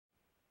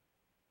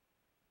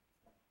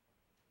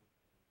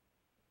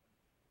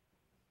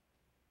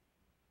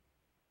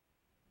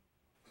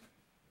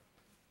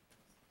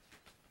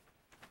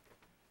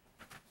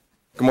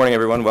Good morning,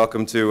 everyone.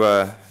 Welcome to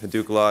the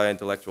Duke Law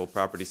Intellectual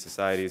Property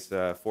Society's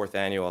 4th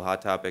Annual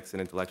Hot Topics and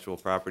Intellectual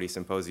Property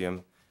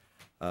Symposium.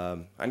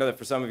 I know that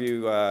for some of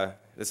you,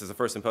 this is the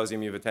first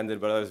symposium you've attended,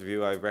 but others of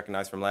you I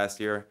recognize from last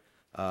year.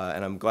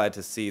 And I'm glad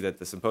to see that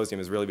the symposium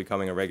is really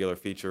becoming a regular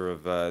feature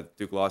of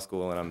Duke Law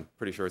School, and I'm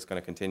pretty sure it's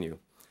going to continue.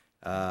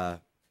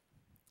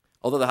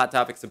 Although the Hot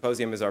Topics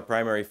Symposium is our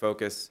primary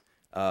focus,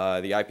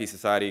 the IP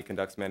Society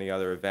conducts many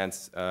other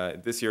events.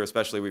 This year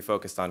especially we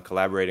focused on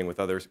collaborating with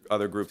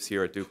other groups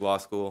here at Duke Law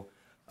School,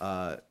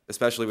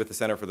 especially with the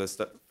Center for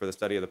the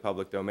Study of the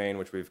Public Domain,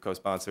 which we've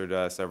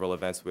co-sponsored several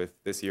events with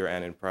this year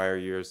and in prior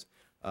years.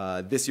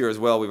 This year as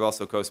well we've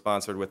also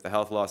co-sponsored with the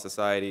Health Law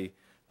Society,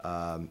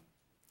 the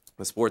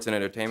Sports and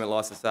Entertainment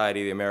Law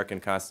Society, the American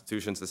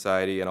Constitution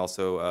Society, and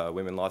also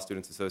Women Law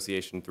Students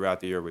Association. Throughout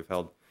the year we've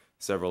held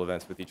several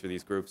events with each of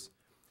these groups.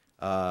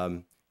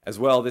 As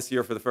well, this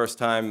year, for the first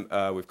time,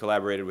 we've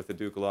collaborated with the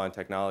Duke Law and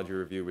Technology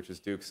Review, which is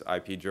Duke's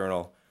IP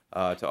journal,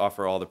 to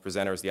offer all the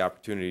presenters the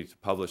opportunity to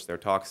publish their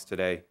talks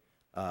today.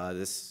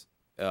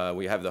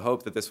 We have the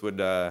hope that this would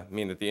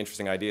mean that the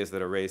interesting ideas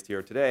that are raised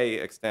here today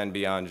extend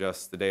beyond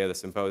just the day of the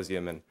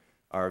symposium and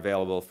are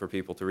available for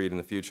people to read in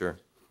the future.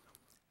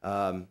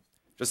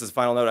 Just as a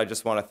final note, I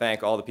just want to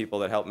thank all the people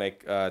that helped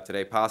make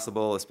today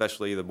possible,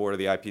 especially the board of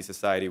the IP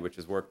Society, which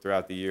has worked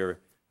throughout the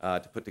year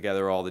to put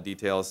together all the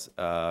details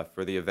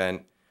for the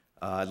event.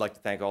 I'd like to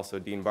thank also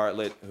Dean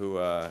Bartlett, who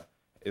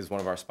is one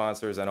of our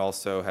sponsors and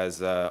also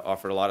has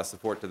offered a lot of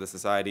support to the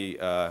Society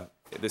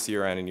this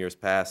year and in years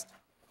past.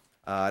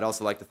 I'd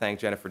also like to thank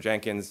Jennifer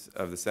Jenkins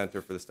of the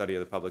Center for the Study of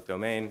the Public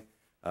Domain.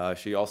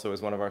 She also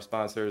is one of our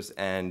sponsors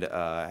and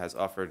has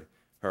offered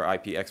her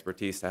IP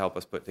expertise to help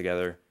us put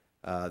together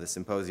the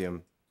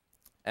symposium.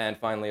 And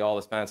finally, all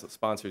the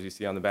sponsors you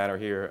see on the banner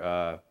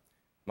here,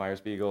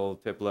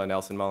 Myers-Beagle, Tipla,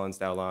 Nelson Mullins,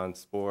 Dowlon,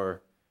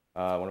 Spohr,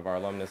 one of our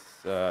alumnus,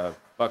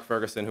 Buck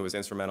Ferguson, who was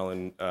instrumental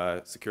in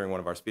securing one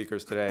of our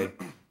speakers today,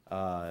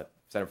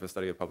 Center for the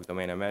Study of the Public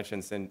Domain I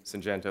mentioned,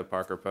 Syngenta,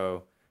 Parker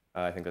Poe,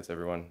 I think that's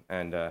everyone,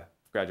 and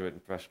Graduate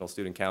and Professional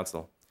Student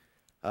Council.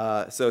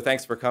 So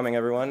thanks for coming,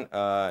 everyone.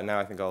 Now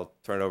I think I'll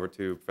turn it over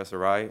to Professor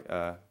Rai,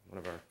 one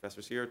of our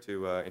professors here,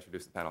 to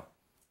introduce the panel.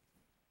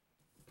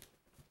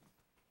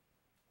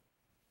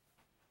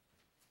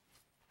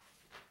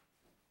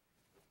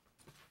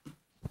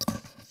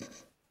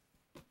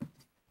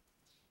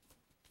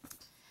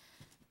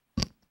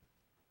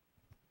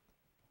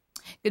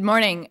 Good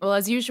morning. Well,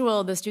 as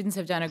usual, the students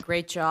have done a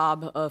great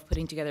job of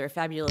putting together a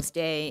fabulous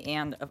day,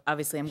 and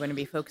obviously I'm going to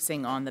be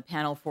focusing on the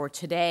panel for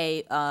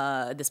today,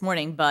 this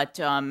morning, but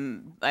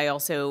I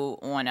also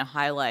want to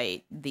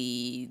highlight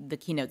the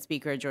keynote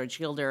speaker, George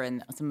Gilder,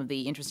 and some of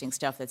the interesting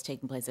stuff that's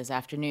taking place this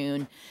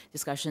afternoon,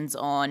 discussions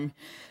on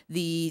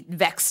the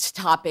vexed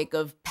topic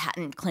of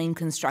patent claim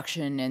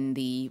construction and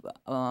the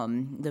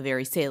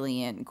very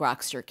salient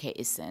Grokster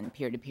case and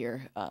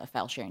peer-to-peer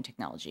file sharing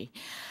technology.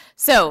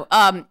 So,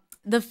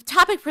 the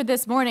topic for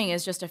this morning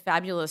is just a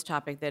fabulous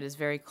topic that is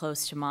very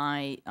close to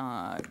my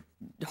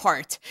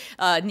heart,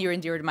 near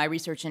and dear to my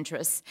research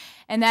interests,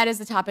 and that is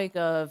the topic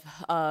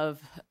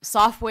of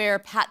software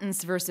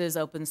patents versus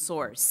open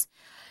source.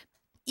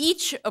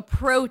 Each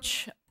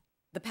approach,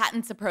 the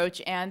patents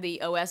approach and the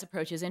OS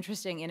approach, is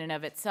interesting in and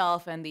of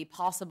itself, and the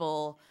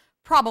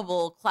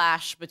probable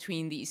clash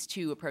between these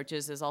two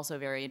approaches is also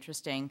very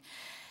interesting.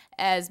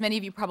 As many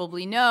of you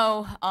probably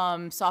know,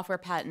 software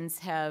patents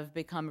have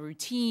become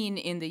routine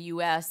in the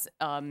US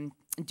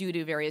due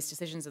to various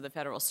decisions of the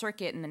Federal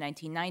Circuit in the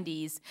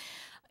 1990s.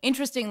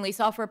 Interestingly,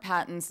 software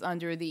patents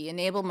under the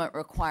enablement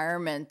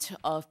requirement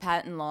of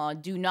patent law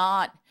do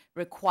not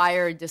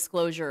require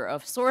disclosure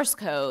of source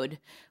code,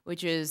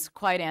 which is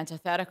quite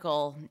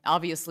antithetical,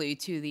 obviously,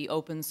 to the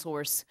open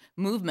source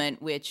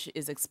movement, which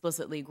is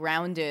explicitly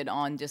grounded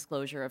on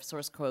disclosure of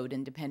source code,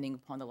 and depending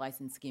upon the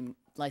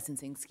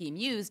licensing scheme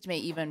used, may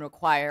even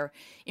require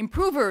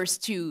improvers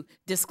to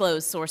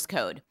disclose source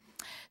code.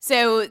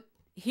 So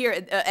here,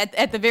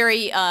 at the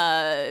very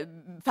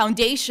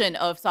foundation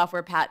of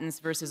software patents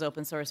versus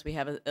open source, we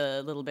have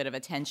a little bit of a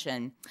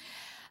tension.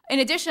 In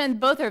addition,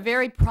 both are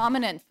very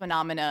prominent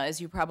phenomena, as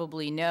you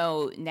probably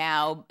know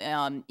now,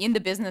 in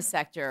the business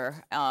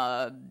sector,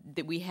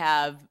 that we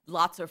have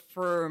lots of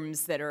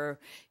firms that are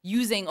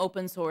using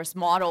open source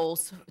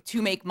models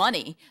to make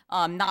money,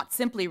 not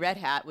simply Red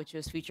Hat, which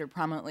is featured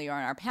prominently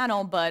on our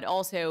panel, but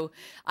also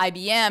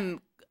IBM.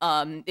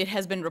 It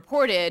has been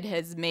reported,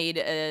 has made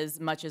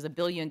as much as $1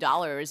 billion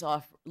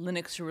off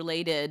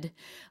Linux-related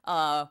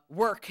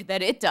work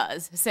that it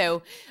does.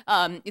 So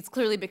it's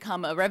clearly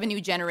become a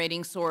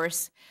revenue-generating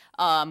source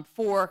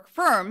for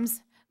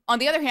firms. On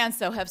the other hand,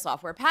 so have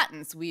software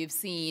patents. We've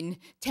seen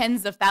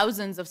tens of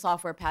thousands of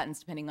software patents,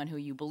 depending on who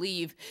you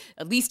believe,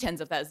 at least tens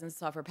of thousands of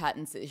software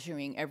patents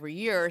issuing every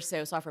year.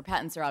 So software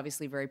patents are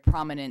obviously very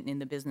prominent in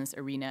the business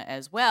arena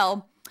as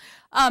well.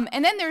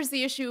 And then there's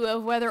the issue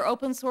of whether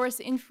open source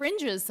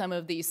infringes some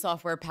of these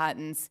software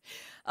patents.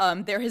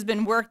 There has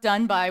been work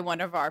done by one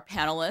of our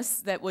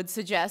panelists that would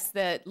suggest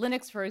that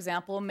Linux, for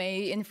example,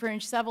 may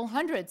infringe several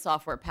hundred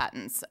software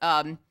patents.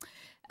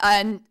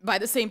 And by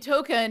the same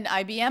token,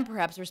 IBM,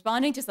 perhaps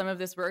responding to some of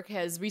this work,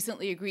 has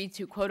recently agreed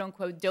to quote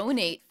unquote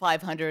donate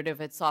 500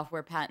 of its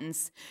software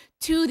patents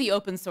to the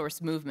open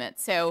source movement.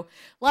 So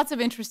lots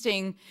of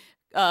interesting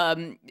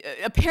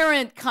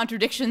apparent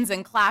contradictions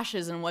and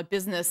clashes in what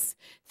business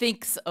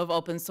thinks of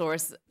open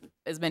source.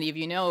 As many of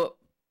you know,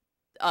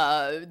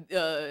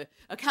 a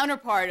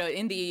counterpart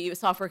in the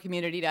software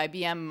community to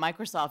IBM,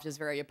 Microsoft, is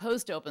very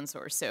opposed to open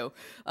source. So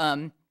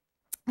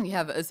we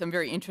have some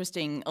very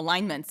interesting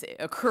alignments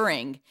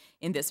occurring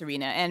in this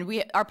arena.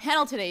 And our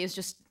panel today is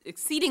just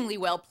exceedingly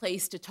well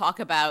placed to talk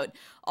about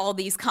all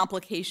these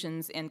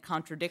complications and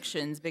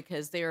contradictions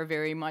because they are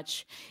very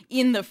much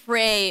in the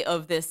fray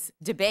of this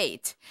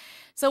debate.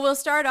 So we'll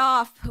start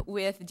off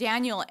with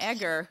Daniel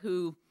Egger,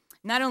 who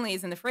not only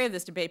is in the fray of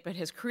this debate, but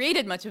has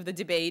created much of the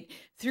debate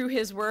through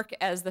his work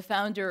as the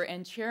founder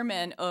and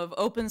chairman of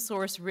Open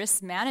Source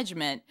Risk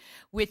Management,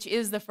 which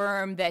is the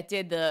firm that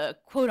did the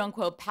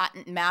quote-unquote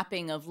patent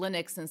mapping of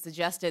Linux and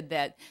suggested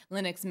that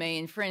Linux may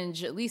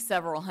infringe at least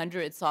several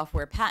hundred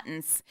software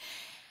patents.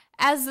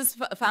 As this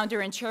founder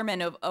and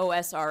chairman of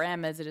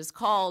OSRM, as it is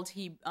called,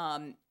 he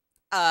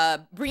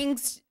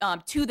brings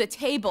to the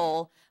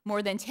table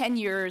more than 10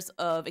 years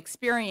of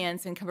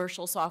experience in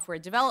commercial software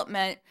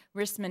development,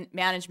 risk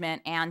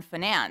management, and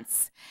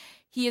finance.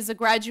 He is a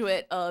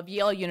graduate of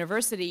Yale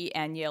University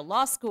and Yale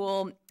Law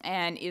School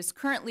and is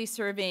currently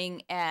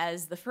serving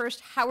as the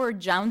first Howard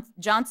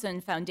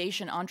Johnson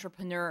Foundation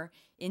entrepreneur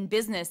in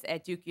business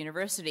at Duke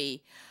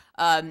University.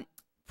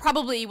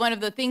 Probably one of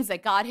the things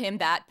that got him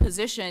that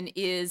position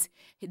is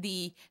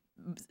the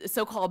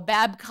so-called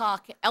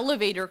Babcock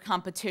elevator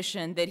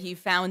competition that he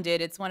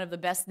founded. It's one of the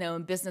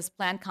best-known business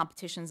plan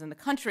competitions in the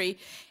country,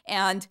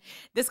 and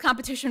this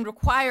competition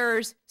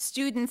requires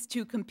students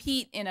to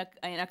compete in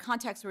a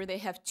context where they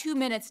have 2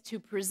 minutes to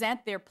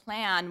present their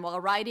plan while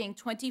riding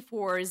 20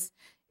 floors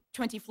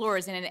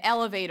in an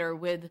elevator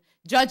with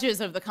judges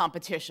of the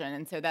competition.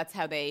 And so that's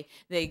how they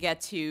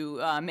get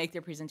to make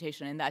their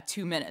presentation in that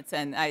 2 minutes.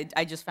 And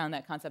I just found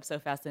that concept so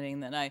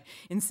fascinating that I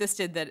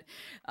insisted that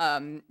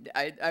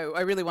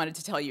I really wanted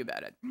to tell you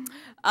about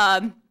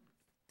it.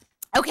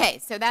 Okay,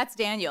 so that's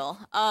Daniel.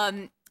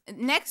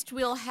 Next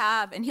we'll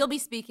have, and he'll be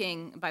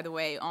speaking, by the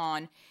way,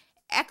 on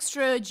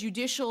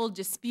extrajudicial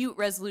dispute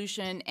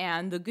resolution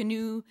and the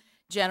GNU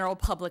General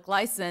Public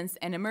License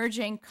and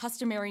emerging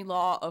customary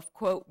law of,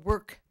 quote,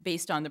 work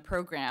based on the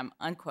program,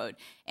 unquote.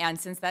 And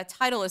since that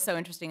title is so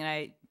interesting,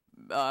 and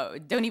I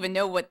don't even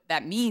know what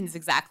that means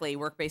exactly,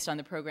 work based on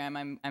the program,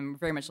 I'm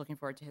very much looking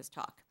forward to his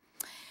talk.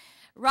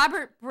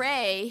 Robert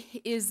Bray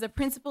is the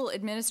principal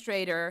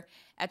administrator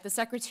at the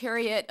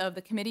Secretariat of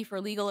the Committee for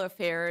Legal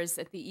Affairs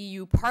at the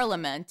EU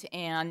Parliament,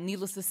 and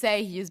needless to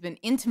say, he has been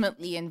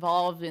intimately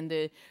involved in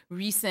the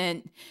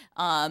recent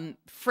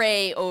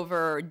fray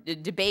over the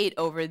debate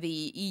over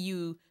the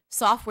EU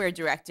software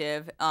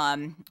directive,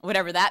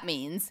 whatever that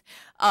means,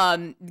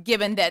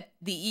 given that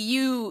the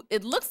EU,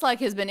 it looks like,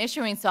 has been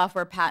issuing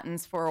software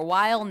patents for a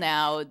while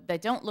now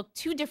that don't look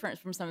too different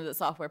from some of the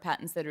software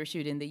patents that are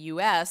issued in the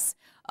US,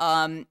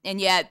 and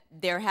yet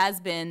there has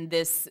been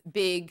this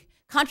big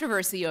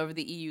controversy over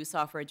the EU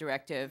software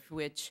directive,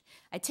 which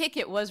I take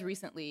it was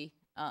recently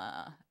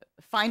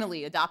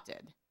finally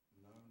adopted.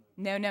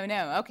 No.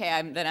 Okay,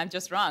 then I'm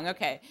just wrong.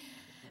 Okay.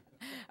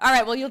 All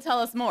right, well, you'll tell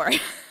us more.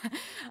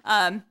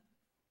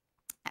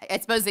 I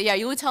suppose that, yeah,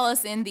 you would tell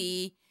us in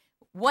the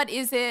what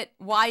is it,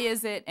 why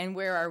is it, and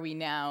where are we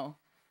now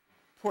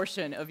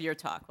portion of your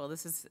talk. Well,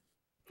 this is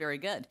very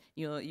good.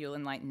 You'll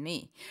enlighten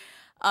me.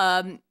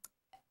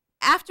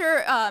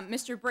 After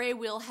Mr. Bray,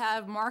 we'll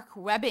have Mark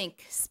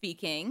Webbink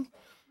speaking,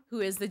 who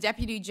is the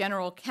Deputy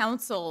General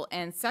Counsel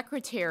and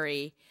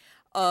Secretary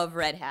of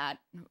Red Hat,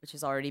 which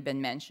has already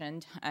been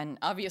mentioned. And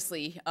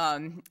obviously,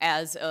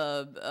 as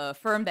a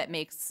firm that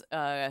makes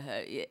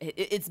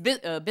its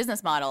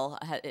business model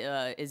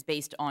is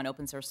based on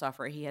open source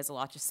software, he has a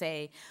lot to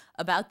say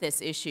about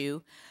this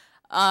issue.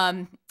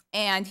 And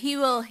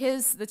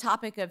the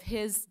topic of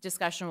his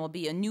discussion will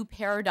be a new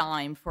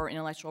paradigm for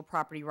intellectual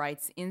property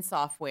rights in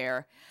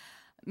software.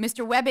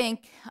 Mr.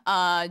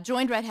 Webbink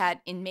joined Red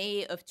Hat in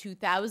May of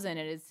 2000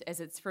 as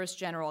its first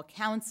general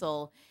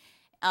counsel,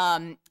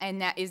 and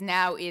that is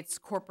now its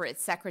corporate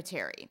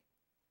secretary.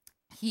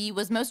 He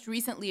was most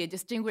recently a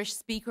distinguished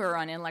speaker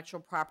on intellectual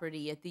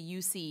property at the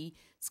UC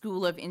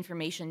School of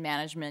Information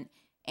Management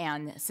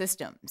and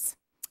Systems.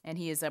 And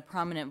he is a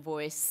prominent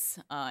voice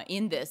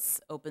in this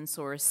open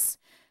source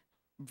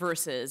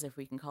versus, if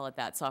we can call it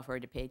that, software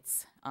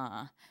debates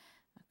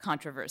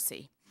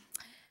controversy.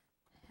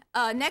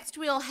 Next,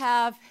 we'll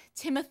have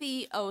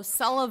Timothy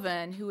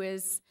O'Sullivan, who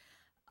is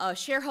a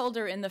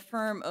shareholder in the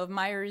firm of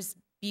Myers,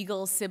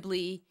 Beagle,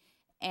 Sibley,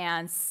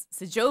 and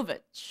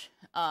Sajovich.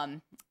 I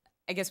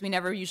guess we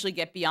never usually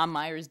get beyond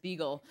Myers,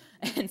 Beagle,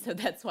 and so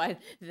that's why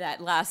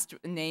that last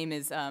name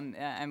is,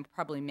 I'm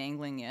probably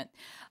mangling it.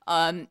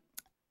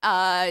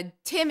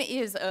 Tim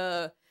is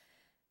a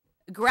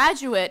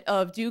graduate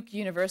of Duke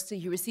University.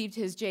 He received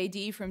his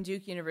JD from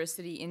Duke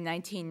University in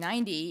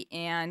 1990,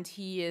 and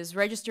he is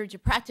registered to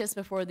practice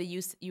before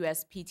the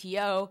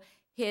USPTO.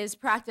 His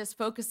practice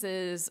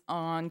focuses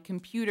on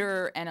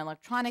computer and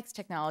electronics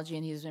technology,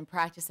 and he's been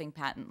practicing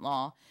patent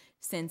law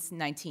since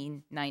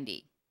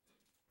 1990.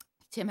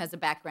 Tim has a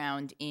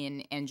background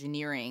in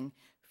engineering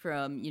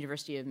from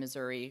University of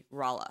Missouri,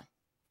 Rolla.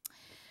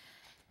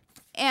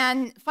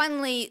 And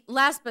finally,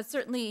 last but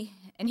certainly,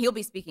 and he'll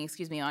be speaking,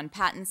 on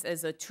patents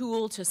as a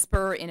tool to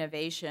spur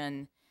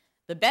innovation,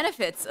 the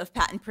benefits of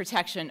patent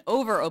protection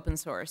over open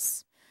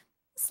source.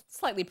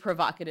 Slightly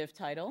provocative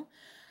title.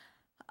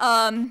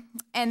 And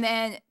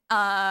then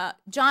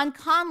John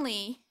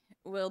Conley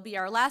will be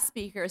our last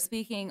speaker,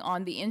 speaking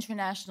on the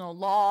international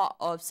law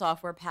of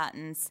software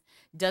patents.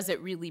 Does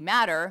it really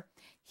matter?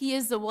 He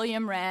is the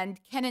William Rand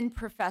Kennan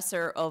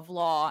Professor of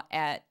Law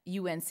at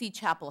UNC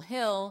Chapel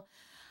Hill,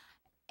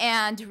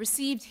 and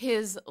received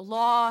his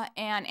law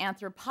and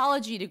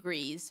anthropology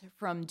degrees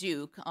from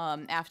Duke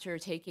after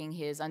taking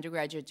his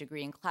undergraduate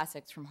degree in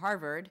classics from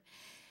Harvard.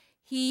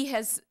 He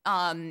has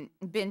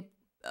been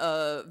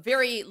a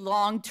very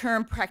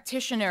long-term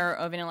practitioner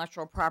of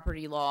intellectual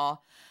property law,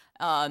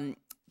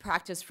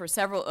 practiced for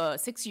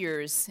 6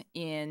 years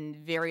in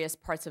various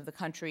parts of the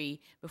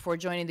country before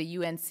joining the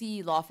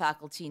UNC law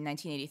faculty in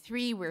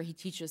 1983, where he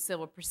teaches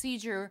civil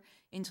procedure,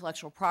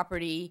 intellectual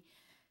property,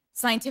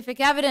 scientific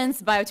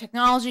evidence,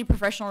 biotechnology,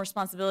 professional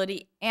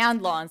responsibility,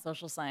 and law and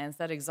social science.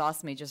 That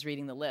exhausts me just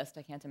reading the list.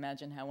 I can't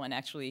imagine how one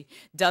actually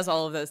does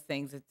all of those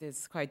things. It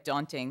is quite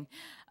daunting.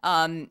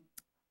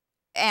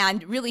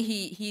 And really,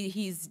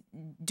 he's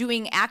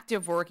doing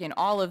active work in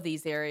all of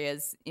these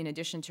areas, in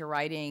addition to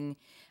writing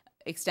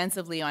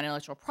extensively on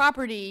intellectual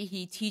property.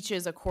 He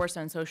teaches a course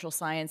on social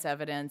science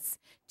evidence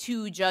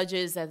to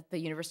judges at the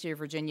University of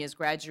Virginia's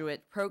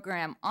graduate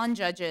program on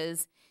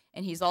judges,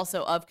 and he's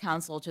also of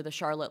counsel to the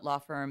Charlotte law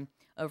firm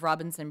of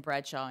Robinson,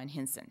 Bradshaw, and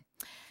Hinson.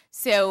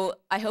 So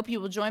I hope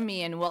you will join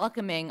me in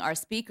welcoming our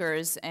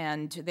speakers,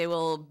 and they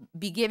will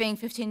be giving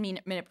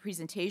 15-minute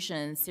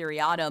presentations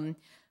seriatim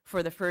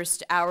for the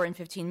first hour and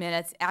 15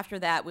 minutes. After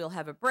that, we'll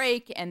have a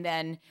break and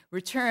then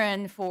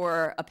return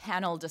for a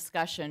panel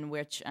discussion,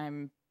 which I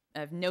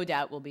have no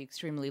doubt will be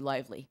extremely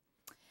lively.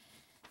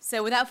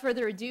 So without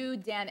further ado,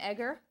 Dan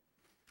Egger.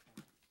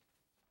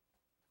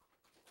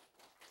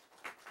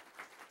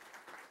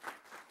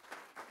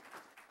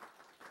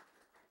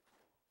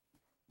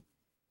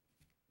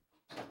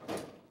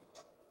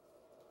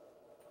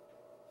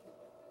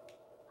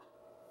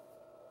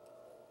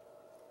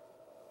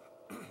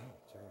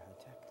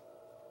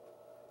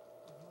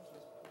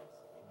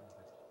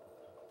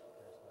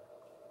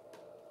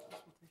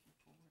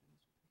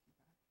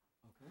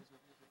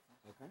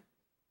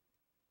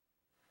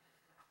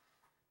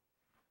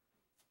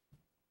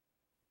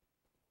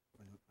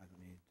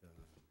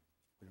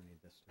 We don't need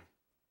this to.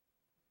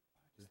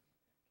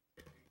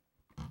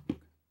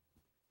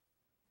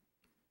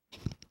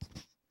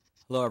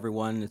 Hello,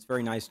 everyone. It's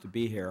very nice to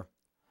be here.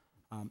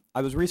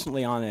 I was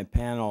recently on a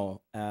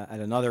panel at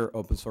another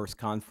open source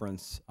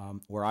conference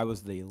where I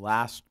was the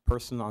last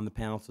person on the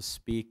panel to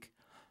speak,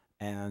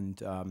 and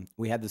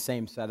we had the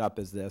same setup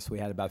as this. We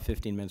had about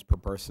 15 minutes per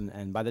person,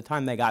 and by the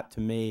time they got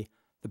to me,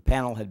 the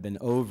panel had been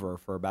over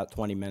for about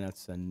 20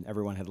 minutes and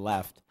everyone had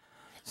left.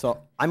 So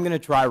I'm going to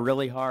try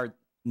really hard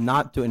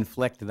not to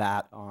inflict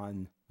that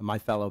on my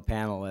fellow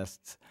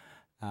panelists.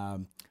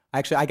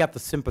 Actually, I got the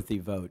sympathy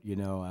vote, you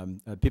know.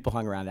 People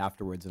hung around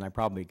afterwards, and I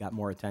probably got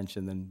more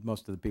attention than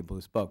most of the people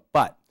who spoke.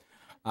 But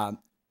we're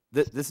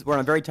on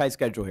a very tight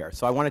schedule here.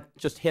 So I want to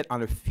just hit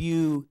on a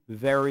few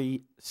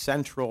very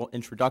central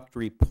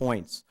introductory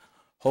points.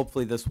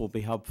 Hopefully this will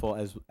be helpful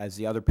as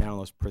the other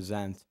panelists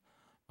present.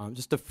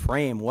 Just to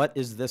frame, what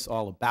is this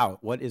all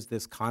about? What is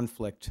this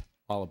conflict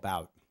all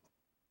about?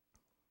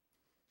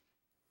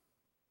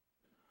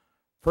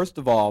 First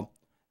of all,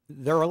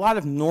 there are a lot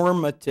of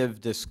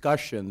normative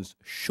discussions.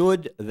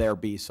 Should there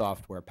be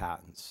software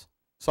patents?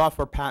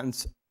 Software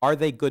patents, are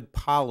they good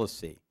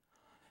policy?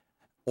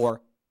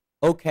 Or,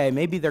 okay,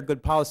 maybe they're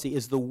good policy.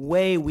 Is the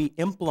way we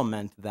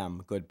implement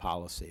them good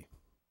policy?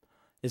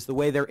 Is the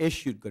way they're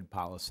issued good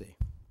policy?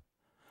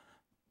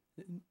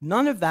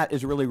 None of that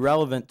is really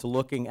relevant to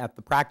looking at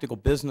the practical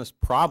business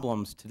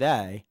problems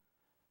today,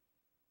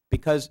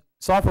 because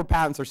software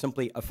patents are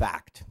simply a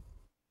fact.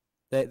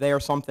 They are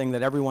something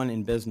that everyone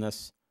in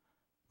business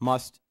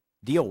must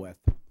deal with.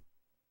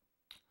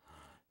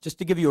 Just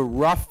to give you a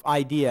rough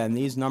idea, and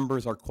these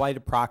numbers are quite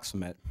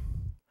approximate,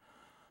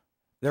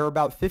 there are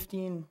about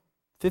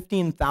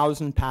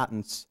 15,000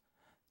 patents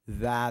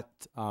that,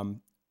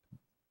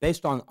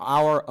 based on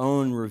our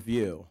own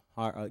review,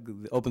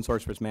 the Open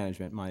Source Risk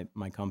Management,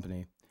 my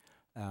company,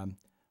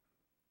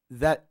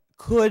 that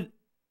could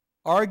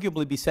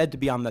arguably be said to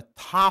be on the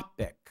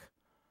topic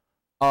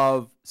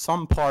of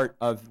some part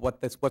of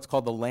what's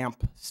called the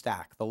LAMP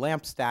stack. The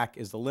LAMP stack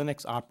is the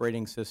Linux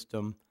operating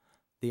system,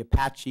 the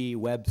Apache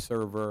web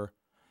server,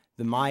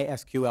 the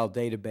MySQL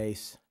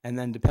database, and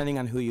then depending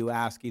on who you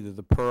ask, either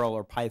the Perl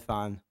or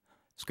Python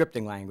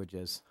scripting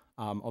languages.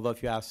 Although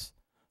if you ask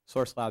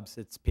Source Labs,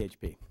 it's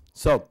PHP.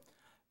 So,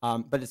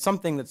 but it's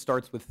something that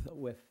starts with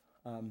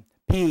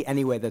P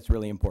anyway that's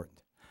really important.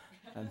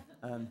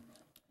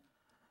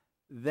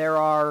 there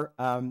are,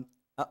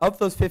 of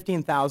those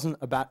 15,000,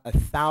 about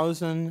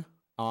 1,000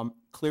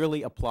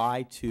 clearly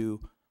apply to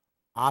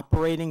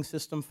operating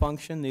system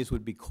function. These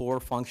would be core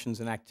functions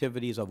and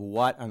activities of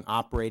what an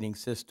operating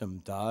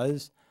system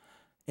does.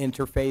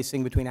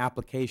 Interfacing between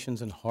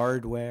applications and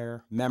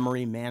hardware,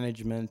 memory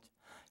management,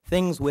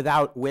 things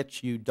without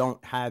which you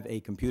don't have a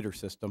computer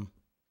system.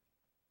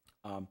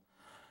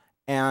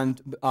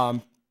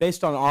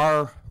 Based on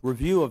our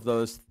review of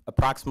those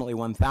approximately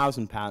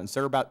 1,000 patents,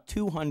 there are about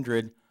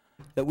 200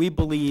 that we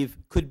believe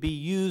could be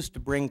used to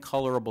bring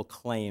colorable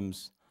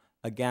claims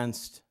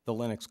against the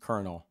Linux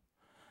kernel.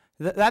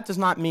 That does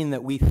not mean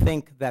that we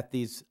think that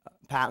these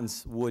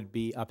patents would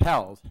be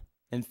upheld.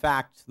 In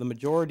fact, the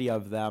majority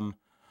of them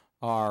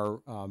are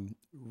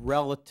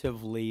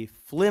relatively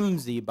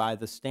flimsy by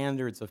the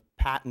standards of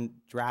patent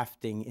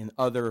drafting in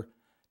other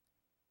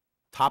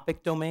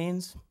topic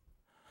domains.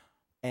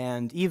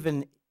 And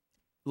even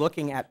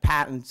looking at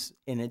patents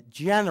in a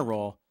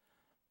general,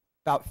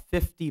 about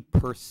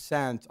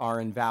 50% are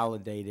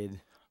invalidated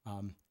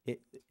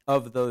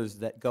of those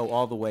that go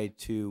all the way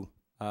to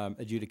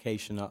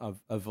adjudication of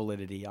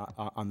validity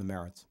on the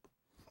merits.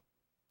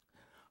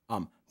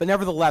 But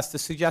nevertheless,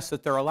 this suggests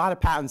that there are a lot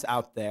of patents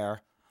out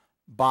there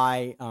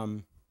by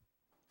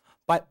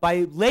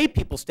lay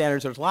people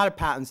standards. There's a lot of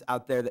patents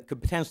out there that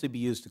could potentially be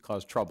used to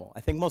cause trouble.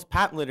 I think most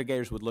patent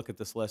litigators would look at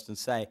this list and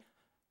say,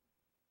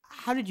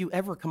 how did you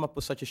ever come up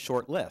with such a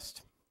short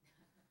list?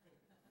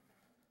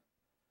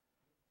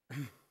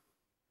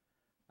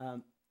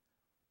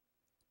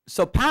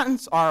 So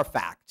patents are a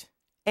fact,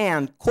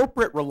 and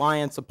corporate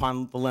reliance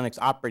upon the Linux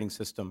operating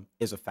system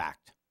is a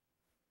fact.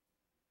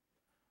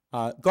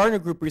 Gartner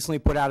Group recently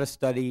put out a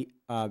study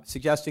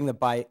suggesting that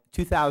by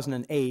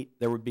 2008,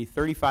 there would be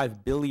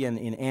 35 billion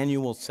in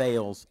annual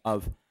sales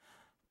of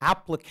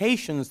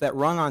applications that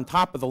run on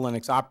top of the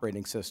Linux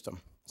operating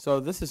system. So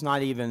this is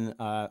not even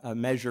a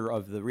measure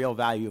of the real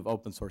value of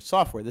open source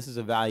software. This is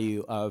a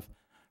value of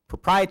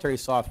proprietary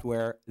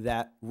software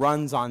that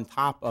runs on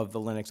top of the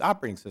Linux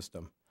operating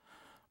system.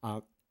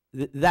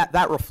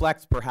 That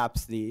reflects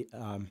perhaps the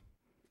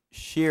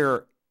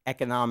sheer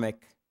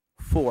economic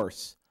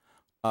force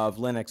of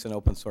Linux and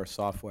open source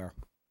software.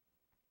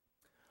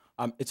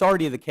 It's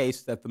already the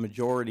case that the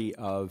majority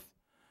of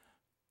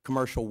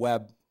commercial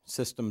web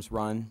systems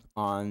run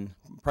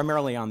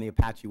primarily on the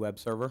Apache web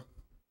server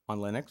on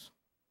Linux.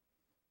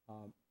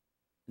 A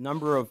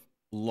number of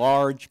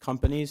large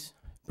companies,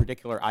 in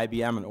particular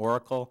IBM and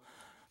Oracle,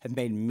 have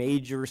made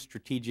major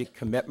strategic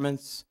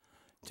commitments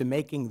to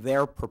making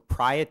their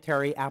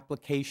proprietary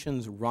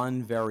applications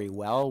run very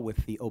well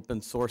with the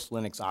open source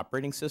Linux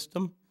operating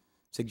system,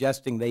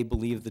 suggesting they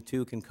believe the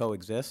two can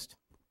coexist.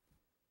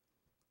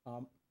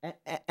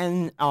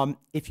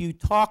 If you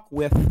talk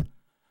with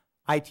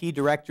IT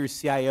directors,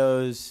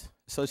 CIOs,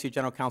 associate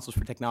general counsels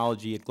for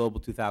technology at Global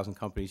 2000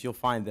 companies, you'll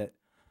find that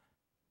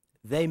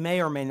they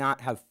may or may not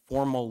have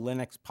formal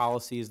Linux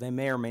policies. They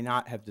may or may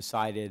not have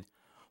decided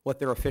what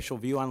their official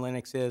view on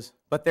Linux is,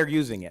 but they're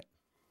using it.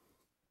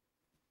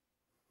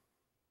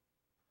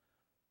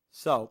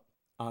 So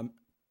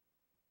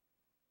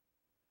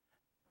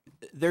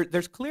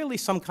there's clearly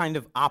some kind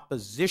of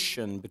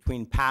opposition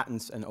between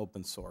patents and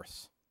open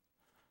source.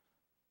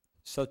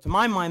 So to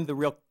my mind, the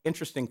real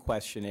interesting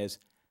question is,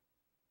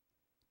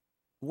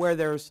 where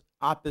there's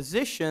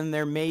opposition,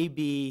 there may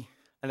be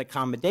an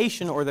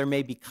accommodation or there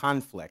may be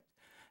conflict.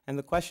 And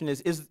the question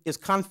is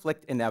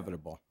conflict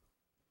inevitable?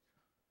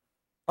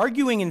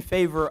 Arguing in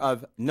favor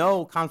of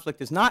no,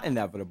 conflict is not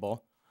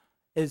inevitable,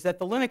 is that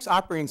the Linux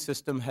operating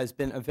system has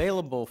been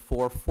available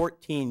for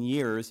 14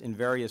 years in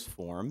various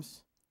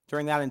forms.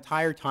 During that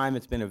entire time,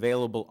 it's been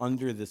available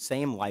under the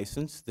same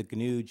license, the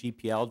GNU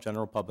GPL,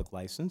 General Public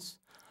License.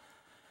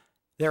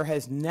 There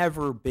has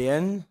never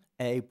been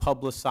a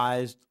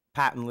publicized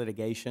patent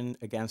litigation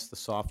against the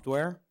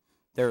software.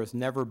 There has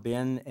never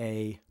been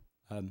a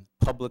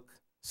public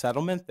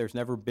settlement. There's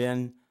never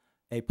been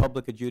a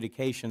public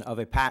adjudication of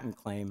a patent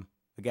claim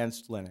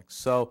against Linux.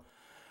 So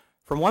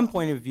from one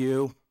point of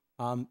view,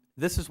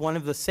 this is one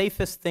of the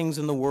safest things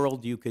in the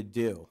world you could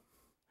do.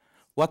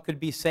 What could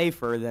be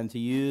safer than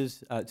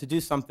to do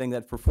something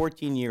that for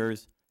 14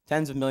 years,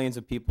 tens of millions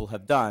of people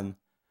have done,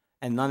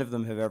 and none of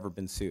them have ever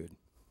been sued?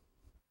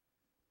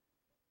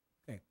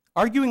 Okay.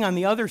 Arguing on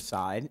the other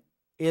side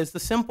is the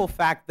simple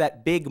fact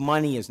that big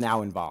money is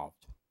now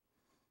involved.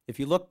 If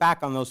you look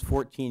back on those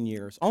 14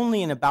 years,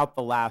 only in about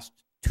the last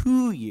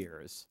 2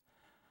 years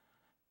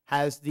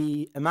has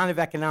the amount of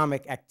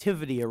economic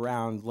activity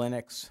around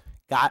Linux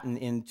gotten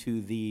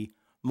into the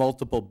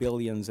multiple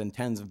billions and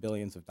tens of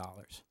billions of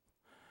dollars.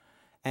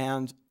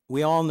 And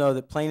we all know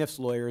that plaintiffs'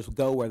 lawyers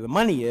go where the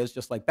money is,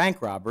 just like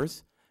bank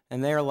robbers,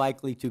 and they are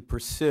likely to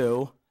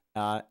pursue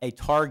a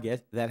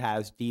target that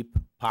has deep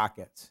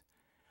pockets.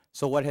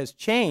 So what has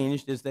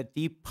changed is that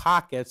deep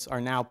pockets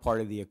are now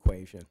part of the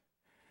equation.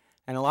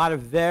 And a lot of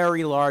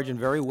very large and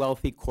very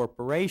wealthy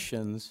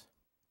corporations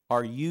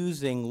are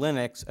using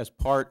Linux as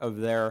part of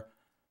their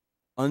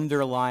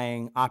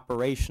underlying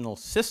operational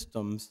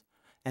systems,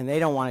 and they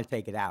don't want to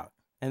take it out.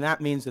 And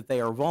that means that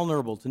they are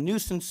vulnerable to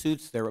nuisance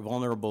suits, they're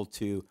vulnerable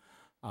to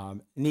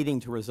needing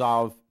to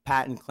resolve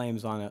patent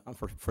claims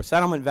for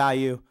settlement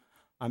value.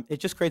 It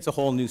just creates a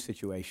whole new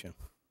situation.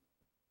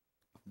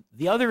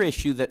 The other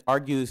issue that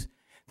argues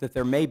that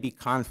there may be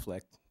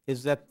conflict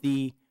is that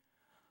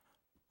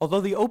although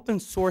the open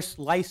source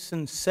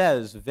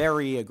licenses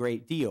vary a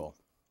great deal,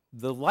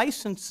 the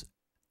license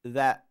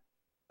that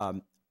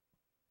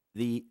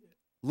the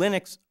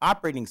Linux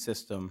operating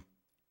system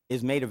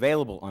is made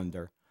available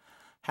under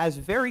has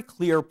very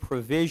clear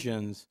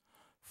provisions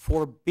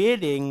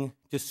forbidding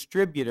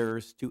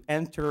distributors to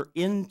enter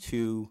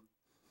into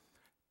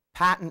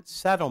patent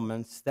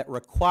settlements that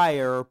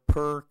require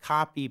per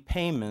copy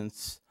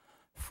payments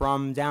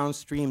from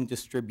downstream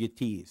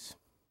distributees.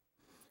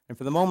 And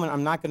for the moment,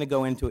 I'm not going to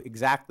go into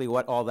exactly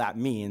what all that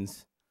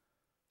means.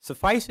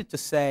 Suffice it to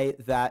say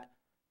that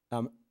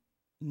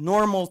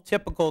normal,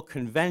 typical,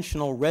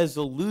 conventional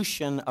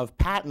resolution of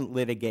patent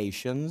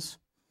litigations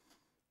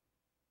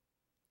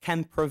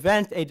can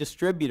prevent a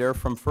distributor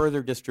from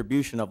further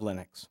distribution of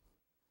Linux.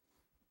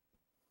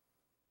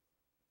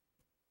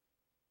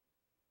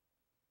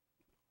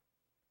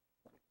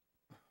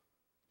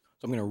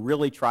 So I'm going to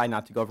really try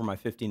not to go over my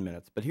 15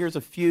 minutes, but here's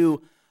a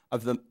few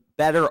of the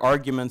better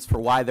arguments for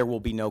why there will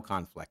be no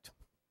conflict.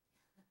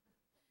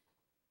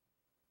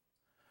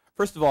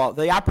 First of all,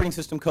 the operating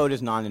system code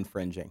is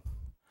non-infringing.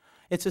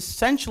 It's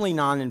essentially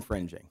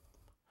non-infringing.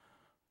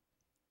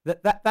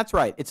 That's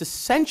right, it's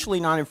essentially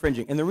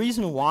non-infringing. And the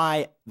reason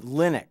why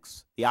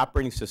Linux, the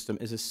operating system,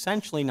 is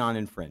essentially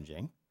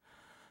non-infringing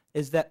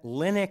is that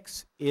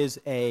Linux is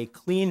a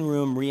clean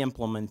room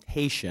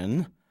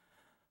reimplementation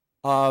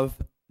of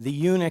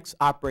the Unix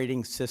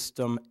operating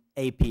system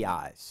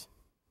APIs.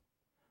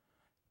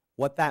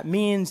 What that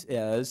means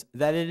is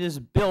that it is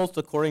built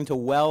according to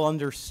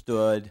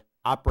well-understood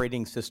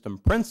operating system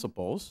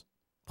principles,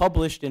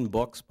 published in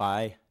books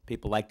by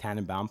people like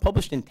Tannenbaum,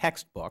 published in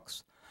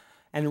textbooks,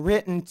 and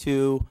written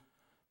to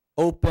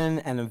open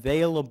and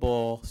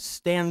available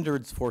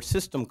standards for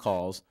system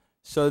calls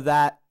so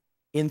that,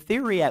 in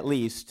theory at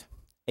least,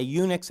 a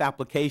Unix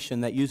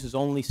application that uses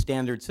only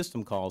standard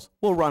system calls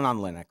will run on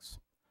Linux.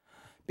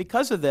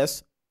 Because of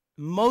this,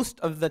 most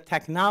of the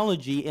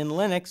technology in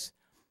Linux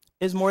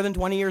is more than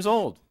 20 years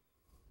old.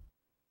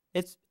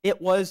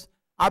 It was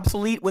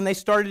obsolete when they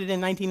started in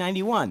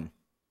 1991.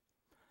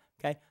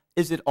 Okay?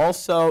 Is it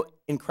also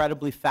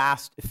incredibly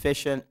fast,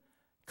 efficient,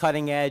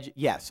 cutting edge?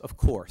 Yes, of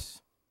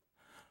course.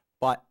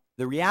 But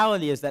the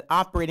reality is that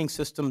operating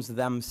systems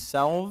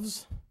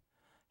themselves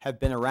have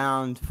been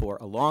around for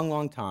a long,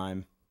 long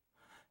time.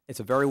 It's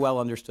a very well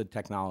understood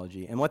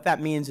technology. And what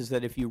that means is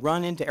that if you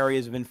run into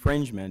areas of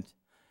infringement,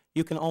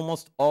 you can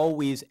almost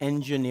always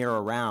engineer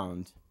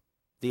around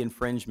the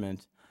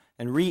infringement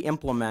and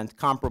re-implement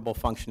comparable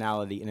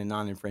functionality in a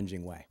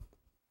non-infringing way.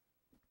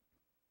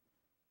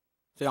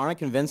 So aren't I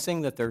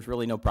convincing that there's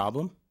really no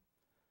problem?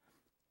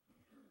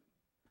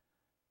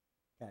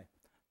 Okay.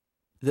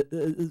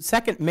 The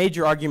second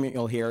major argument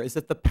you'll hear is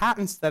that the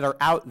patents that are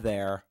out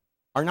there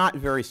are not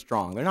very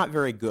strong. They're not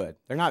very good.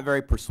 They're not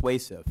very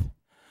persuasive.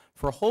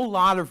 For a whole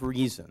lot of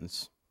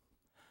reasons.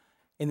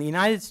 In the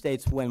United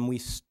States, when we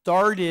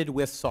started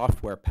with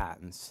software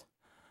patents,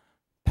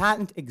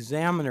 patent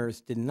examiners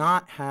did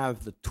not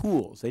have the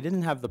tools. They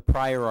didn't have the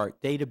prior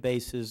art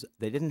databases.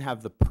 They didn't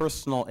have the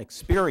personal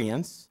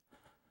experience,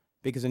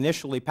 because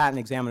initially patent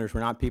examiners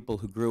were not people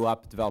who grew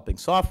up developing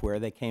software.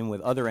 They came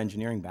with other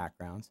engineering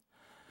backgrounds.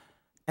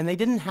 And they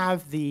didn't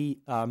have the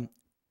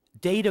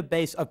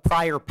database of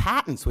prior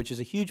patents, which is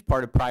a huge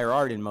part of prior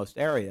art in most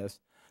areas,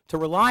 to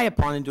rely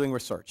upon in doing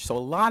research. So a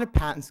lot of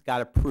patents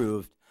got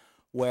approved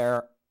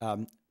where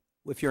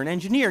if you're an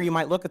engineer, you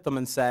might look at them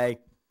and say,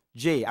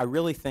 gee, I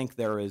really think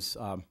there's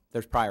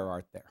prior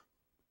art there.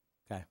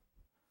 Okay.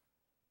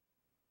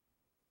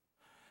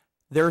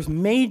 There's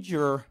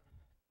major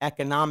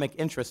economic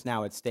interest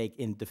now at stake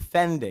in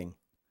defending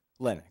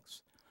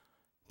Linux,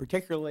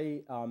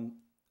 particularly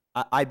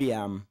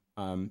IBM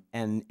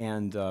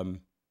and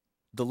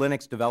the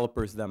Linux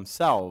developers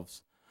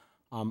themselves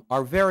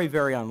are very,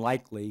 very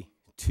unlikely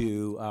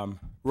to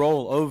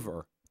roll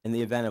over in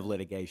the event of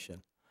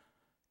litigation.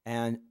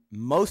 And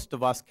most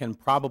of us can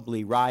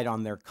probably ride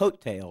on their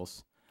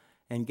coattails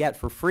and get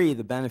for free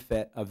the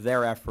benefit of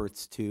their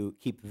efforts to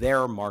keep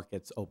their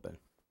markets open.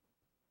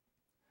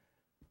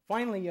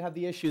 Finally, you have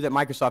the issue that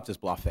Microsoft is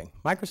bluffing.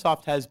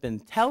 Microsoft has been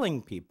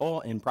telling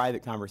people in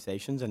private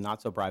conversations and not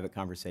so private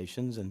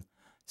conversations and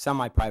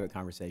semi-private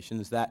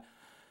conversations that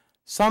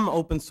some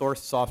open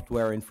source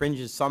software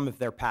infringes some of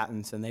their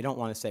patents, and they don't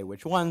want to say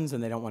which ones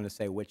and they don't want to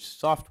say which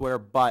software,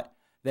 but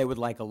they would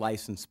like a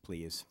license,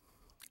 please.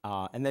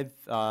 And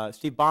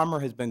Steve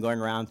Ballmer has been going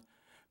around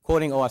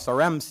quoting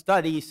OSRM's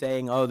study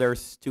saying, oh,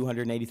 there's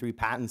 283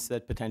 patents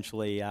that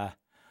potentially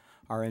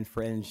are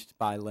infringed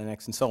by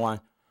Linux and so on.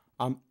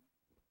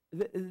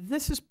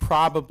 This is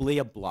probably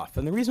a bluff.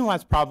 And the reason why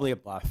it's probably a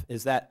bluff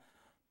is that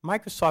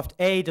Microsoft,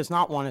 A, does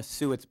not want to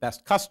sue its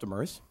best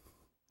customers,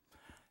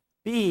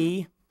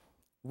 B,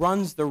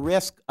 runs the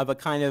risk of a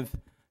kind of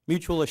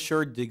mutual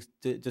assured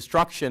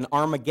destruction,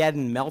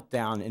 Armageddon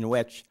meltdown in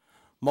which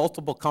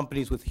multiple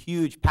companies with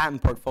huge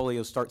patent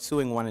portfolios start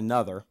suing one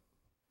another.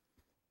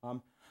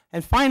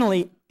 And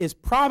finally, is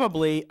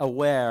probably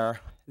aware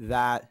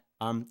that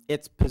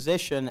its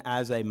position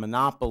as a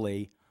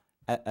monopoly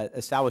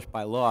established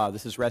by law,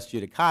 this is res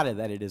judicata,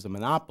 that it is a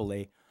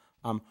monopoly,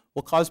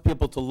 will cause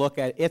people to look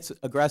at its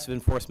aggressive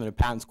enforcement of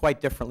patents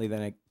quite differently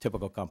than a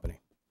typical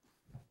company.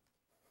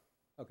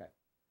 Okay.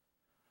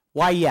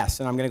 Why yes?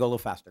 And I'm going to go a little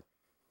faster.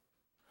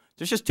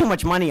 There's just too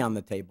much money on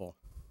the table.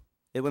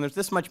 When there's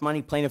this much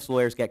money, plaintiffs'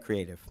 lawyers get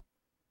creative.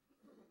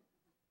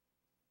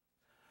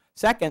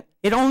 Second,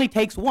 it only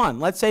takes one.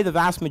 Let's say the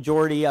vast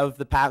majority of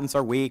the patents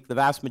are weak. The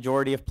vast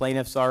majority of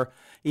plaintiffs are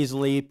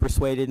easily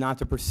persuaded not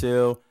to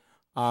pursue.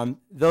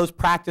 Those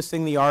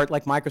practicing the art,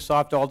 like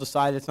Microsoft, all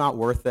decide it's not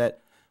worth it.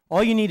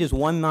 All you need is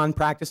one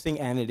non-practicing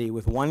entity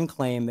with one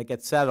claim that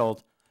gets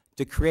settled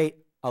to create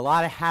a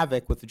lot of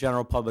havoc with the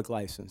general public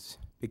license,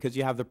 because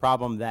you have the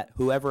problem that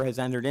whoever has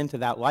entered into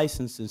that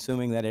license,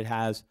 assuming that it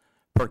has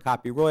per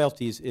copy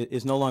royalties,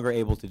 is no longer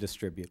able to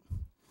distribute.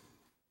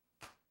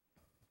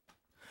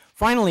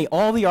 Finally,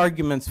 all the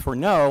arguments for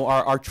no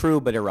are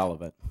true but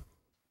irrelevant.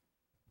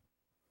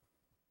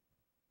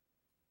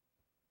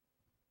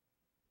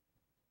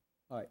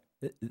 All right.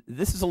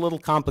 This is a little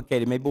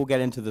complicated. Maybe we'll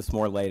get into this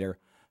more later.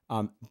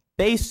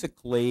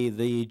 Basically,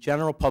 the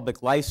general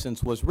public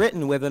license was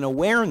written with an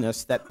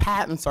awareness that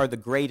patents are the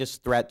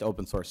greatest threat to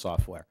open source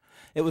software.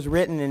 It was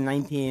written in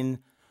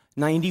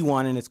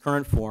 1991 in its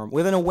current form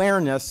with an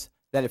awareness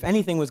that if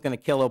anything was going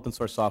to kill open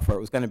source software,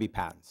 it was going to be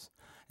patents.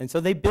 And so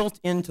they built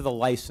into the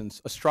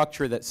license a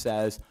structure that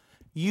says,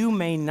 you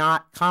may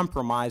not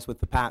compromise with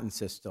the patent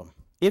system.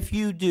 If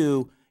you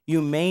do,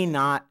 you may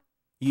not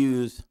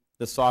use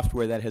the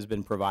software that has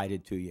been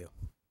provided to you.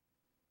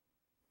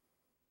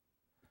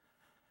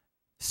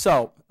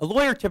 So a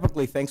lawyer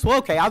typically thinks, well,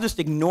 okay, I'll just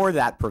ignore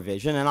that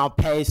provision and I'll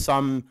pay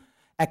some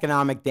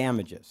economic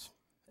damages.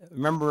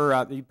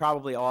 Remember, you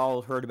probably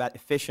all heard about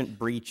efficient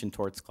breach in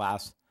torts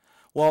class.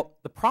 Well,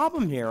 the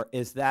problem here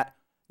is that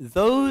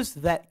those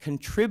that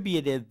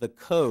contributed the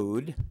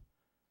code,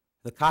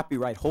 the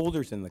copyright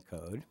holders in the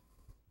code,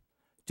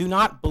 do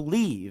not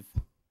believe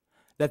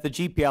that the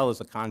GPL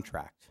is a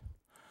contract.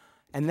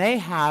 And they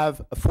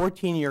have a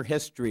 14-year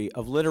history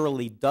of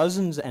literally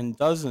dozens and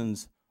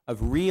dozens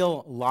of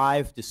real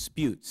live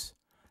disputes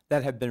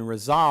that have been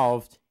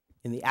resolved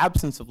in the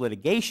absence of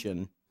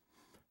litigation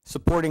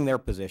supporting their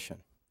position.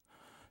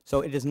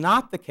 So it is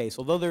not the case,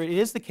 although it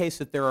is the case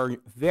that there are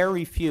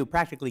very few,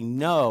 practically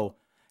no,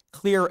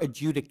 clear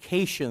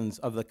adjudications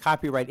of the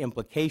copyright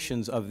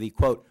implications of the,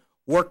 quote,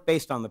 work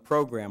based on the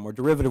program or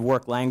derivative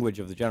work language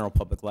of the general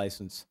public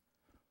license.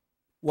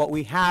 What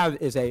we have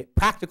is a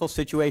practical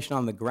situation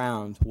on the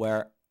ground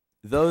where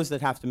those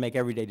that have to make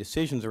everyday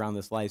decisions around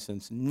this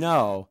license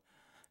know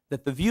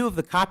that the view of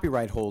the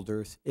copyright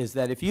holders is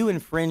that if you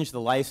infringe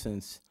the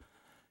license,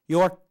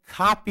 your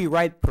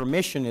copyright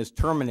permission is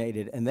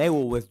terminated and they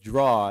will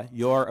withdraw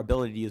your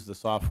ability to use the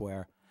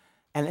software.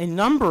 And a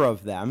number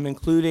of them,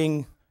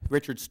 including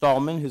Richard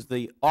Stallman, who's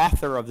the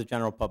author of the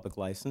general public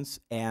license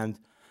and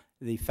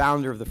the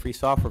founder of the Free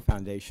Software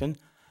Foundation,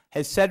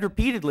 has said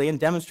repeatedly and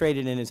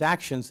demonstrated in his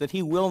actions that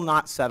he will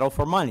not settle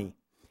for money.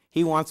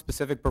 He wants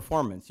specific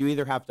performance. You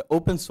either have to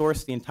open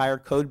source the entire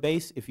code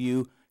base if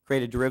you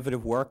create a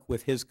derivative work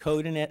with his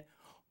code in it,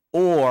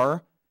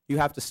 or you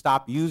have to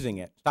stop using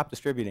it, stop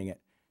distributing it.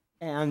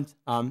 And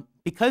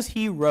because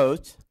he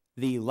wrote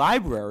the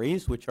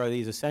libraries, which are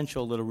these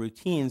essential little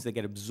routines that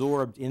get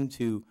absorbed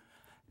into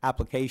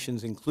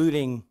applications,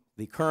 including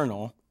the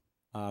kernel,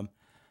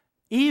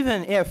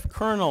 even if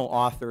kernel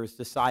authors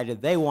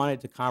decided they wanted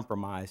to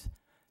compromise,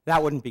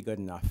 that wouldn't be good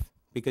enough,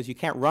 because you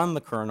can't run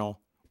the kernel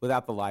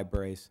without the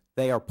libraries.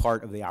 They are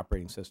part of the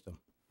operating system.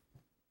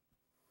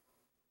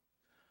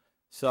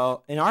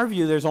 So in our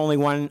view, there's only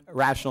one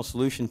rational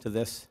solution to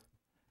this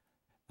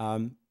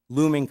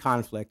looming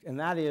conflict,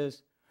 and that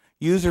is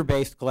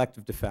user-based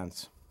collective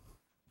defense.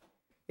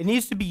 It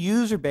needs to be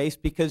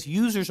user-based because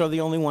users are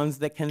the only ones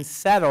that can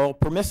settle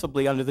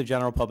permissibly under the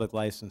general public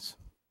license.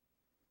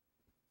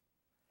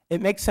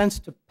 It makes sense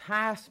to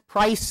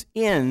price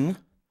in,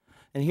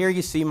 and here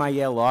you see my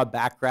Yale Law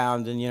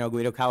background and,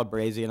 Guido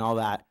Calabresi and all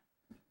that.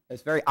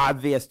 It's very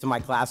obvious to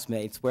my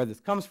classmates where this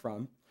comes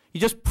from.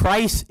 You just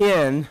price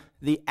in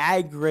the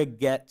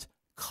aggregate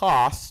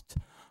cost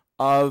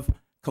of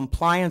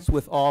compliance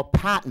with all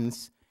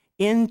patents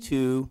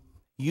into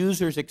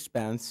users'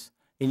 expense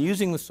in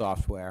using the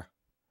software,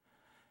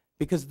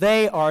 because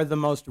they are the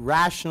most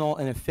rational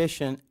and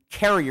efficient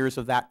carriers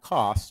of that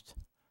cost,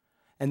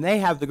 and they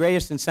have the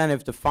greatest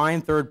incentive to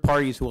find third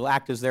parties who will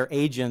act as their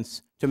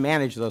agents to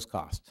manage those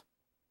costs.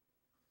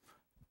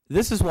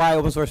 This is why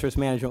open source risk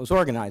management was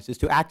organized, is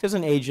to act as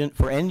an agent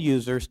for end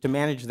users to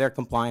manage their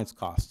compliance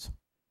costs.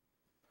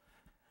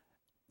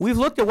 We've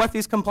looked at what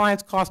these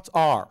compliance costs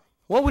are.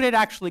 What would it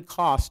actually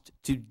cost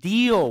to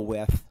deal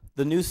with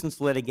the nuisance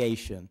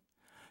litigation,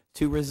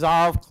 to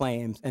resolve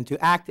claims, and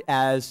to act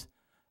as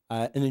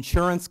an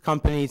insurance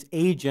company's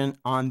agent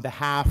on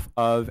behalf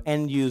of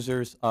end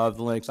users of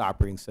the Linux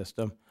operating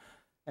system.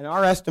 And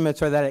our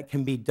estimates are that it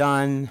can be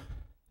done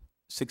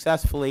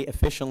successfully,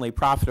 efficiently,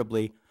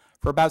 profitably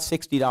for about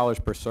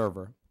 $60 per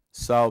server.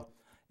 So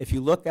if you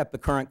look at the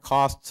current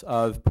costs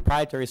of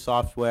proprietary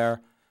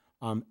software,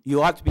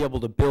 you ought to be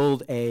able to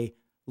build a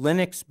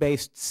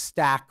Linux-based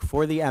stack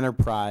for the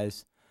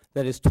enterprise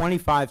that is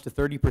 25 to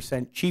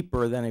 30%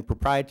 cheaper than a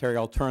proprietary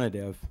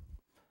alternative,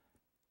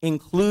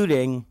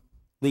 including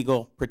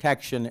legal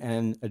protection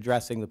and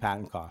addressing the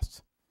patent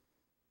costs.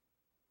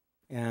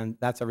 And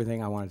that's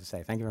everything I wanted to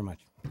say. Thank you very much.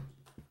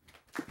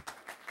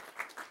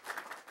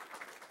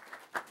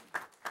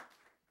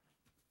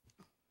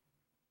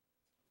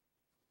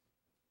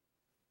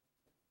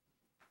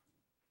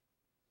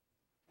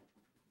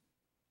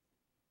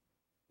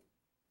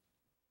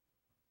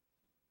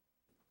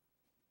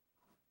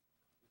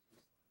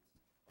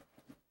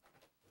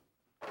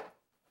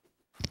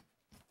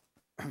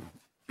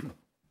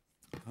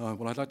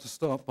 Well, I'd like to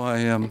start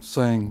by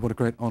saying what a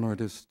great honor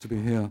it is to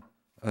be here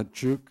at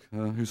Duke,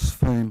 whose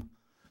fame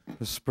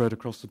has spread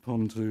across the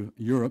pond to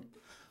Europe.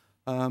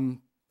 I've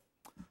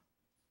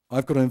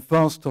got a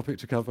vast topic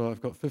to cover.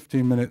 I've got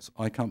 15 minutes.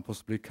 I can't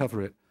possibly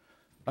cover it.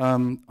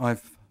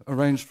 I've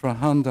arranged for a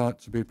handout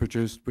to be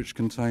produced which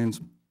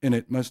contains in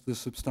it most of the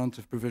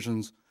substantive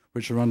provisions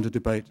which are under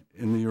debate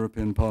in the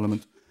European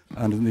Parliament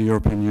and in the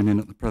European Union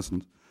at the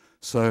present.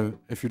 So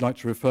if you'd like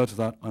to refer to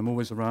that, I'm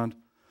always around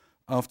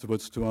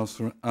afterwards to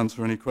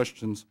answer any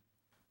questions.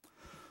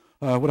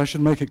 What I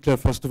should make it clear,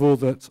 first of all,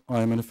 that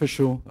I am an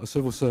official, a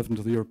civil servant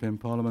of the European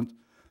Parliament.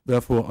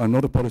 Therefore, I'm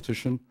not a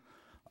politician,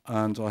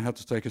 and I had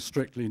to take a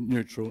strictly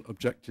neutral,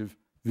 objective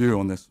view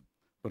on this.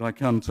 But I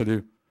can tell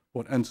you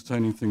what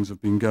entertaining things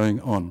have been going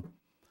on.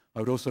 I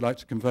would also like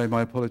to convey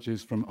my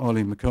apologies from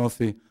Arlene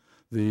McCarthy,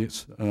 the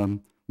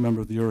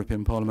member of the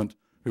European Parliament,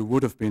 who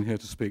would have been here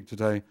to speak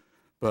today,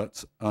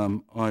 but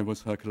I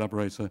was her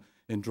collaborator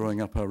in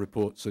drawing up our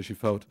report, so she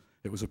felt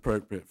it was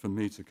appropriate for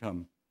me to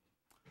come.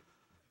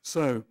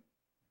 So,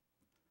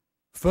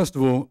 first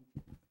of all,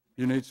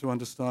 you need to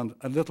understand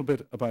a little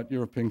bit about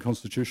European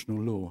constitutional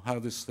law, how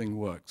this thing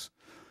works.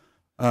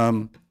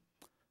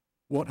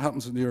 What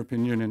happens in the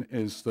European Union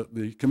is that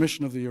the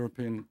Commission of the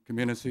European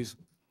Communities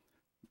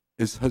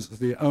has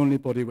the only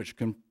body which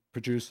can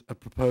produce a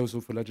proposal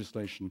for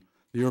legislation.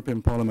 The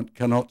European Parliament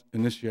cannot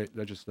initiate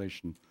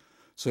legislation.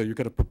 So you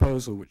get a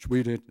proposal, which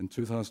we did in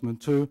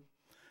 2002.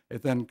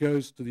 It then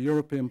goes to the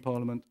European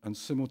Parliament and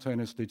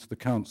simultaneously to the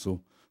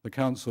Council. The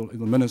Council are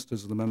the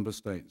ministers of the member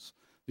states.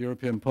 The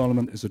European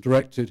Parliament is a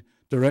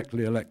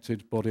directly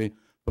elected body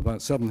of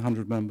about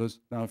 700 members,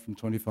 now from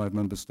 25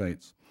 member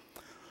states.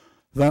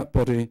 That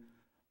body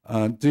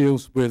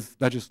deals with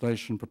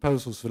legislation,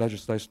 proposals for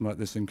legislation like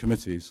this in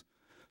committees,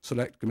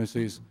 select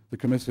committees, the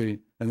committee,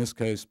 in this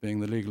case, being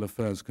the Legal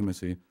Affairs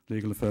Committee,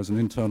 Legal Affairs and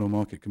Internal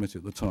Market Committee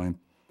at the time.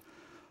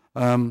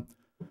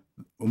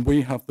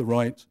 We have the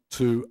right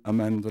to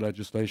amend the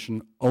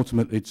legislation,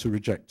 ultimately to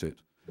reject it.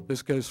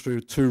 This goes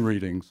through 2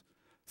 readings,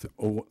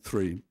 or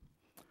 3.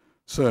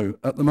 So,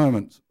 at the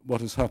moment,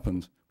 what has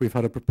happened? We've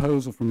had a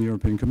proposal from the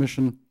European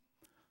Commission.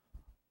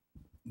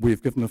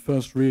 We've given a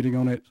first reading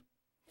on it.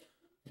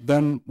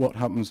 Then what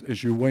happens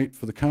is you wait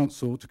for the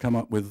Council to come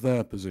up with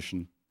their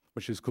position,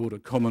 which is called a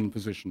common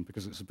position,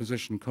 because it's a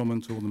position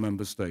common to all the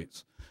member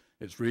states.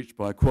 It's reached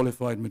by a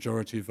qualified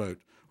majority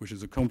vote, which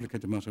is a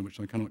complicated matter which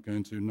I cannot go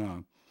into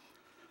now.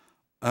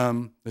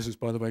 This is,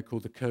 by the way,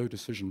 called the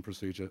co-decision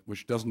procedure,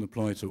 which doesn't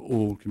apply to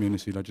all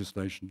community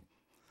legislation.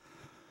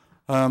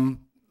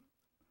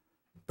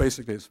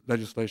 Basically, it's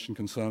legislation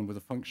concerned with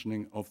the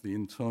functioning of the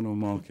internal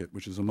market,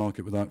 which is a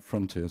market without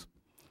frontiers.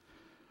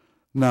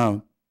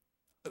 Now,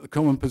 the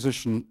common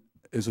position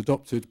is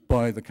adopted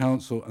by the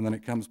Council, and then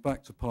it comes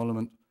back to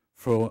Parliament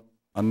for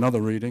another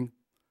reading.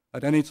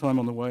 At any time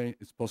on the way,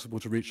 it's possible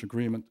to reach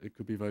agreement. It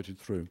could be voted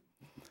through.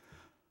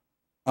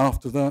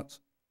 After that,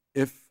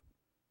 if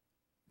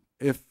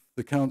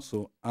the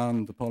Council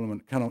and the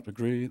Parliament cannot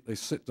agree, they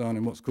sit down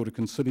in what's called a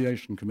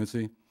conciliation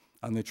committee,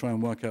 and they try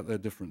and work out their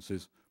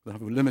differences. They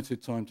have a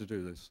limited time to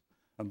do this.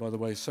 And by the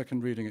way,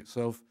 second reading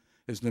itself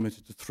is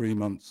limited to 3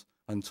 months,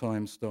 and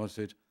time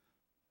started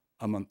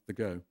a month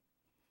ago.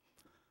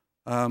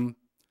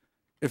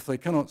 If they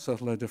cannot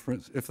settle their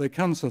difference, if they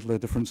can settle their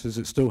differences,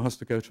 it still has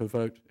to go to a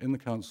vote in the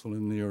Council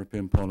and the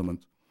European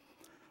Parliament.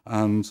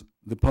 And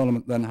the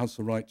Parliament then has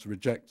the right to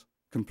reject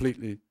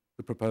completely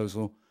the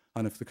proposal,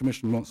 and if the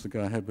Commission wants to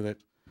go ahead with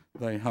it,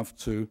 they have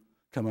to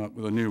come out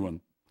with a new one.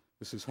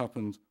 This has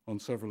happened on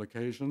several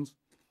occasions.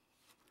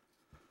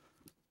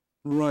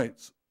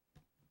 Right.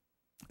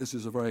 This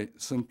is a very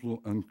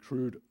simple and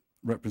crude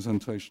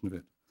representation of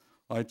it.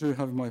 I do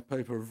have in my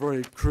paper a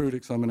very crude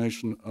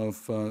examination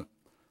of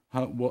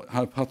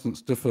how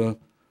patents differ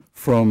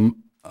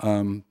from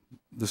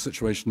the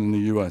situation in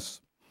the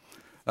US.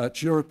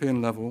 At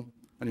European level,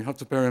 and you have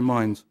to bear in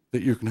mind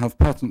that you can have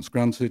patents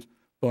granted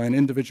by an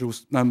individual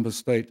member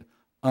state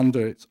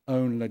under its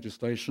own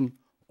legislation,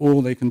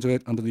 or they can do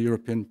it under the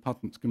European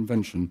Patent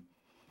Convention.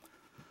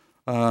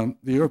 The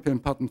European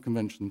Patent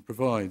Convention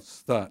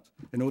provides that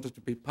in order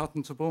to be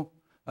patentable,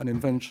 an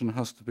invention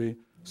has to be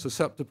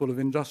susceptible of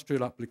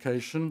industrial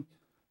application,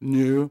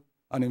 new,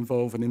 and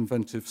involve an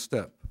inventive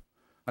step.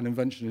 An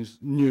invention is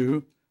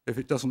new if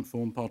it doesn't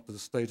form part of the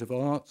state of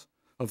art,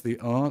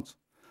 and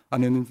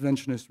an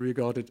invention is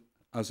regarded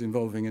as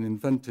involving an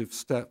inventive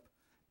step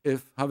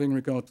if, having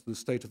regard to the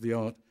state of the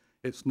art,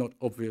 it's not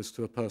obvious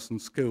to a person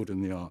skilled in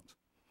the art.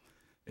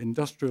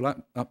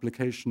 Industrial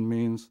application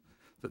means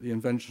that the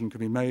invention can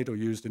be made or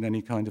used in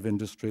any kind of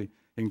industry,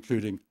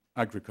 including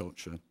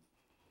agriculture.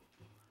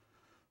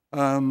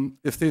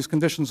 If these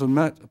conditions are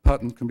met, a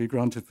patent can be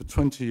granted for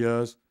 20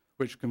 years,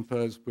 which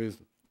compares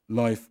with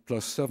life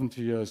plus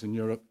 70 years in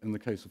Europe in the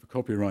case of a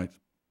copyright.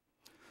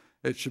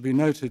 It should be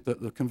noted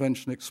that the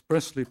Convention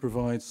expressly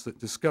provides that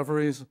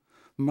discoveries,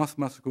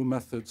 mathematical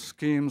methods,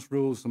 schemes,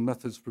 rules, and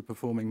methods for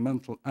performing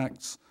mental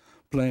acts,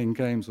 playing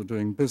games or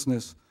doing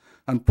business,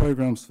 and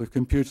programs for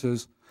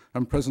computers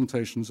and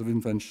presentations of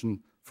information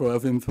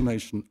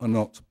are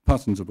not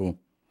patentable.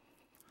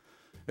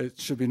 It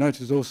should be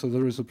noted also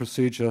there is a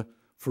procedure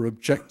for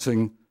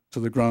objecting to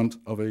the grant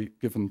of a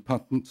given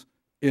patent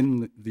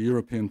in the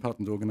European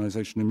Patent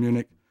Organization in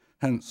Munich.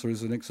 Hence, there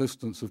is an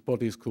existence of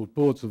bodies called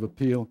boards of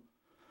appeal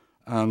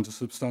and a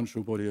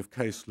substantial body of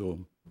case law.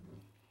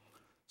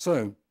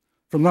 So,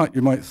 from that,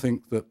 you might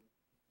think that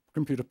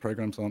computer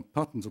programs aren't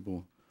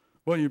patentable.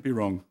 Well, you'd be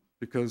wrong,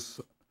 because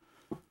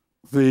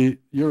the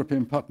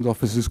European Patent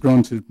Office has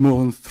granted more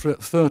than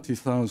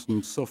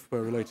 30,000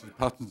 software-related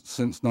patents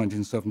since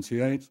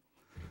 1978,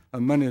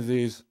 and many of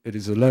these, it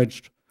is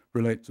alleged,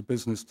 relate to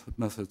business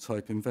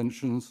method-type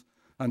inventions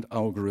and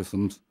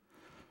algorithms,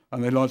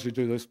 and they largely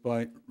do this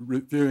by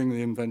reviewing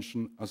the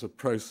invention as a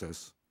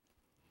process.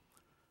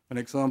 An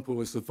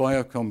example is the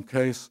Viacom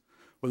case,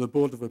 where the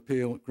Board of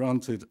Appeal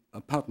granted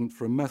a patent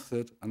for a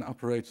method and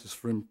apparatus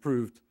for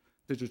improved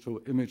digital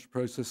image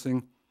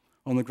processing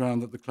on the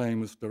ground that the claim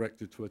was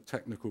directed to a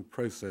technical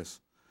process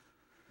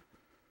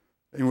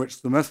in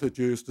which the method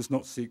used does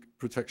not seek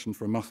protection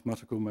for a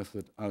mathematical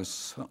method as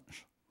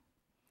such.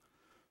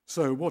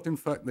 So what in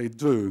fact they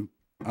do,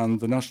 and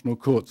the national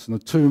courts, and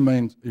the two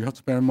main, you have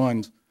to bear in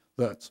mind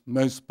that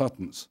most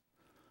patents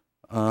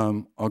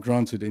are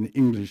granted in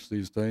English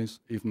these days,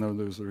 even though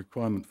there's a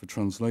requirement for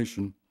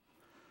translation.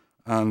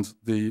 And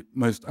the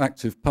most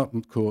active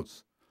patent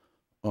courts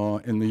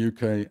are in the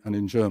UK and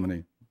in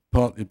Germany,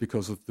 partly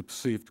because of the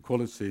perceived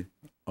quality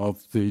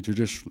of the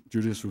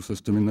judicial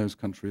system in those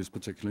countries,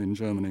 particularly in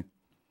Germany.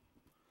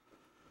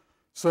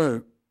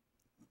 So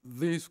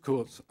these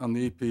courts and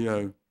the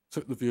EPO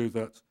took the view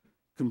that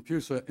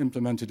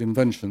computer-implemented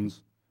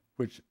inventions,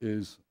 which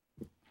is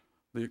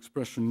the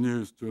expression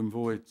used to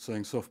avoid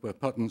saying software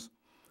patents,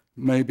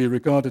 may be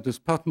regarded as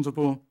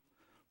patentable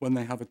when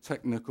they have a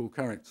technical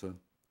character.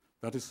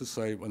 That is to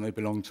say, when they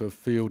belong to a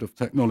field of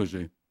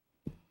technology.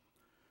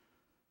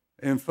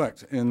 In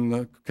fact, in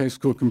the case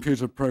called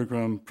Computer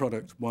Program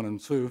Product 1 and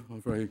 2, a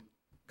very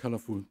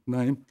colourful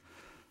name,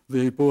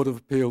 the Board of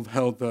Appeal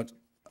held that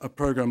a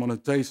program on a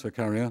data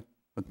carrier,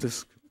 a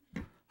disk,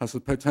 has the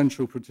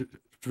potential to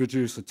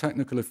produce a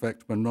technical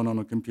effect when run on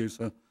a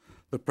computer.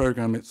 The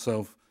program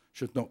itself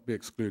should not be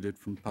excluded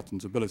from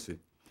patentability.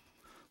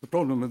 The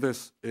problem with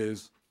this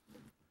is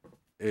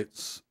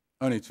it's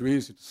only too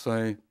easy to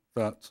say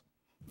that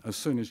as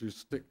soon as you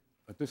stick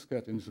a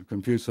diskette into the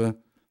computer,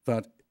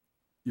 that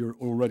you're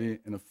already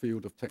in a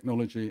field of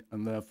technology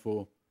and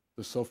therefore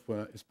the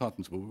software is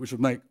patentable, which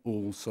would make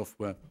all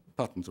software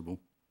patentable.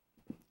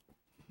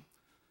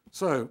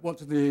 So what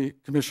did the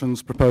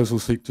Commission's proposal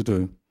seek to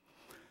do?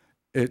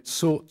 It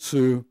sought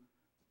to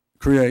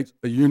create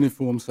a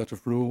uniform set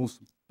of rules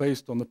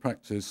based on the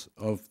practice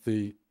of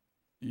the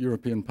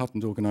European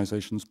Patent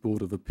Organization's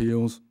Board of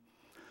Appeals.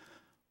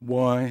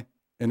 Why?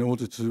 In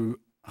order to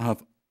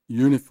have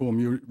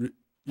uniform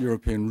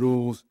European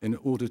rules, in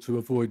order to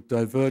avoid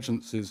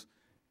divergences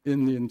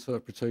in the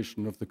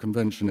interpretation of the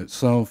convention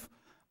itself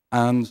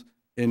and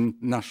in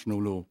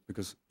national law,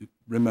 because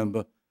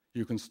remember,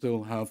 you can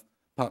still have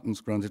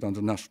patents granted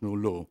under national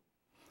law.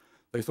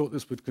 They thought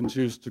this would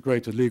conduce to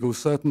greater legal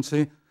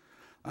certainty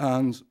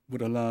and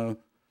would allow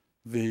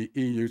the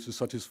EU to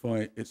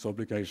satisfy its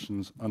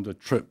obligations under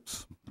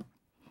TRIPS,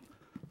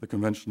 the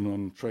Convention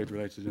on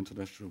Trade-Related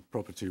Intellectual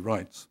Property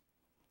Rights.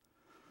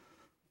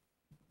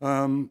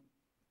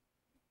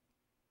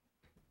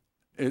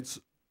 It's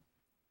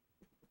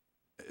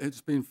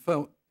been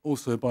felt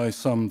also by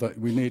some that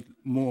we need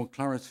more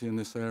clarity in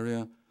this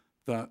area,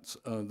 that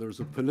there's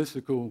a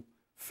political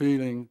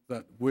feeling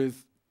that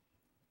with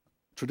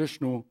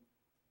traditional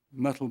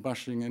metal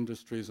bashing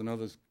industries and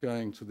others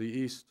going to the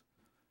east,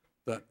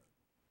 that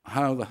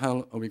how the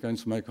hell are we going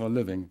to make our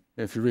living?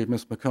 If you read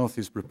Miss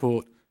McCarthy's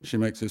report, she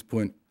makes this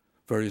point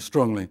very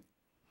strongly.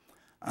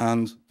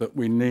 And that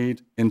we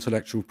need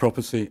intellectual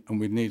property, and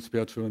we need to be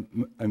able to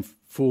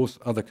enforce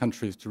other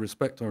countries to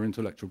respect our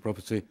intellectual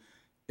property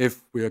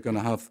if we are going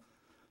to have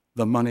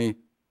the money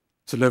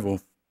to live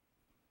off.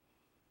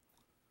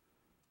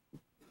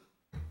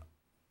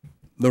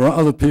 There are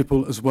other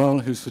people as well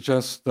who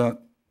suggest that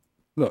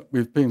look,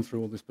 we've been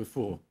through all this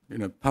before. You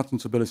know,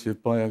 patentability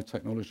of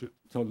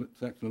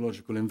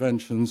biotechnological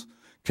inventions,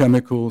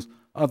 chemicals,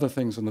 other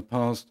things in the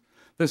past.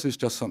 This is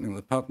just something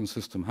the patent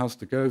system has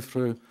to go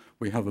through.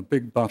 We have a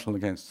big battle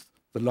against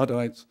the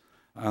Luddites,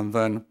 and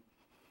then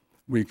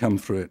we come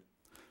through it.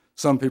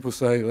 Some people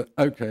say that,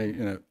 okay,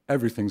 you know,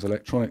 everything's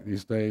electronic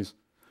these days.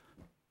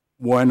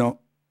 Why not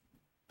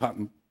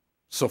patent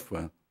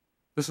software?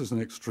 This is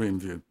an extreme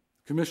view.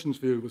 The Commission's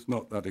view was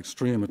not that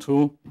extreme at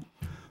all,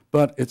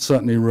 but it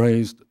certainly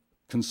raised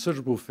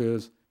considerable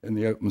fears in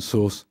the open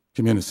source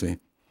community.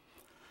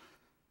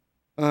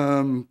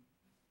 And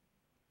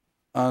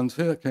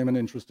here came an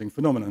interesting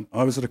phenomenon.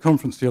 I was at a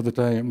conference the other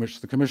day in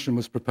which the Commission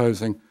was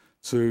proposing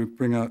to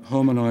bring out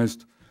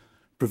harmonized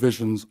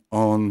provisions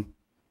on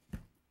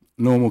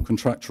normal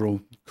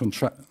contractual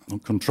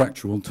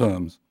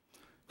terms,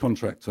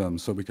 contract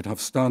terms, so we could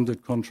have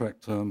standard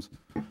contract terms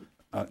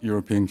at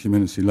European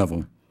community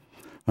level.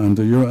 And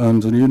a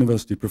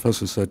university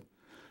professor said,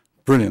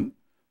 brilliant,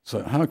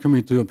 so how can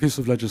we do a piece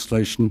of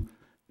legislation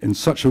in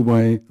such a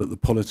way that the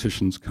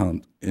politicians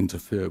can't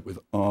interfere with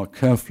our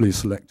carefully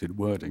selected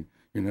wording?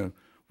 You know,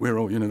 we're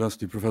all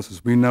university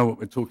professors, we know what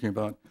we're talking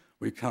about,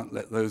 we can't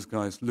let those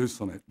guys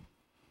loose on it.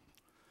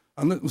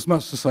 And it was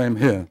much the same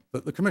here,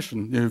 that the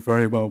Commission knew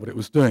very well what it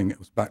was doing. It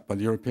was backed by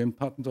the European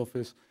Patent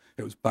Office,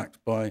 it was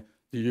backed by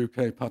the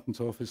UK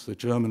Patent Office, the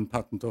German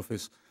Patent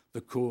Office,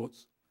 the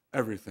courts,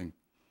 everything.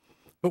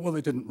 But what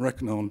they didn't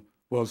reckon on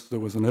was there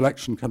was an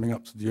election coming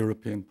up to the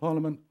European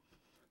Parliament,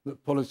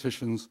 that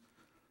politicians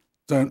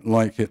don't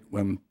like it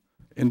when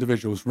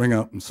individuals ring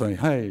up and say,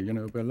 hey, you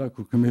know, we're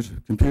local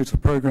computer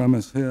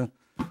programmers here,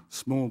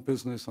 small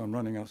business, I'm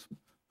running a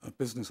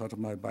business out of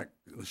my back,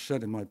 a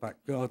shed in my back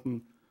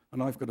garden,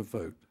 and I've got a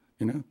vote,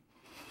 you know?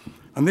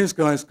 And these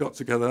guys got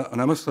together,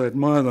 and I must say, I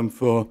admire them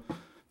for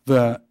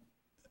their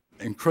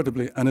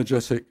incredibly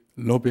energetic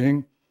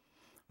lobbying.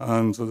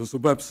 And so there's a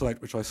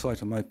website which I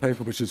cite in my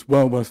paper, which is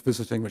well worth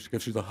visiting, which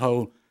gives you the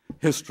whole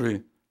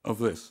history of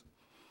this.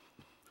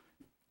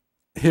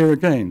 Here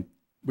again,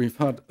 we've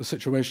had a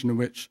situation in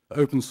which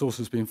open source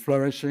has been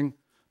flourishing.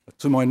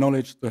 To my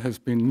knowledge, there has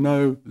been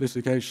no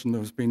litigation,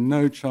 there has been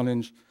no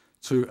challenge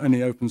to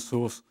any open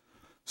source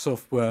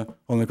software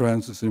on the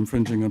grounds it's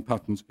infringing on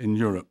patents in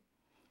Europe.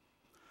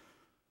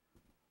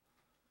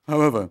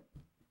 However,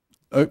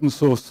 open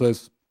source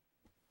says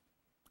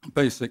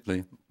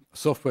basically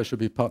software should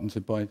be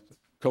patented by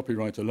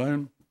copyright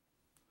alone.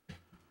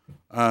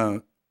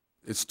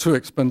 It's too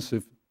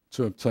expensive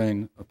to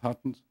obtain a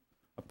patent.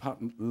 A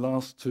patent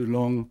lasts too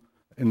long.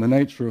 In the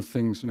nature of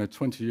things, you know,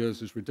 20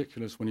 years is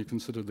ridiculous when you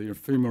consider the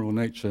ephemeral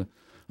nature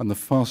and the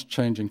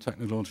fast-changing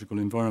technological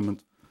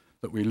environment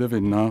that we live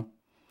in now.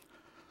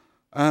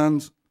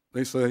 And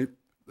they say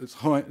it's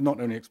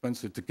not only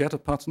expensive to get a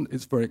patent,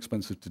 it's very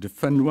expensive to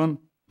defend one.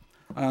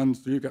 And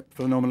you get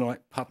phenomena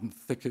like patent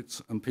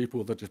thickets and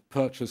people that just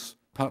purchase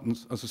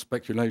patents as a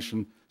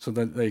speculation so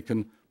that they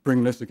can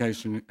bring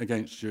litigation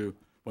against you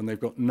when they've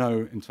got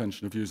no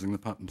intention of using the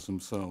patents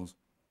themselves.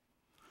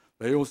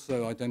 They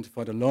also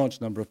identified a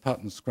large number of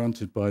patents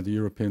granted by the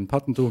European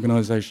Patent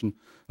Organization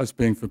as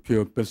being for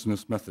pure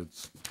business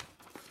methods.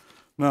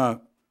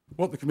 Now,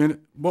 without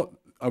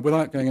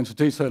going into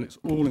detail, it's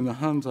all in the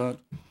handout.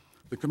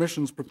 The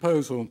Commission's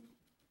proposal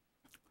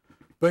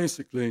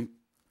basically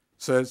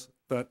says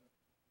that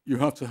you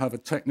have to have a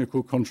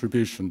technical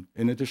contribution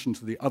in addition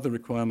to the other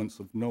requirements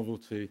of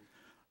novelty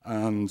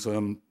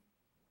and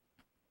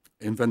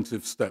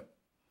inventive step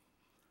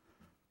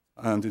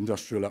and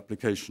industrial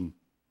application.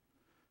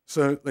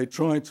 So they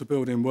tried to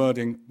build in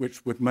wording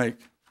which would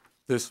make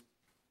this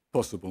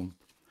possible.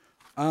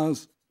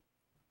 As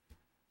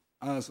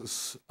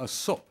a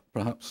sop,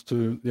 perhaps,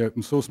 to the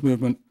open source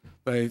movement,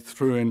 they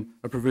threw in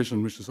a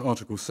provision, which is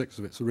Article 6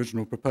 of its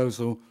original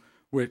proposal,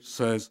 which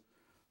says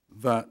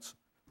that,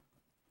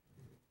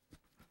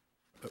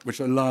 which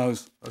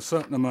allows a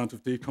certain amount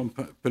of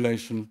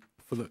decompilation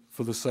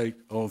for the sake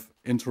of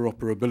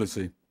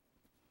interoperability.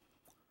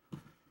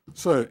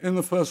 So in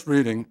the first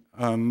reading,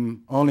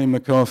 Arlene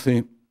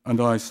McCarthy and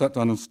I sat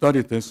down and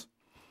studied this,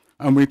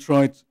 and we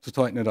tried to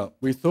tighten it up.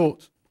 We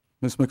thought,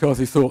 Ms.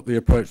 McCarthy thought the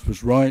approach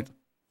was right,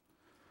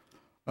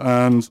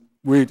 and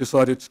we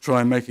decided to try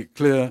and make it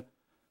clear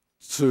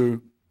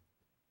to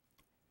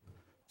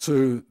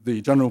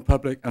the general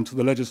public and to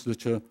the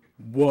legislature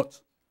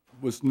what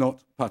was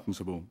not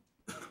patentable.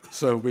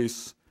 So we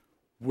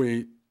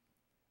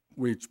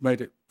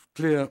made it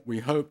clear, we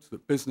hoped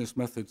that business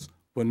methods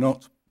were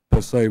not, per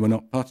se, were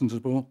not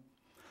patentable.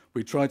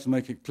 We tried to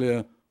make it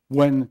clear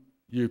when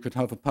you could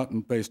have a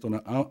patent based on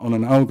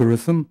an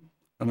algorithm.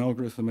 An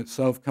algorithm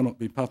itself cannot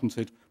be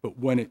patented, but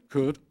when it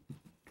could.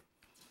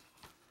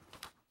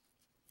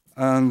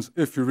 And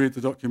if you read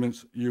the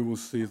documents, you will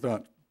see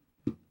that.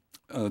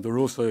 There are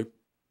also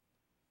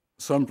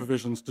some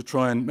provisions to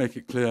try and make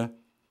it clear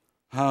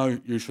how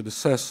you should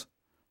assess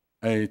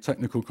a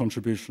technical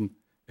contribution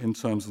in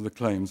terms of the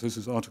claims. This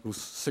is Article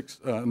 6,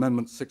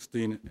 Amendment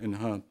 16 in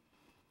her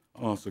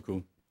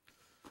article.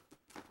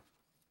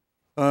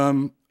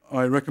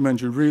 I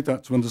recommend you read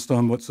that to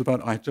understand what it's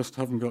about. I just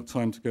haven't got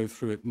time to go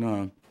through it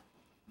now.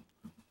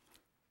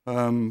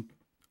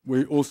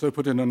 We also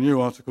put in a new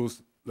article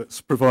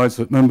that provides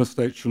that member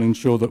states shall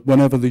ensure that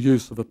whenever the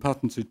use of a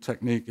patented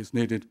technique is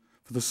needed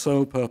for the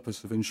sole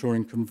purpose of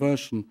ensuring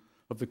conversion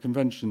of the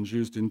conventions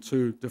used in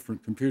two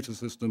different computer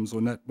systems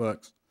or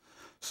networks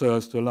so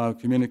as to allow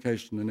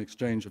communication and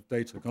exchange of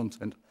data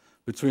content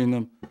between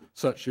them,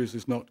 such use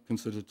is not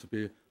considered to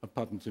be a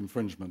patent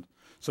infringement.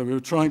 So we were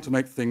trying to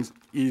make things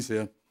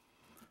easier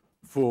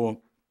for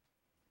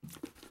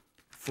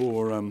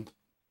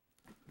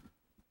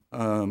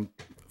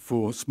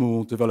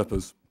small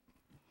developers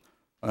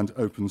and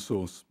open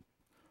source.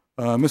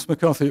 Ms.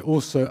 McCarthy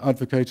also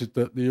advocated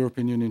that the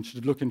European Union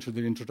should look into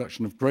the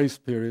introduction of grace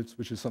periods,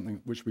 which is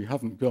something which we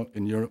haven't got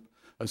in Europe.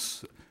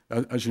 As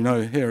you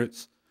know, here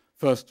it's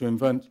first to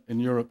invent. In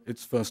Europe,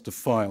 it's first to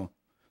file.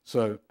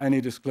 So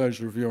any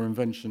disclosure of your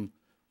invention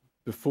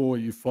before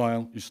you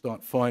file, you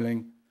start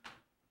filing,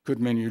 could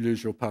mean you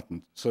lose your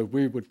patent. So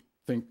we would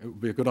think it would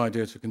be a good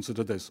idea to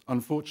consider this.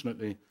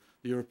 Unfortunately,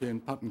 the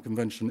European Patent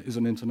Convention is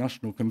an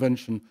international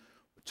convention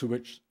to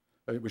which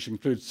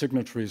includes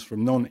signatories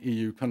from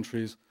non-EU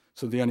countries,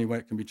 so the only way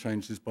it can be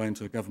changed is by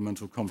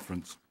intergovernmental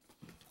conference.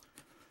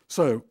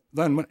 So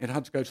then it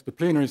had to go to the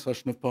plenary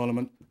session of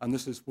Parliament, and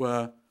this is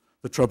where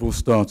the trouble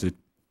started,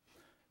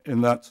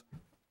 in that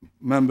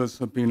members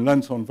have been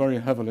lent on very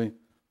heavily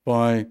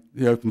by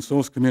the open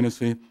source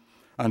community,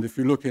 and if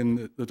you look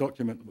in the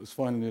document that was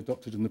finally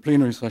adopted in the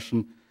plenary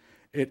session,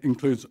 it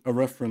includes a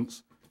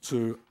reference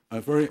to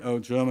a very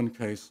old German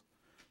case,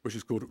 which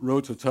is called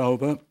Rote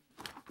Taube,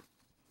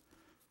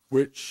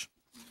 which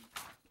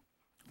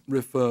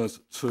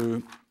refers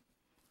to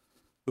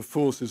the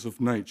forces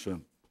of nature,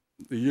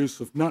 the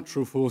use of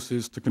natural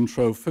forces to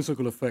control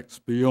physical effects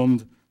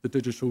beyond the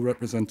digital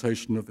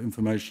representation of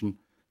information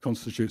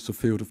constitutes a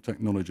field of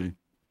technology.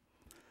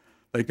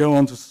 They go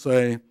on to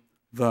say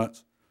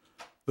that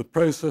the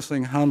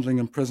processing, handling,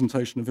 and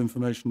presentation of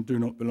information do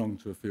not belong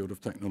to a field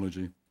of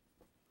technology.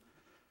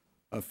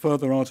 A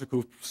further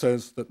article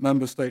says that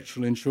member states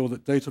shall ensure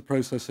that data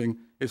processing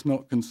is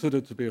not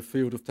considered to be a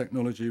field of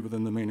technology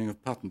within the meaning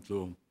of patent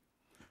law,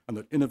 and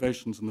that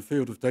innovations in the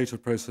field of data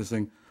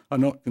processing are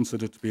not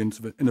considered to be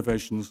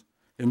inventions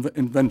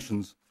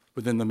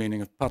within the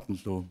meaning of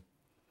patent law.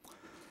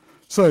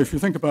 So if you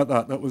think about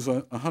that, that was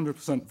a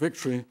 100%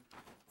 victory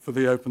for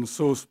the open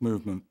source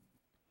movement.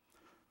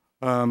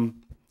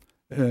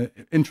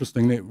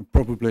 Interestingly, it would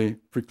probably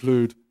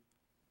preclude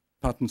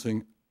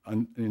patenting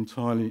an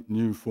entirely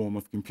new form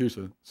of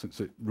computer,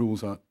 since it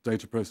rules out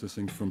data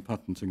processing from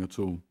patenting at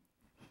all.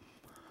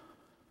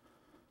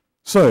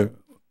 So,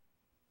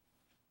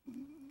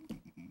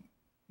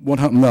 what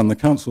happened then? The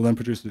Council then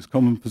produced its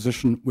common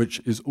position, which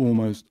is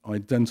almost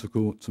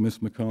identical to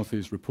Ms.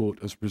 McCarthy's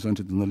report as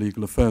presented in the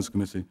Legal Affairs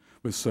Committee,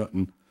 with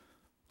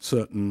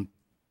certain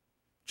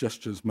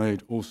gestures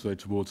made also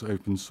towards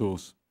open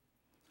source.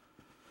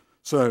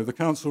 So the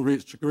Council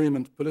reached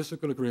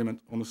political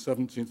agreement on the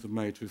 17th of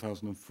May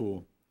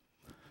 2004.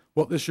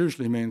 What this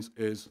usually means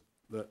is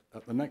that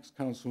at the next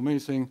Council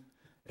meeting,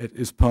 it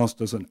is passed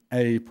as an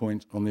A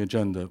point on the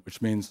agenda, which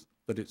means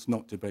that it's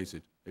not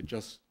debated. It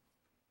just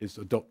is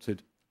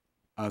adopted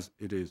as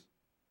it is.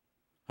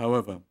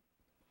 However,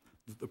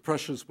 the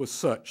pressures were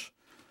such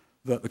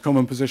that the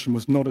common position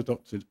was not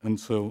adopted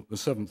until the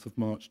 7th of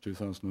March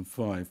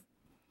 2005.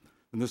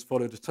 And this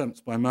followed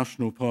attempts by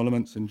national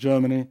parliaments in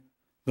Germany,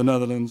 the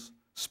Netherlands,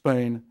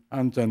 Spain,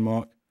 and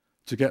Denmark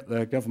to get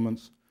their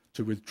governments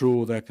to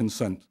withdraw their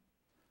consent.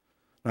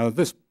 Now,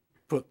 this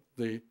put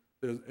in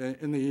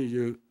the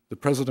EU, the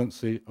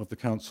presidency of the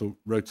Council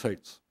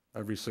rotates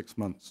every 6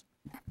 months.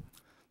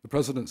 The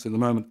presidency at the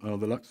moment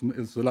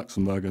is the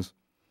Luxembourgers,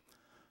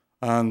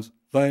 and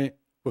they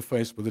were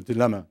faced with a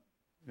dilemma.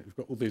 You've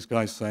got all these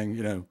guys saying,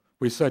 you know,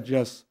 we said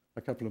yes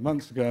a couple of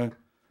months ago,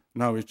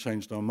 now we've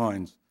changed our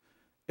minds.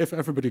 If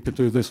everybody could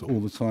do this all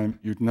the time,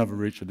 you'd never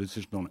reach a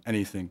decision on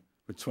anything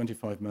with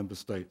 25 member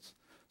states.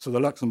 So the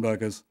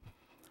Luxembourgers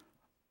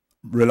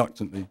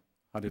reluctantly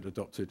had it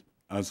adopted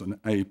as an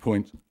A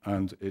point,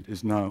 and it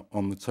is now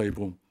on the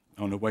table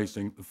and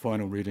awaiting the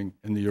final reading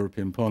in the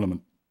European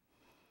Parliament.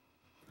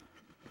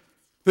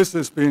 This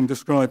has been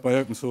described by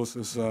open source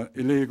as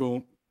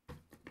illegal,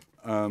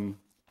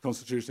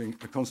 constituting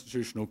a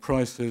constitutional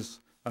crisis,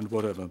 and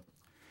whatever.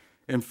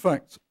 In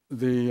fact,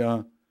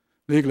 the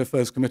Legal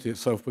Affairs Committee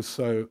itself was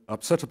so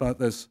upset about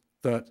this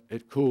that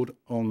it called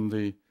on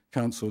the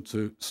Council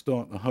to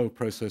start the whole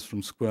process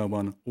from square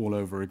one all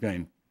over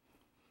again.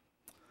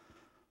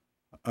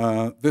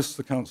 This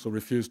the Council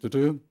refused to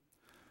do.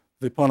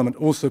 The Parliament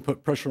also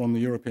put pressure on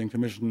the European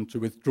Commission to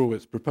withdraw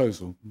its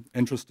proposal.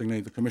 Interestingly,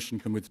 the Commission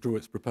can withdraw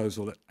its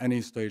proposal at any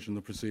stage in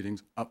the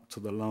proceedings up to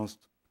the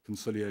last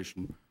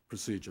conciliation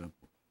procedure.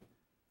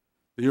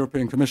 The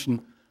European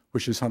Commission,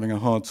 which is having a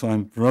hard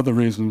time for other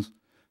reasons,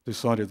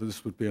 decided that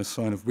this would be a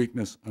sign of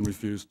weakness and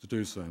refused to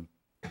do so.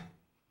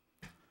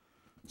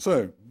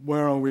 So,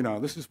 where are we now?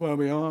 This is where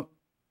we are.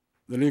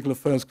 The Legal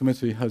Affairs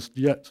Committee has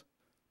yet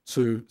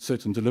to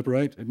sit and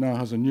deliberate. It now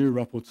has a new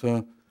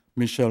rapporteur,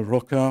 Michel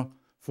Rocard,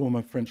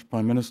 former French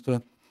Prime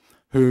Minister,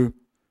 who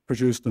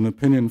produced an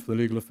opinion for the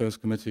Legal Affairs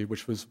Committee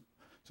which was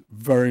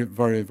very,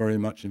 very, very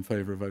much in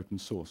favor of open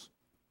source.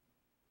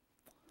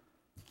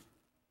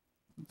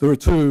 There are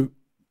two,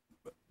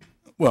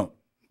 well,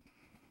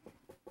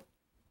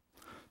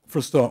 for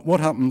a start, what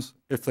happens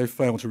if they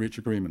fail to reach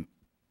agreement?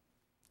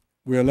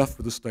 We are left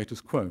with the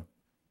status quo.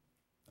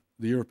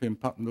 The European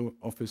Patent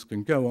Office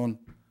can go on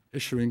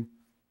issuing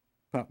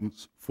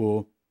patents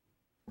for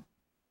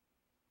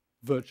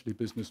virtually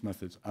business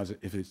methods, as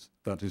if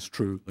that is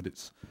true, that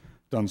it's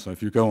done so.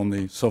 If you go on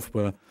the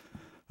software,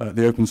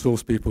 the open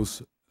source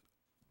people's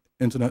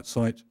internet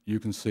site, you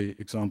can see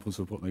examples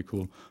of what they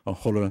call a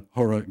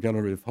horror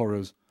gallery of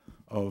horrors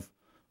of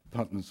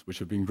patents which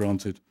have been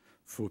granted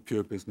for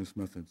pure business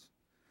methods.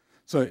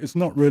 So it's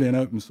not really in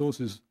open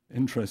source's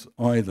interest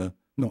either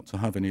not to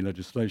have any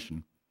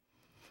legislation.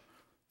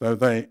 Though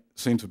they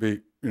seem to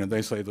be,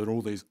 they say there are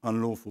all these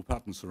unlawful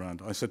patents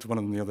around. I said to one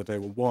of them the other day,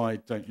 well, why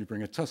don't you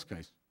bring a test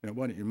case?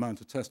 Why don't you mount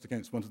a test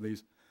against one of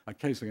these, a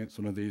case against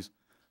one of these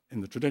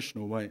in the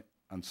traditional way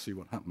and see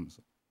what happens?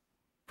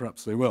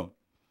 Perhaps they will.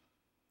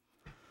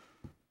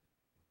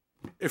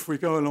 If we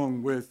go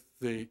along with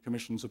the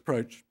Commission's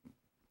approach,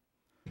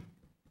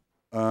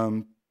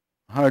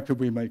 how could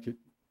we make it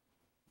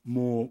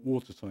more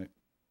watertight?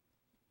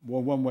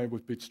 Well, one way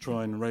would be to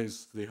try and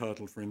raise the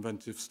hurdle for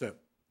inventive step,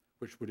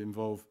 which would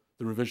involve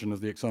the revision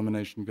of the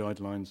examination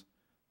guidelines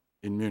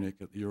in Munich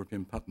at the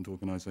European Patent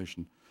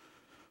Organization.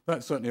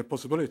 That's certainly a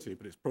possibility,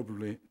 but it's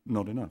probably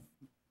not enough.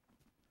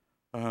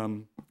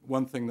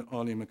 One thing that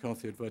Arlene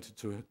McCarthy adverted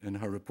to in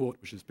her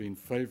report, which has been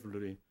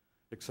favorably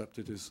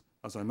accepted, is,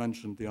 as I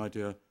mentioned, the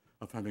idea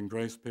of having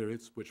grace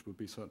periods, which would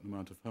be a certain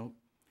amount of help,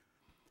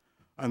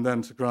 and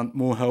then to grant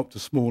more help to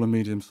small and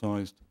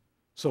medium-sized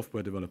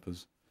software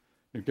developers.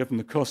 Given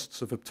the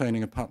costs of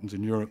obtaining a patent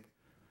in Europe,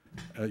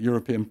 a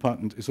European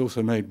patent is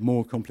also made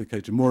more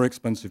complicated, more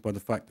expensive by the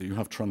fact that you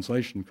have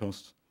translation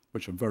costs,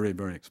 which are very,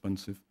 very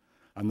expensive,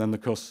 and then the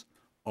costs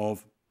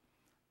of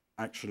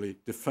actually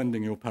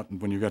defending your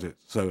patent when you get it.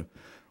 So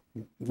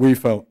we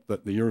felt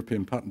that the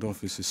European Patent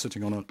Office is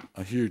sitting on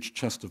a huge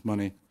chest of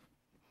money.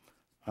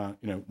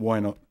 Why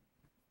not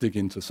dig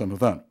into some of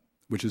that,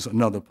 which is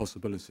another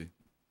possibility.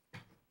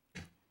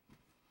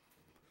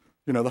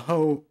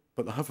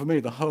 For me,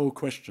 the whole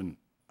question,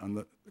 and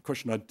the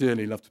question I'd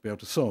dearly love to be able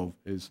to solve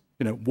is,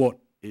 what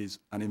is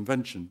an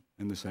invention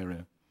in this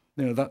area?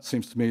 That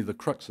seems to me the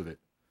crux of it.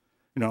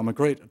 I'm a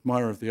great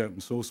admirer of the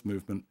open source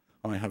movement.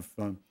 I have,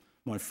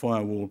 my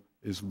firewall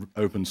is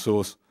open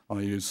source.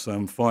 I use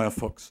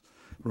Firefox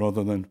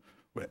rather than,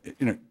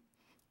 and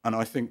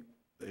I think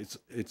it's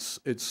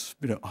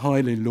a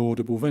highly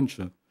laudable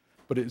venture.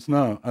 But it's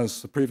now,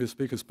 as the previous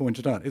speakers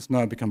pointed out, it's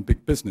now become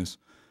big business.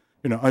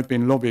 I've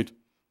been lobbied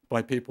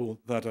by people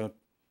that are,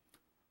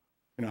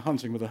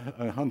 hunting with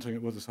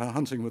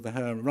the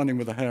hare, running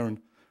with the hare, and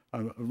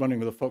running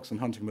with a fox, and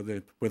hunting with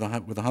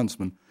a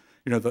huntsman.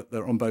 That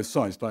they're on both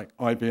sides. Like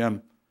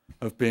IBM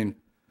have been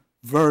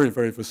very,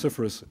 very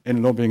vociferous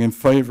in lobbying in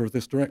favour of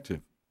this directive.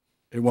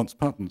 It wants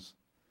patents,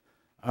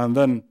 and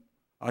then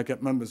I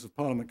get members of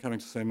Parliament coming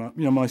to say,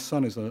 my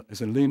son is a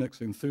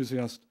Linux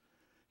enthusiast,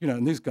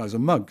 and these guys are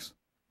mugs.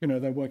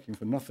 They're working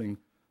for nothing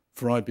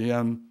for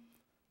IBM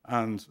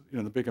and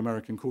the big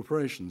American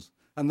corporations.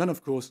 And then,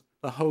 of course,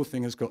 the whole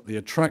thing has got the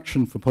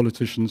attraction for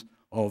politicians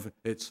of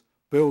it's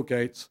Bill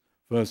Gates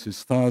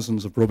versus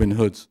thousands of Robin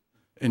Hoods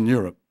in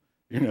Europe.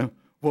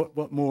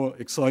 What more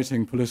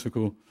exciting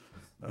political,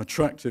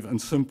 attractive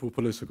and simple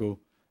political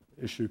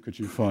issue could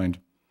you find?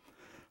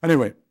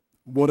 Anyway,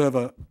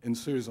 whatever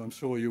ensues, I'm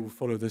sure you will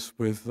follow this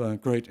with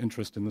great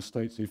interest in the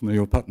States, even though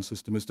your patent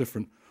system is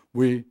different.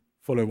 We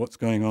follow what's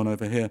going on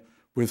over here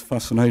with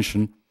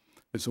fascination.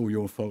 It's all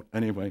your fault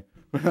anyway.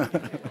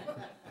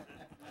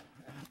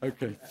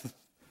 Okay,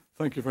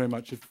 thank you very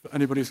much. If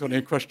anybody's got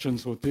any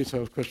questions or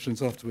detailed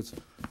questions afterwards,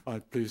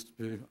 I'd pleased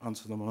to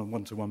answer them on a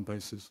one-to-one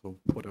basis or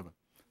whatever.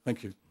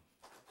 Thank you.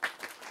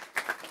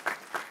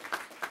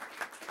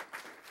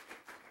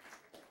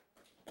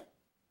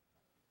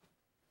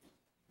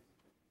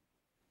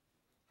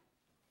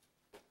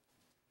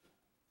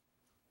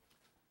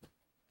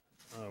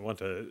 I want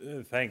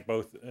to thank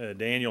both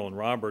Daniel and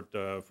Robert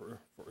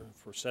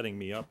for setting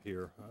me up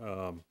here.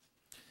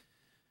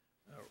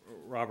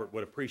 Robert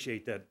would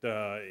appreciate that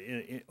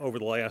over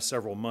the last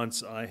several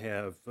months I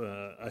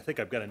think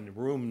I've got a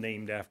room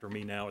named after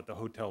me now at the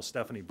Hotel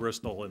Stephanie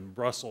Bristol in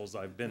Brussels.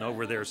 I've been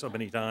over there so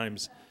many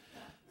times.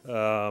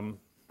 And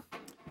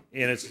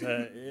it's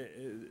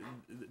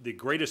the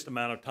greatest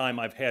amount of time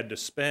I've had to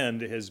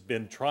spend has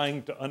been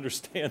trying to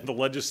understand the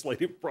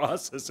legislative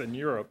process in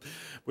Europe,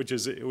 which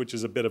is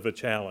a bit of a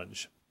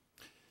challenge.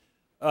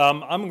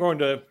 I'm going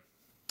to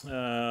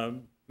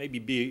maybe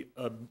be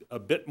a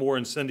bit more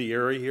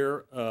incendiary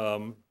here.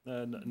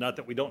 Not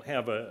that we don't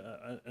have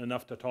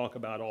enough to talk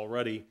about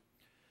already.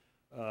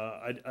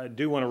 I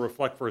do want to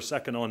reflect for a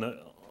second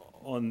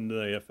on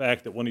the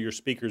fact that one of your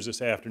speakers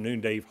this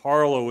afternoon, Dave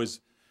Harlow, is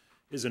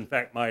is in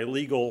fact my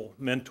legal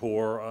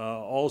mentor,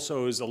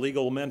 also is a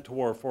legal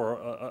mentor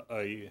for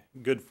a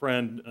good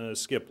friend,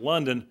 Skip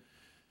London.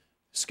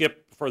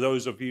 Skip, for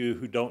those of you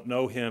who don't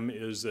know him,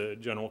 is the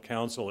general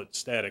counsel at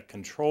Static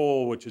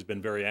Control, which has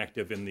been very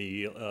active in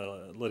the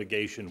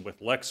litigation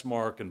with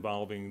Lexmark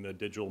involving the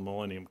Digital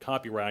Millennium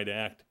Copyright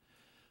Act.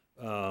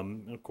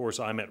 Of course,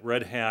 I'm at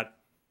Red Hat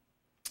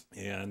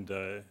and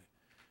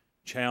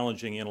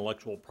challenging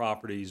intellectual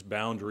property's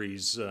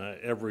boundaries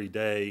every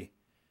day.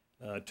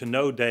 To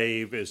know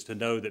Dave is to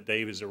know that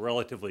Dave is a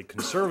relatively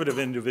conservative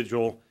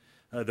individual.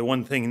 The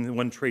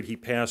one trait he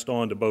passed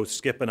on to both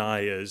Skip and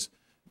I is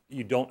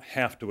you don't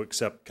have to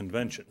accept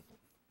convention.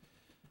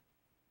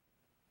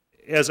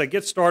 As I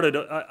get started,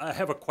 I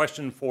have a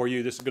question for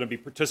you. This is going to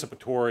be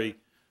participatory.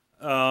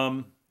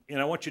 And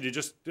I want you to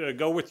just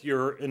go with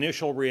your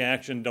initial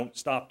reaction. Don't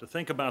stop to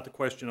think about the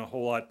question a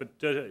whole lot, but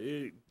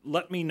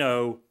let me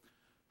know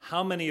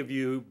how many of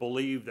you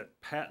believe that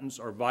patents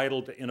are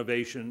vital to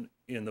innovation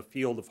in the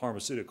field of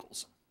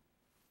pharmaceuticals?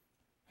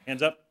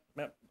 Hands up.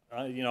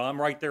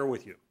 I'm right there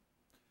with you.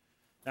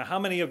 Now, how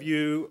many of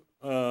you,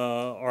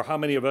 or how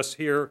many of us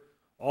here,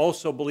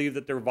 also believe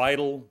that they're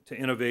vital to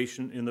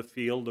innovation in the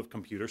field of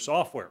computer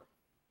software?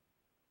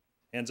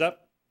 Hands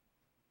up.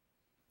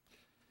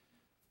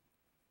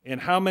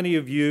 And how many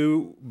of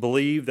you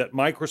believe that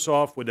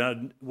Microsoft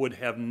would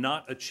have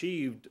not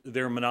achieved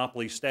their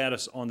monopoly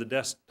status on the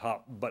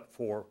desktop but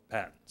for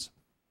patents?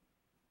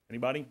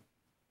 Anybody?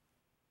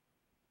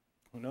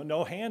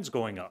 No hands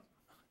going up.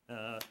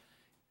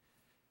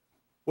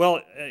 Well,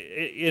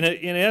 in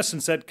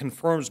essence, that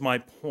confirms my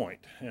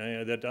point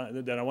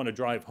that I want to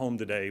drive home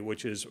today,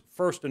 which is,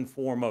 first and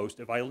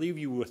foremost, if I leave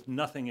you with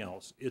nothing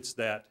else, it's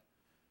that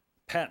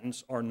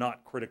patents are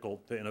not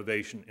critical to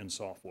innovation in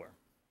software.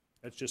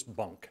 That's just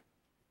bunk.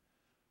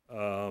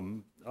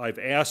 I've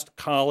asked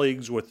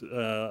colleagues with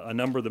a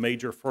number of the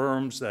major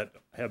firms that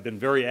have been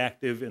very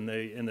active in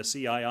the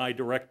CII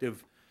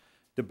directive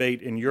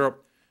debate in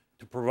Europe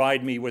to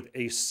provide me with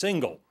a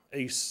single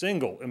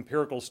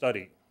empirical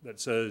study that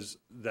says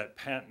that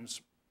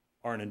patents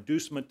are an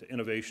inducement to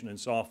innovation in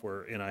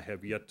software, and I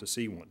have yet to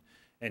see one.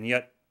 And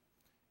yet,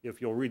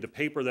 if you'll read the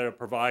paper that I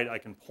provide, I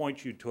can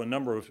point you to a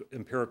number of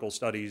empirical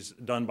studies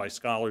done by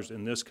scholars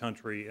in this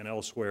country and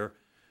elsewhere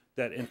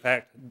that, in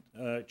fact,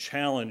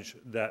 challenge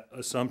that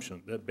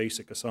assumption, that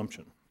basic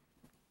assumption.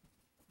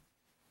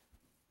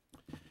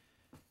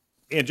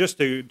 And just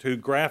to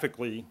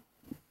graphically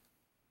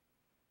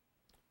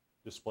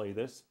display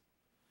this,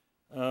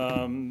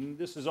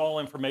 this is all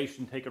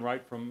information taken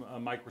right from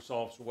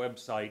Microsoft's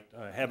website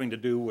having to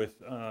do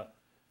with,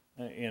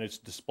 and it's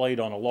displayed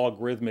on a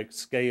logarithmic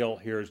scale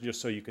here, just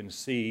so you can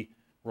see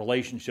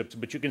relationships.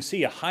 But you can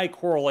see a high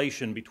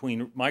correlation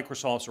between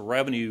Microsoft's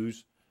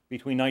revenues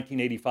between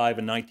 1985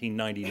 and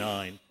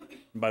 1999.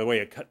 And by the way,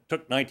 it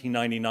took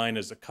 1999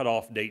 as a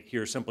cutoff date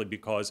here simply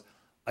because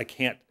I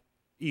can't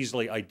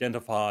easily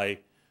identify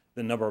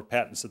the number of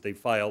patents that they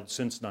filed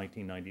since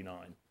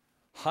 1999.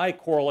 High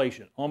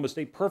correlation, almost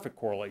a perfect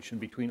correlation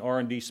between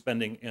R&D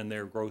spending and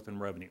their growth in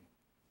revenue.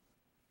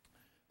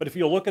 But if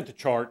you look at the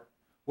chart,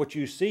 what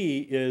you see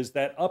is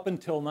that up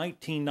until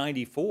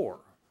 1994,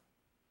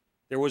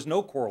 there was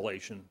no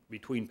correlation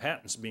between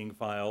patents being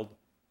filed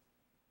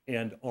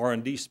and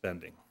R&D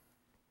spending.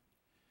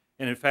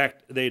 And in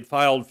fact, they had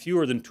filed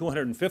fewer than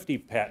 250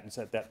 patents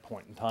at that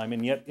point in time,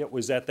 and yet it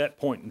was at that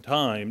point in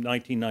time,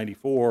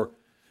 1994,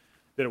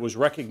 that it was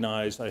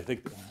recognized, I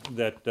think,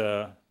 that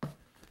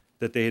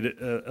they had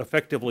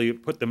effectively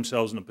put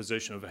themselves in a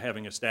position of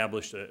having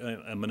established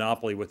a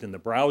monopoly within the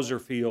browser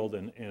field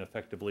and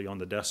effectively on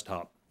the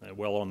desktop,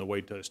 well on the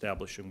way to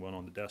establishing one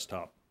on the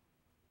desktop.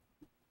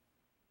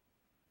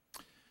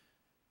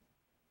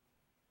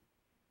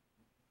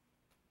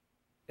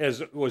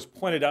 As was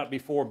pointed out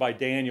before by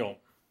Daniel,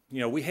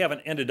 we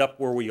haven't ended up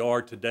where we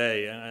are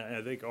today. And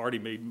I think Arti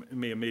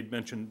may have made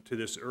mention to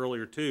this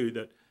earlier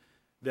too,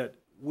 that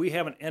we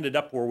haven't ended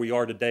up where we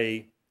are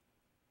today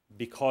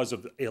because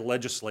of a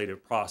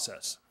legislative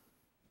process.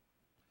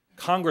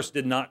 Congress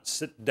did not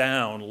sit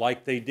down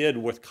like they did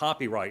with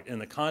copyright in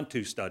the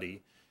Cantu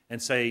study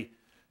and say,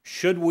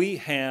 should we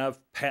have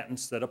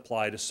patents that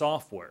apply to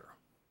software?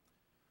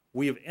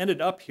 We have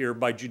ended up here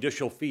by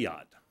judicial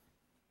fiat.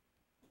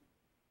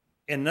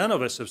 And none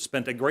of us have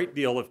spent a great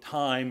deal of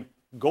time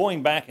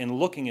going back and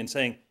looking and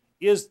saying,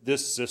 is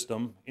this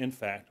system, in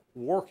fact,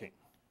 working?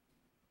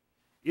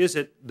 Is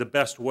it the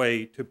best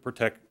way to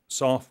protect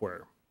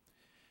software?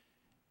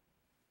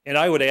 And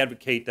I would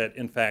advocate that,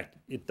 in fact,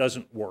 it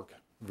doesn't work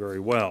very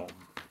well.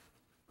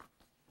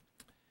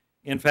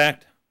 In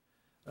fact,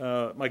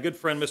 my good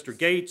friend Mr.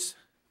 Gates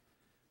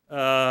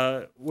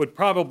would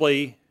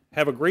probably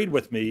have agreed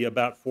with me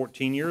about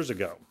 14 years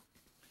ago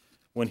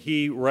when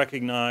he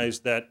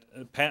recognized that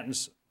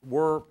patents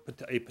were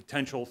a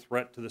potential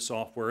threat to the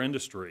software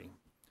industry.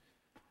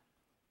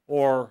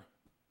 Or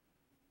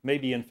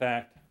maybe, in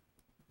fact,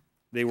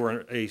 they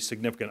were a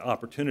significant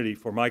opportunity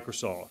for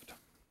Microsoft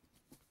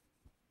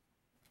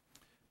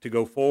to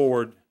go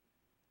forward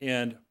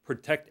and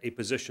protect a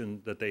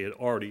position that they had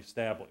already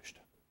established.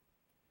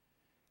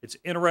 It's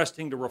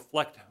interesting to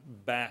reflect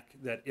back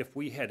that if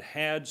we had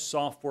had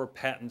software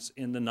patents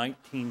in the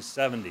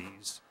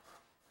 1970s,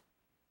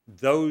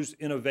 those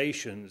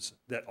innovations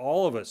that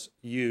all of us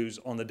use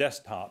on the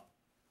desktop,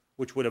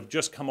 which would have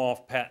just come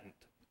off patent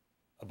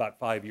about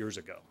 5 years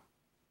ago.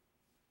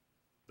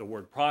 The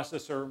word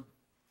processor,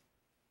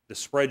 the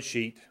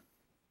spreadsheet,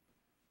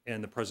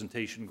 and the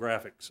presentation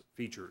graphics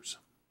features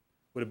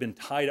would have been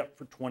tied up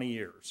for 20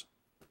 years.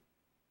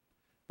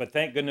 But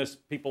thank goodness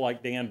people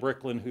like Dan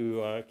Bricklin,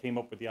 who came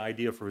up with the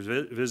idea for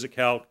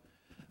VisiCalc,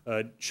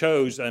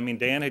 chose, I mean,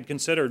 Dan had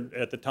considered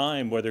at the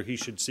time whether he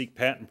should seek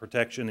patent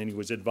protection, and he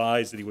was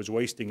advised that he was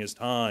wasting his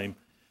time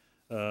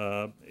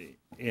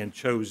and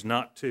chose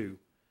not to.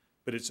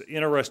 But it's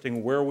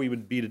interesting where we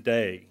would be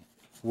today,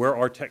 where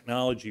our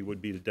technology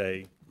would be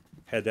today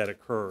had that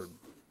occurred.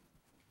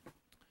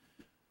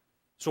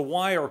 So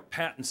why are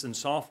patents in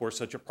software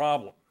such a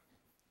problem?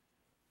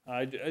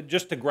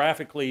 Just to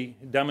graphically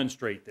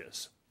demonstrate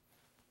this,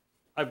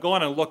 I've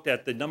gone and looked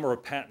at the number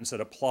of patents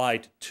that apply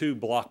to 2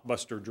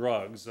 blockbuster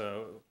drugs,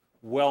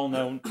 well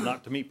known,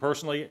 not to me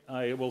personally,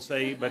 I will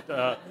say, but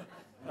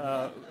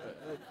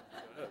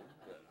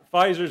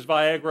Pfizer's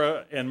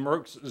Viagra and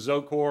Merck's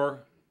Zocor.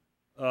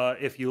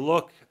 If you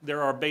look,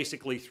 there are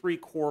basically 3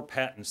 core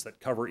patents that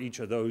cover each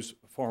of those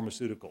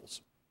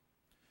pharmaceuticals.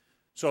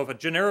 So if a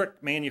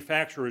generic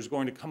manufacturer is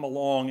going to come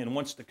along and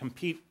wants to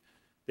compete,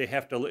 they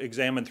have to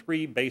examine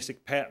 3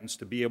 basic patents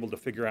to be able to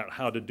figure out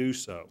how to do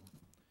so,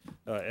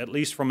 at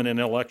least from an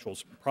intellectual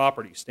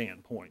property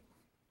standpoint.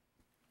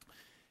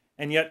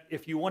 And yet,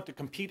 if you want to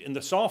compete in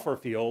the software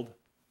field,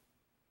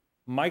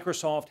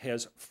 Microsoft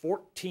has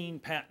 14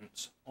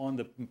 patents on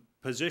the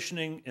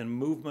positioning and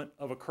movement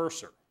of a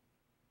cursor,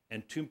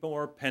 and 2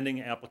 more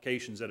pending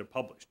applications that have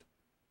published.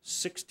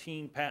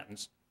 16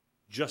 patents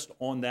just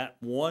on that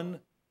one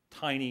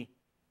tiny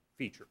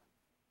feature.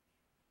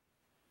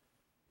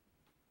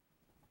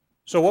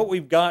 So what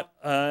we've got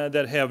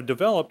that have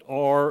developed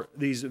are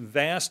these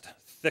vast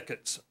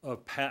thickets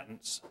of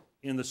patents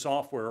in the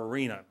software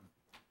arena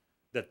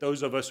that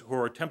those of us who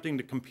are attempting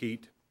to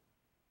compete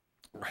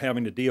are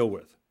having to deal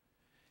with.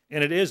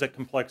 And it is a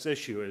complex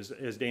issue,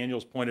 as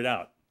Daniel's pointed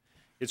out.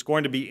 It's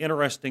going to be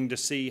interesting to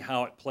see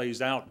how it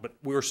plays out, but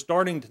we're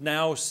starting to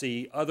now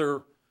see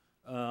other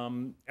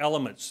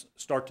elements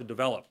start to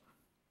develop.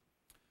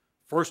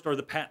 First are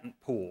the patent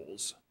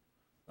pools.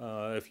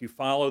 If you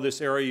follow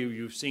this area,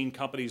 you've seen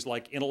companies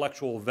like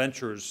Intellectual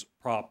Ventures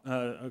crop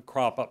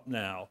up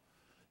now,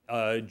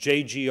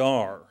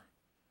 JGR.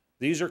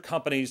 These are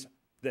companies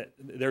that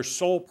their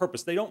sole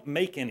purpose, they don't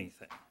make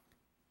anything.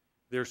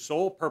 Their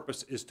sole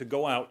purpose is to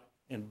go out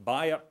and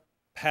buy up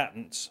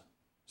patents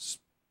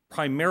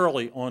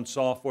primarily on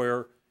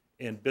software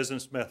and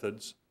business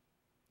methods,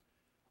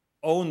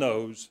 own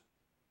those,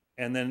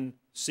 and then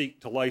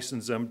seek to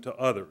license them to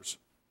others.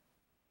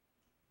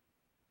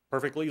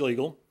 Perfectly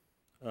legal,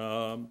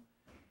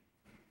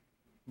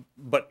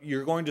 but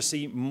you're going to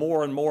see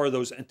more and more of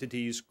those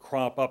entities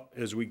crop up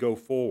as we go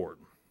forward.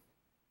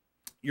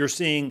 You're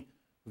seeing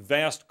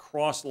vast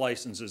cross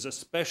licenses,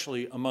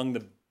 especially among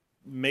the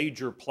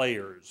major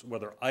players,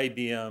 whether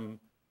IBM,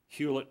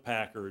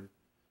 Hewlett-Packard,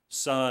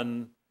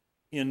 Sun,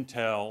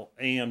 Intel,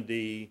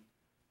 AMD,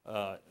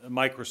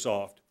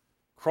 Microsoft,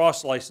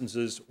 cross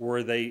licenses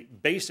where they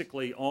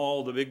basically,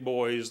 all the big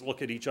boys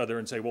look at each other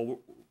and say, well,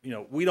 you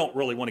know, we don't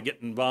really want to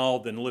get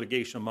involved in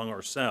litigation among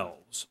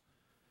ourselves.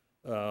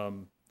 But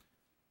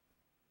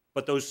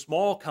those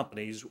small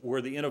companies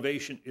where the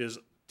innovation is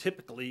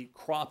typically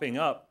cropping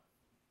up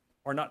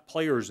are not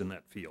players in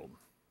that field.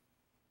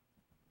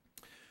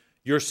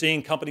 You're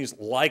seeing companies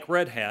like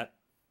Red Hat,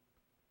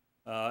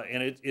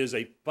 and it is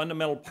a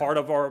fundamental part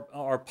of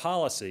our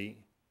policy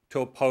to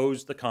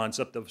oppose the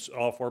concept of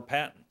software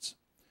patents.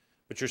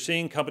 But you're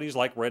seeing companies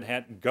like Red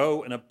Hat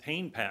go and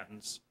obtain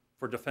patents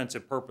for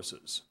defensive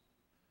purposes.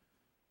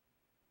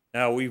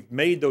 Now, we've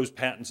made those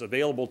patents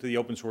available to the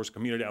open source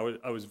community.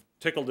 I was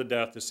tickled to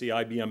death to see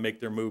IBM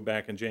make their move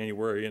back in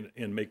January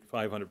and make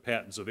 500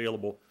 patents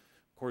available.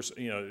 Of course,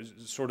 you know,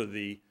 it's sort of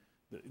the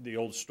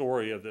old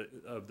story of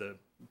the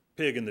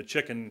pig and the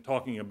chicken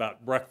talking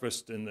about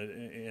breakfast, and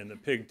the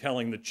pig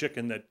telling the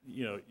chicken that,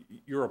 you know,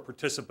 you're a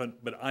participant,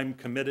 but I'm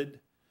committed.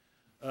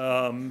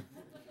 IBM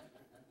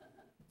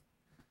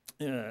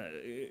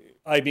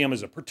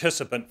is a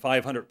participant.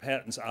 500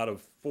 patents out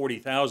of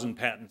 40,000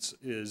 patents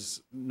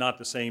is not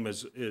the same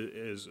as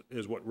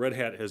what Red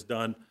Hat has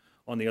done.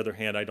 On the other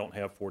hand, I don't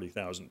have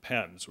 40,000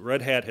 patents.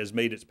 Red Hat has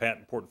made its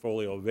patent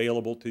portfolio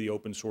available to the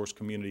open source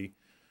community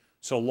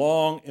so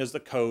long as the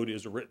code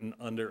is written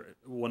under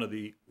one of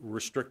the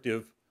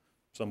restrictive,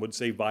 some would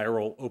say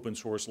viral, open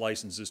source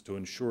licenses to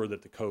ensure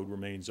that the code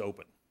remains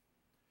open.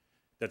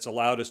 That's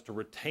allowed us to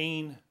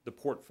retain the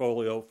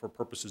portfolio for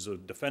purposes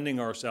of defending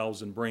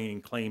ourselves and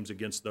bringing claims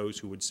against those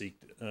who would seek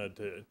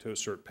to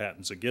assert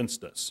patents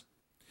against us.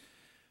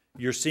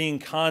 You're seeing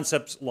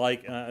concepts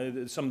like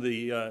some of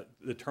the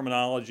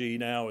terminology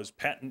now is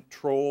patent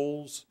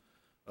trolls,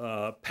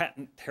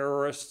 patent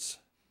terrorists.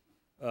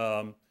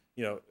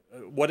 You know,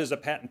 what is a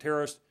patent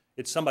terrorist?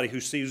 it's somebody who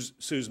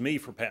sues me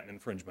for patent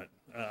infringement.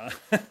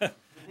 And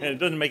it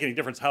doesn't make any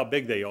difference how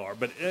big they are.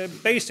 But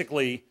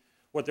basically,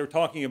 what they're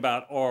talking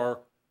about are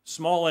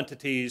small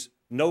entities,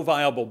 no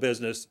viable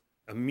business,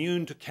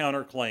 immune to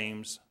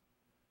counterclaims,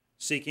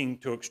 seeking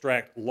to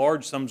extract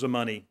large sums of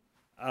money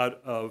out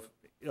of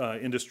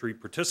industry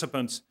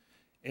participants,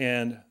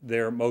 and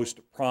their most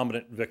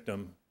prominent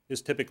victim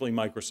is typically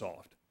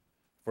Microsoft.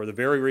 For the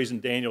very reason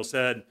Daniel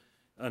said,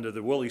 under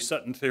the Willie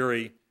Sutton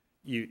theory,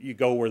 you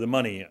go where the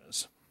money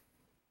is.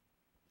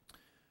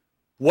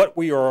 What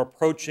we are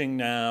approaching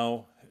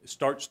now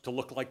starts to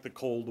look like the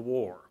Cold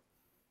War.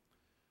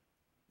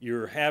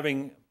 You're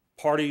having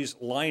parties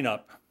line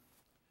up.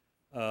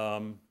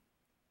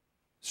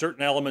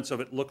 Certain elements of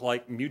it look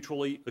like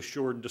mutually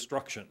assured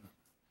destruction,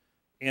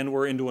 and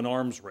we're into an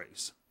arms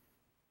race.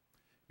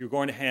 You're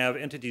going to have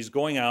entities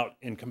going out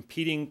and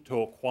competing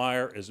to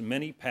acquire as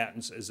many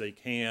patents as they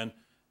can.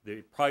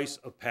 The price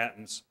of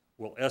patents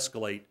will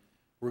escalate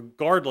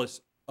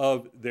regardless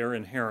of their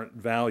inherent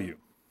value.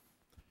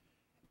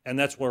 And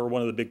that's where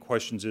one of the big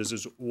questions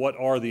is what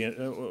are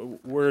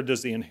where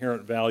does the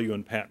inherent value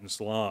in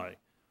patents lie?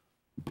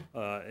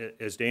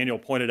 As Daniel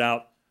pointed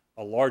out,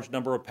 a large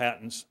number of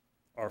patents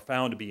are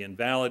found to be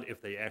invalid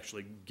if they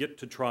actually get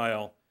to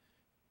trial.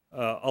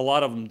 A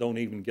lot of them don't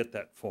even get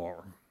that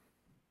far.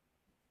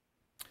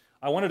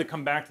 I wanted to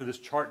come back to this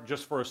chart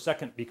just for a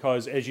second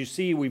because, as you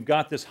see, we've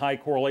got this high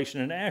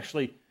correlation, and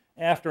actually,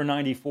 after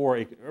 '94,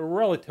 a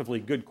relatively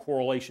good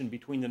correlation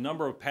between the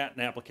number of patent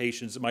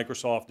applications that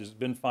Microsoft has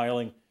been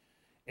filing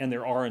and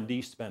their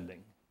R&D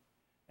spending.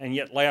 And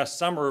yet last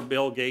summer,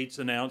 Bill Gates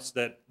announced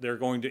that they're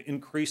going to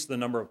increase the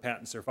number of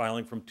patents they're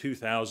filing from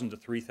 2,000 to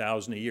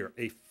 3,000 a year,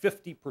 a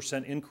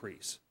 50%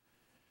 increase.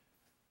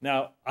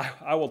 Now,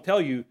 I will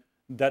tell you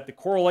that the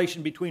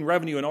correlation between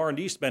revenue and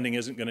R&D spending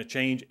isn't going to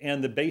change,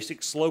 and the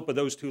basic slope of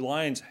those two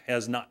lines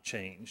has not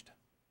changed.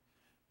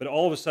 But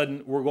all of a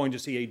sudden, we're going to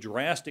see a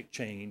drastic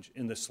change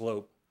in the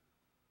slope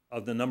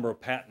of the number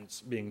of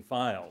patents being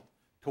filed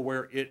to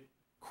where it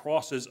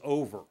crosses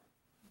over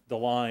the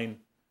line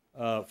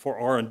for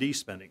R&D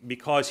spending,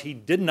 because he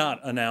did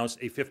not announce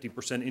a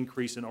 50%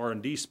 increase in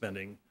R&D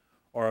spending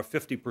or a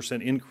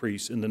 50%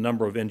 increase in the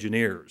number of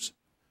engineers.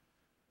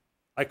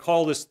 I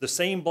call this the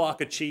same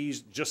block of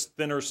cheese, just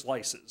thinner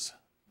slices.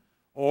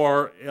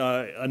 Or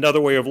another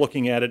way of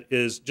looking at it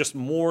is just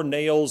more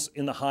nails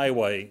in the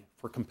highway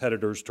for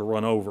competitors to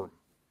run over.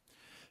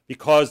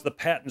 Because the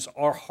patents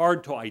are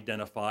hard to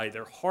identify,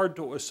 they're hard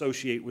to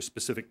associate with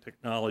specific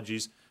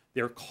technologies,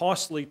 they're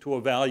costly to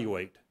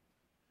evaluate,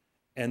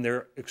 and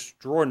they're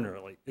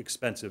extraordinarily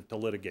expensive to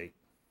litigate.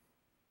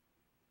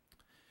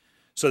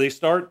 So they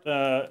start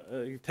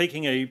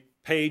taking a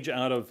page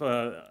out of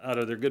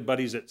their good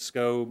buddies at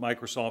SCO.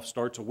 Microsoft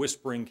starts a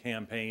whispering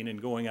campaign and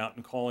going out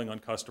and calling on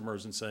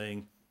customers and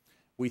saying,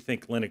 we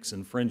think Linux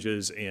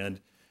infringes, and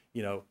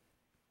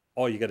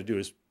all you got to do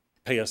is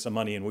pay us some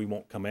money and we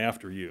won't come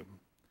after you.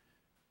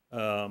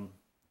 And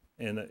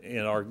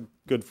our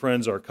good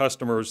friends, our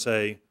customers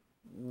say,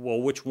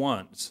 well, which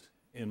ones?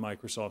 And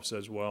Microsoft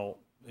says, well,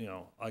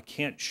 I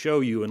can't show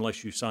you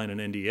unless you sign an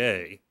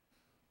NDA.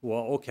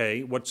 Well,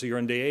 okay, what's your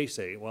NDA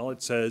say? Well,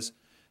 it says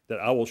that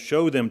I will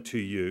show them to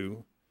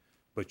you,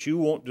 but you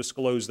won't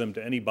disclose them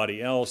to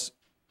anybody else,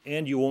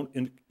 and you won't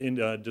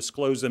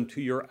disclose them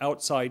to your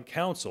outside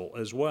counsel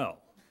as well.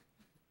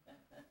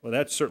 Well,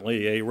 that's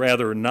certainly a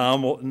rather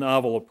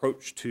novel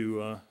approach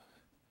to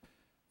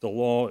the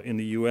law in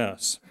the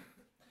U.S.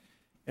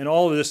 And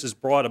all of this has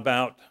brought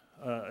about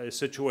a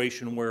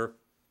situation where,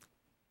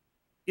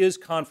 is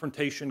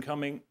confrontation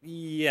coming?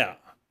 Yeah.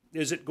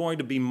 Is it going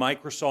to be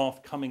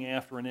Microsoft coming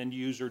after an end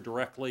user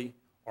directly,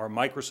 or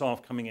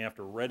Microsoft coming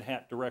after Red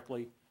Hat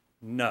directly?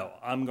 No.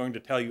 I'm going to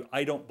tell you,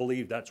 I don't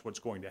believe that's what's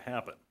going to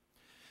happen,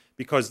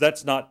 because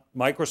that's not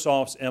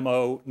Microsoft's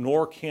MO,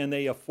 nor can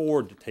they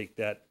afford to take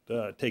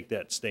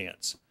that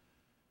stance.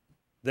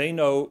 They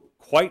know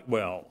quite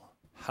well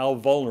how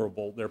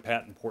vulnerable their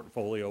patent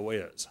portfolio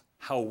is,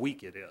 how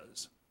weak it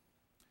is.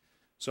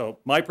 So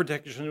my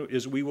prediction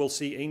is we will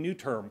see a new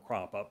term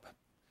crop up,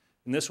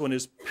 and this one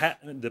is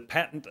the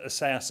patent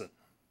assassin.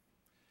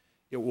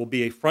 It will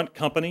be a front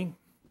company,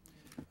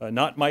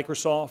 not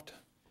Microsoft.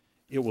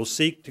 It will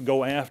seek to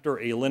go after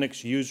a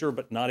Linux user,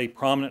 but not a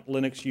prominent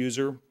Linux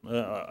user.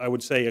 I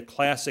would say a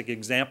classic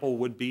example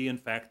would be, in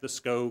fact, the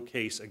SCO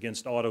case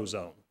against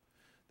AutoZone.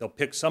 They'll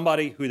pick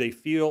somebody who they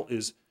feel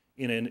is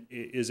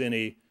in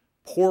a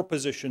poor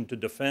position to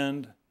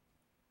defend,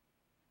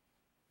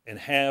 and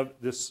have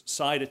this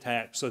side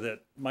attack so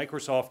that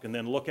Microsoft can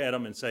then look at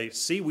them and say,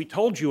 see, we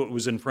told you it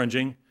was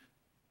infringing.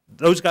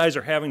 Those guys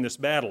are having this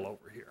battle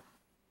over here.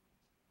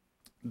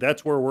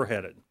 That's where we're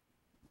headed.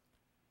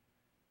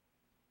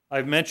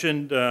 I've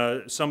mentioned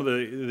some of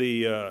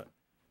the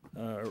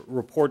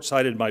reports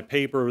cited in my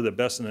paper, the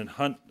Besson and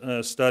Hunt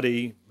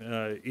study.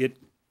 It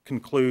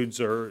concludes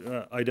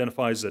or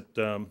identifies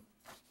that,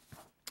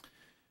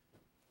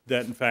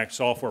 in fact,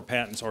 software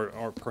patents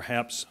are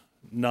perhaps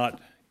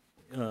not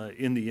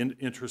in the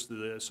interest of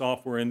the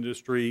software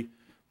industry,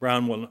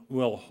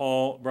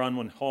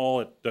 Bronwyn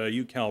Hall at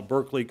UCal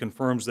Berkeley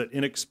confirms that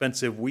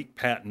inexpensive, weak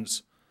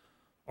patents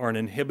are an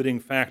inhibiting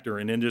factor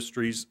in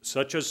industries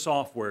such as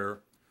software,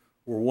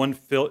 where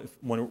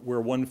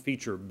one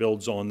feature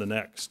builds on the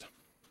next.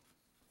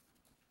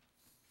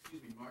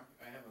 Excuse me, Mark,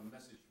 I have a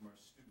message from our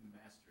student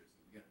masters.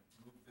 We got to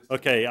move this.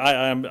 Okay,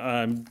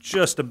 I'm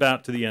just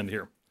about to the end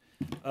here.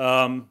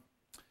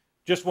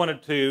 Just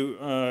wanted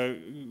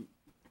to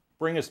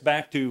bring us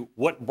back to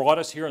what brought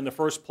us here in the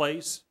first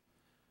place,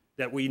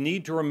 that we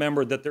need to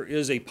remember that there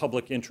is a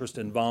public interest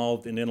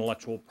involved in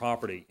intellectual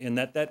property, and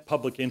that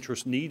public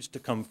interest needs to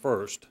come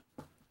first,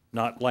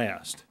 not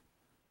last.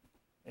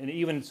 And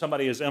even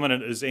somebody as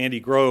eminent as Andy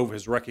Grove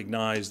has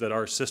recognized that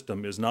our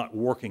system is not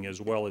working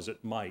as well as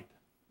it might.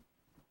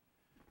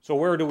 So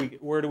where do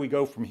we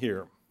go from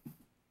here?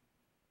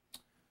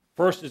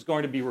 First is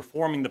going to be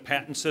reforming the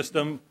patent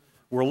system.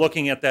 We're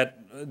looking at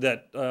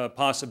that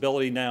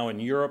possibility now in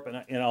Europe,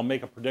 and I'll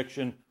make a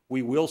prediction.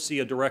 We will see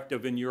a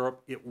directive in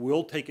Europe. It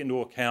will take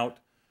into account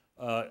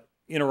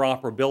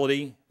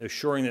interoperability,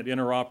 assuring that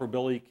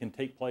interoperability can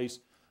take place.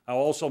 I'll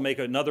also make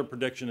another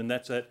prediction, and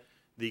that's that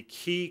the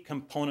key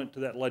component to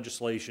that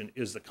legislation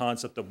is the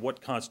concept of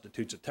what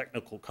constitutes a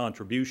technical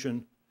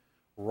contribution.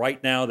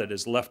 Right now, that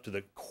is left to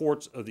the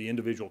courts of the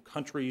individual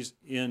countries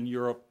in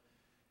Europe.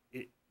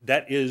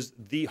 That is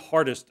the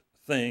hardest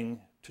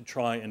thing to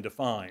try and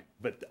define.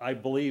 But I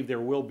believe there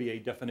will be a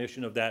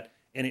definition of that,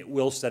 and it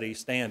will set a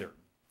standard.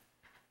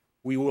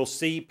 We will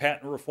see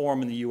patent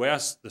reform in the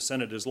U.S. The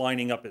Senate is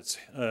lining up its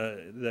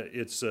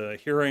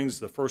hearings,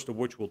 the first of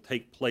which will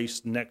take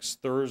place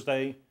next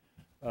Thursday.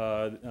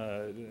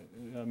 Mr.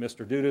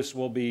 Dudas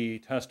will be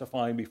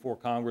testifying before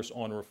Congress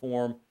on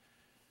reform.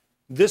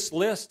 This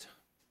list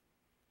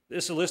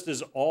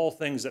is all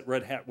things that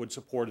Red Hat would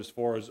support as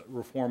far as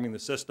reforming the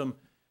system.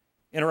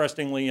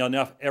 Interestingly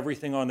enough,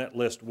 everything on that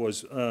list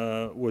was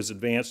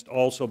advanced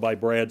also by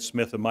Brad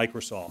Smith of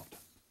Microsoft.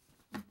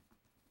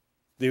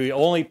 The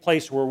only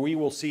place where we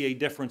will see a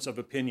difference of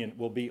opinion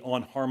will be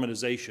on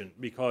harmonization,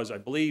 because I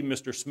believe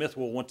Mr. Smith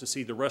will want to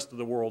see the rest of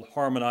the world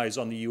harmonize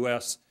on the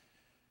U.S.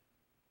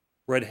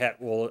 Red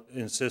Hat will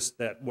insist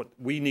that what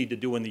we need to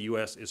do in the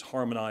U.S. is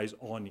harmonize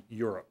on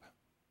Europe,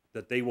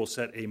 that they will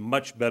set a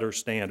much better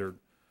standard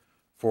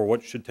for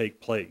what should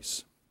take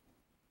place.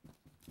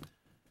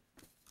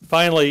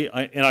 Finally,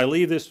 I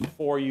leave this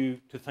for you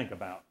to think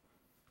about.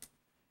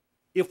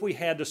 If we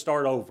had to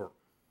start over,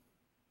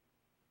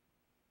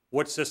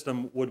 what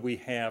system would we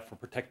have for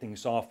protecting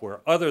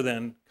software other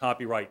than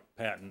copyright,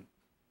 patent,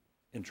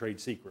 and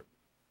trade secret?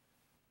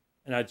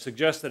 And I'd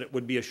suggest that it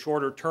would be a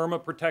shorter term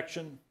of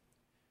protection,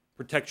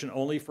 protection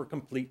only for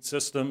complete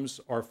systems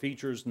or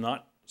features,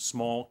 not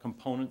small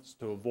components,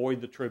 to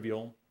avoid the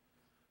trivial,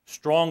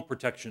 strong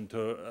protection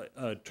to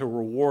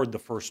reward the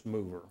first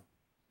mover,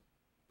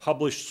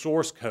 published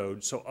source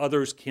code so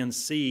others can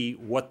see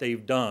what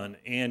they've done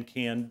and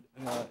can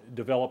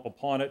develop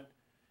upon it,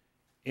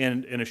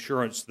 and an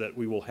assurance that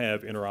we will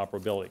have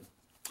interoperability.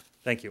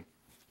 Thank you.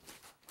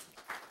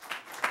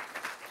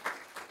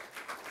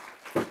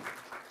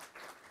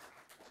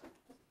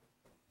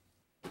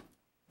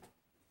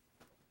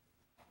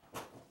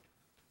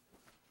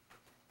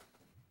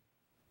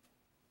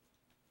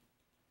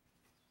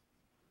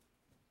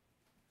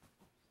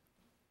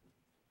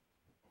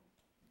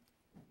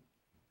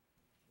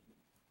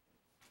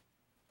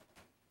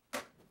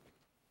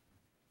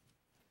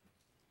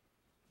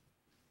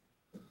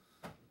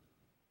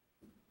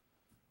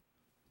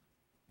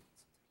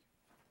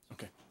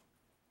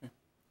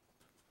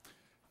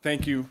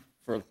 Thank you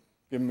for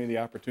giving me the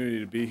opportunity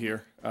to be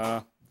here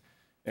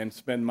and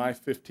spend my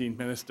 15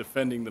 minutes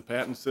defending the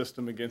patent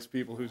system against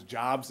people whose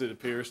jobs it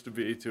appears to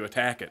be to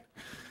attack it.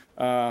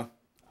 I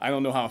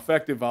don't know how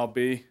effective I'll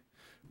be,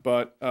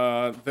 but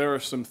there are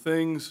some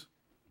things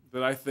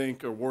that I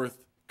think are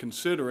worth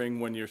considering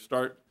when you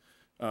start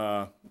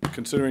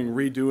considering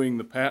redoing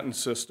the patent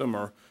system.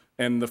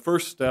 And the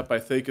first step, I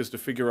think, is to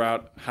figure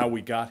out how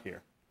we got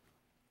here.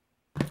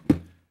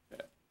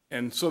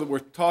 And so that we're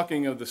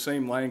talking of the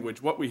same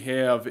language, what we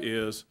have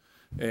is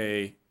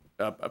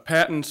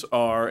patents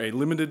are a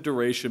limited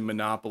duration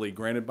monopoly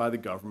granted by the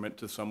government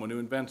to someone who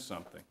invents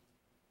something.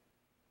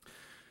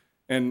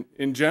 And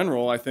in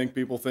general, I think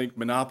people think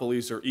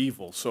monopolies are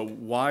evil. So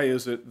why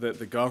is it that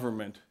the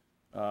government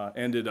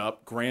ended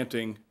up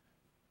granting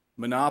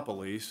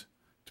monopolies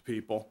to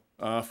people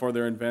for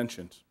their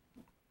inventions?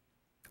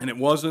 And it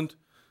wasn't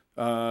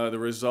the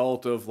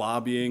result of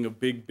lobbying of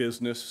big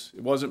business.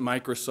 It wasn't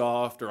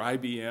Microsoft or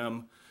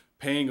IBM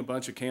paying a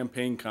bunch of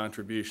campaign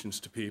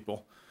contributions to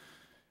people.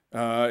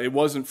 It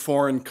wasn't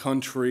foreign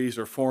countries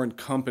or foreign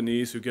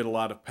companies who get a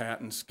lot of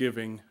patents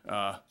giving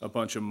a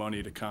bunch of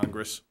money to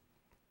Congress.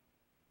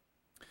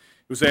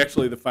 It was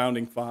actually the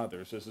founding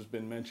fathers, as has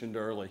been mentioned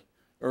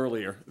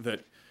earlier,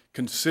 that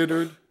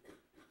considered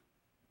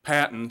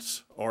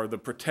patents or the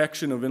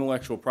protection of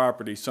intellectual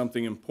property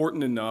something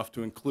important enough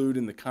to include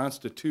in the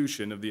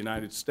Constitution of the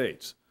United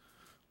States.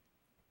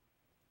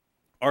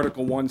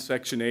 Article 1,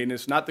 Section 8, and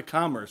it's not the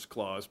Commerce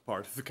Clause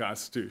part of the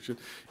Constitution.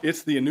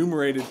 It's the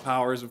enumerated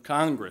powers of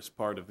Congress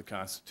part of the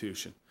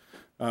Constitution.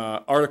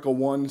 Article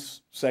 1,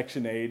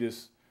 Section 8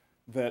 is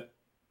that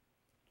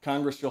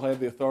Congress shall have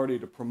the authority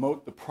to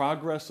promote the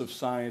progress of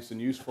science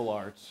and useful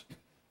arts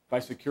by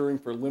securing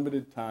for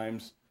limited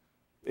times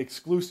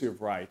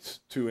exclusive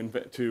rights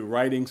to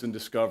writings and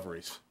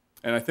discoveries.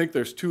 And I think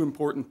there's two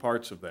important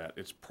parts of that.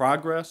 It's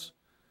progress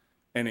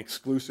and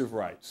exclusive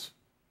rights.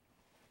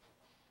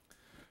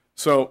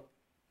 So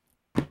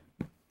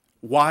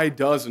why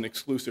does an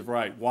exclusive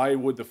right? Why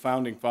would the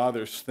Founding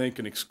Fathers think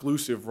an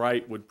exclusive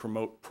right would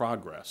promote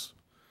progress?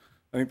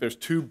 I think there's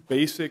two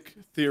basic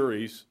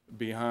theories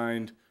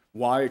behind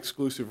why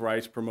exclusive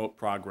rights promote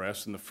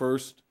progress, and the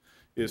first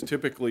is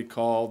typically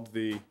called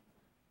the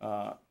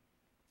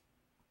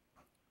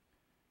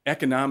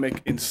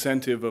economic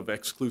incentive of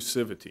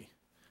exclusivity.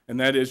 And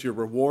that is, you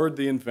reward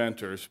the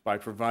inventors by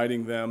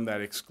providing them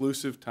that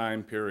exclusive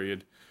time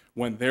period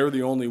when they're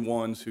the only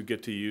ones who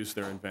get to use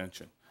their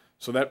invention.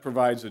 So that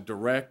provides a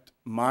direct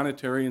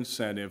monetary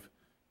incentive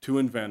to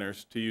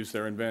inventors to use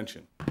their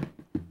invention.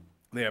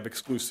 They have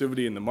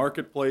exclusivity in the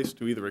marketplace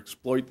to either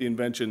exploit the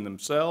invention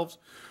themselves,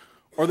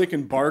 or they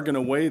can bargain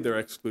away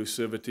their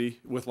exclusivity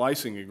with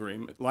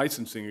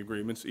licensing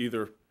agreements,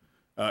 either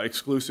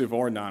exclusive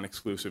or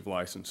non-exclusive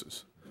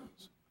licenses.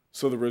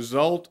 So the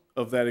result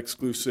of that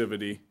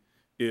exclusivity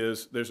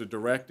is there's a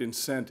direct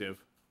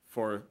incentive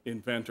for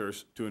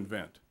inventors to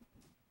invent.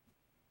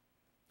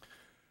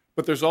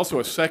 But there's also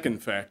a second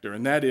factor,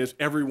 and that is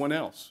everyone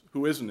else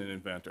who isn't an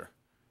inventor.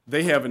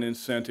 They have an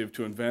incentive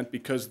to invent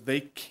because they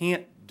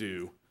can't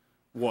do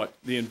what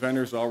the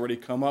inventors already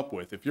come up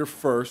with. If you're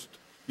first,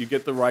 you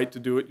get the right to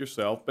do it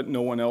yourself, but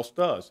no one else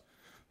does.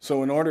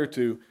 So in order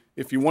to,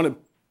 if you want to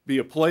be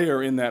a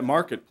player in that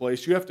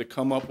marketplace, you have to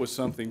come up with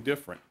something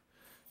different.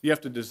 You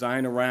have to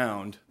design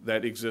around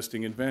that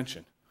existing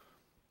invention.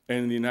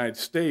 And in the United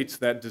States,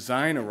 that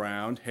design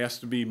around has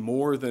to be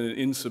more than an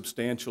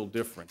insubstantial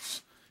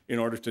difference in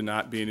order to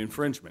not be an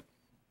infringement,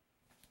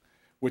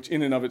 which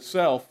in and of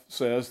itself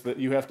says that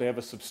you have to have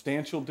a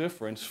substantial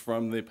difference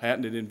from the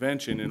patented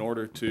invention in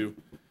order to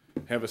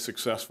have a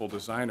successful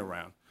design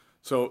around.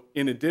 So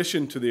in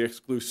addition to the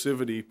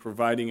exclusivity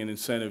providing an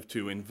incentive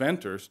to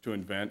inventors to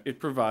invent, it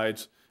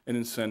provides an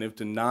incentive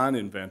to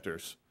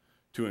non-inventors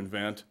to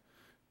invent,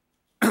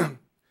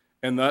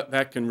 and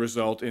that can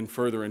result in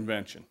further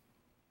invention.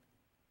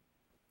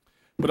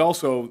 But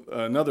also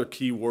another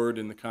key word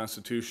in the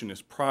Constitution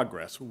is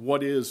progress.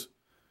 What is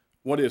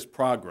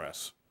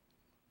progress?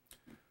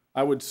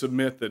 I would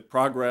submit that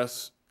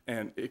progress,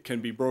 and it can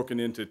be broken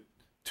into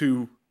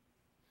two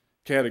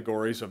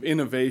categories of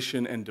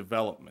innovation and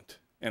development.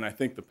 And I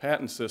think the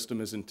patent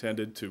system is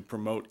intended to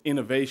promote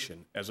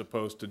innovation as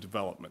opposed to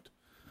development.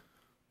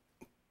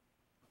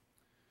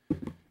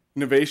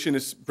 Innovation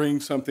is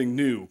bringing something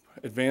new,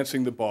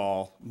 advancing the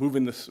ball,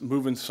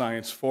 moving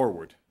science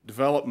forward.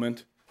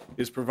 Development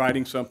is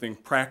providing something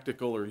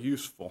practical or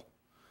useful,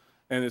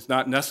 and it's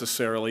not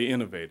necessarily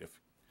innovative.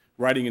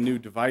 Writing a new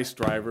device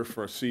driver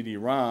for a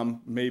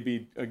CD-ROM may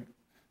be a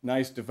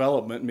nice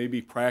development, may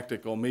be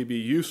practical, may be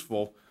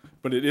useful,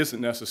 but it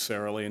isn't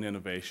necessarily an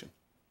innovation.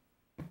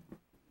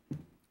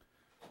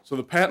 So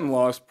the patent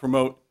laws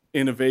promote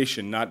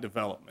innovation, not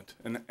development.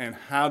 And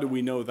how do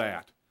we know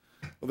that?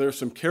 Well, there are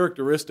some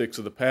characteristics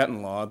of the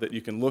patent law that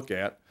you can look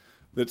at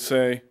that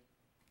say,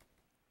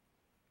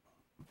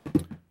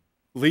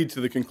 lead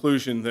to the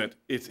conclusion that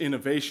it's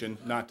innovation,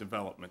 not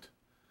development,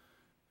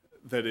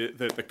 that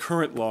the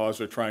current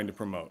laws are trying to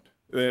promote.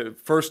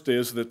 First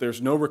is that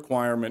there's no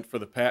requirement for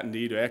the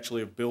patentee to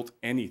actually have built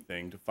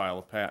anything to file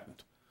a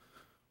patent.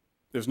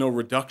 There's no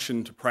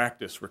reduction to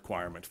practice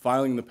requirement.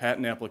 Filing the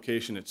patent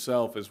application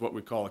itself is what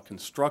we call a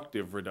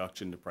constructive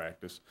reduction to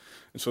practice.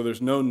 And so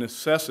there's no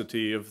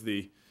necessity of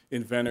the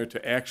inventor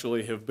to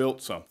actually have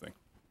built something.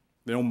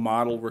 No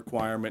model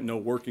requirement, no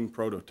working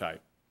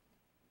prototype.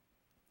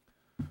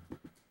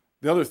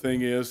 The other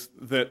thing is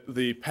that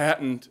the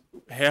patent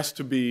has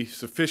to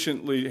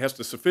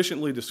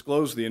sufficiently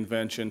disclose the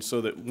invention so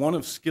that one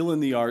of skill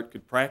in the art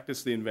could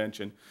practice the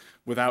invention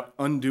without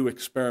undue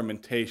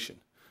experimentation.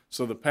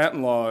 So the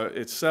patent law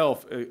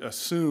itself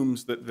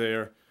assumes that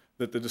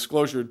the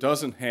disclosure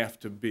doesn't have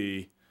to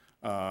be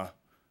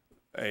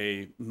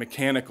a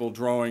mechanical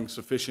drawing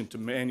sufficient to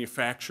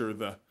manufacture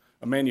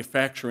a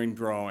manufacturing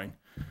drawing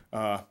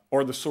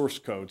or the source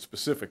code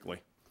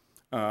specifically.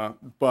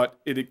 But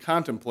it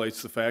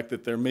contemplates the fact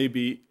that there may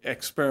be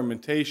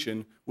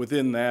experimentation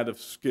within that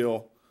of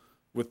skill,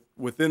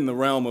 within the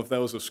realm of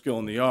those of skill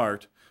in the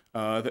art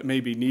that may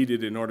be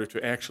needed in order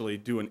to actually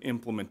do an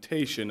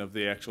implementation of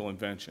the actual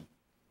invention.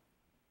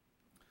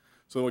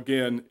 So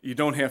again, you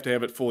don't have to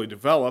have it fully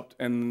developed,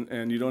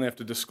 and you don't have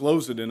to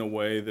disclose it in a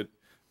way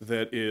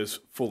that is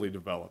fully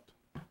developed.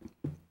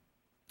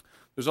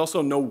 There's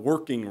also no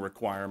working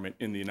requirement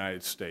in the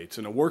United States,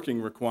 and a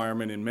working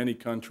requirement in many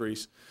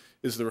countries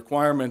is the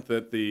requirement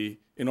that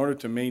in order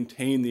to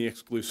maintain the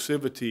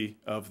exclusivity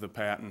of the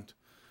patent,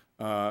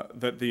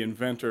 that the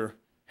inventor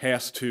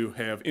has to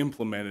have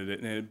implemented it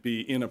and it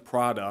be in a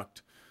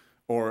product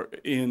or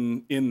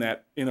in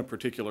a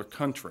particular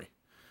country.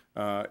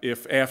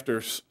 If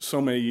after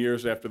so many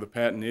years after the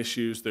patent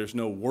issues, there's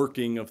no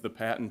working of the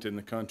patent in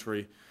the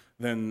country,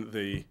 then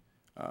the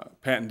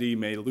patentee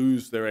may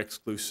lose their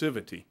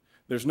exclusivity.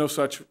 There's no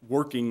such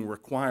working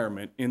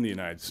requirement in the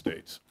United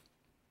States.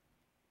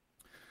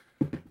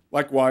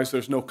 Likewise,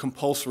 there's no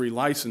compulsory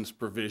license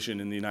provision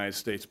in the United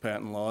States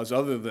patent laws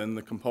other than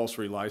the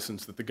compulsory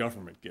license that the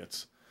government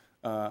gets.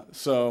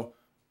 So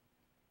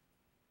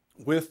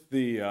with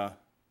the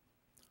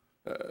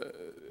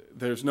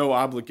there's no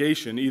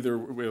obligation either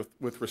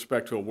with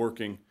respect to a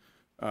working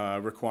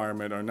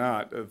requirement or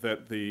not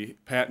that the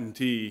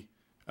patentee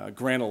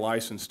grant a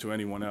license to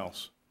anyone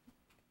else.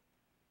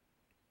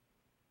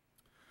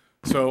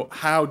 So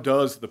how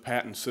does the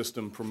patent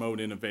system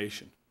promote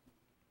innovation?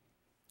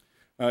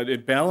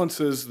 It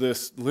balances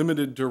this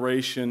limited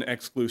duration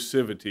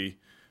exclusivity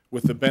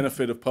with the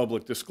benefit of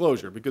public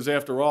disclosure, because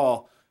after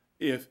all,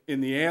 if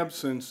in the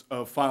absence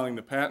of filing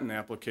the patent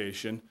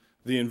application,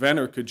 the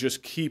inventor could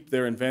just keep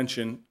their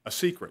invention a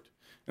secret.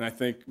 And I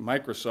think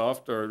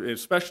Microsoft, or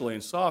especially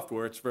in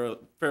software, it's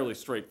fairly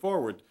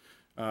straightforward.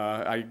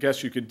 I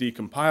guess you could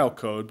decompile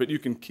code, but you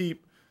can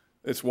keep,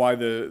 that's why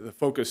the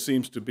focus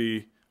seems to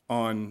be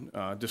on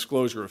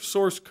disclosure of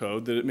source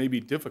code, that it may be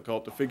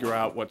difficult to figure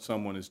out what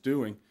someone is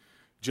doing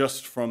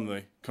just from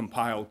the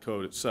compiled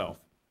code itself.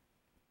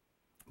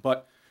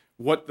 But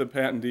what the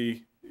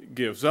patentee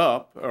gives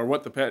up, or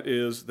what the patent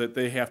is that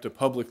they have to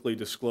publicly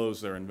disclose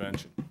their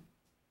invention.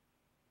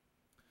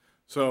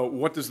 So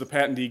what does the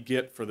patentee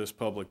get for this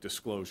public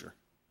disclosure?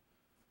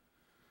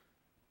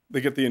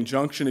 They get the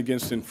injunction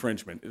against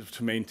infringement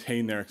to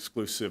maintain their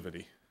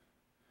exclusivity.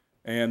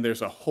 And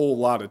there's a whole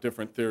lot of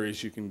different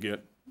theories you can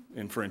get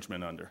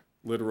infringement under: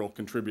 literal,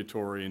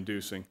 contributory,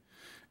 inducing.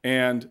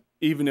 And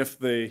even if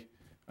they,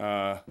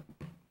 and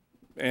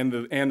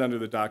under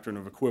the doctrine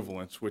of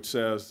equivalence, which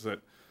says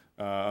that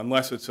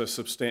unless it's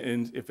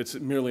if it's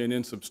merely an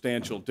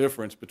insubstantial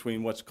difference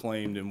between what's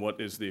claimed and what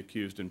is the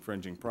accused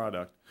infringing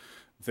product,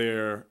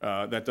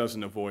 that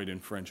doesn't avoid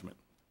infringement.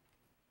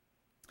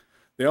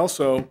 They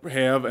also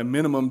have a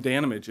minimum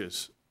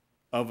damages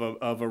of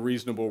a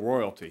reasonable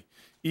royalty.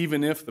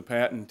 Even if the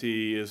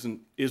patentee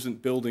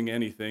isn't building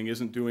anything,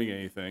 isn't doing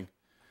anything,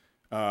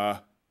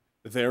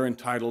 they're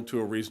entitled to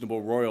a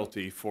reasonable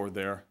royalty for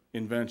their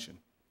invention.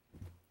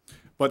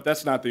 But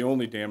that's not the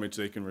only damage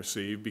they can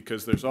receive,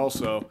 because there's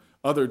also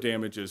other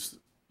damages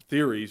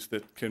theories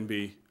that can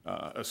be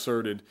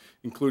asserted,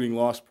 including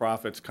lost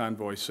profits,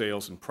 convoy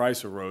sales, and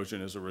price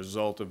erosion as a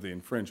result of the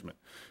infringement.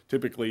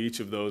 Typically, each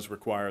of those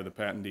require the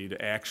patentee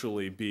to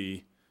actually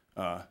be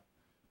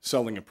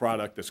selling a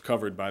product that's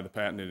covered by the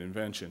patented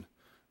invention.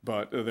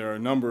 But there are a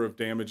number of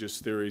damages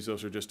theories.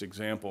 Those are just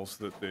examples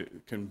that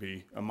can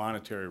be a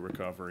monetary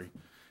recovery.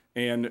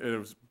 And it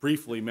was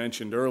briefly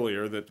mentioned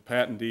earlier that the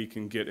patentee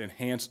can get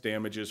enhanced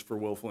damages for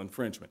willful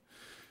infringement.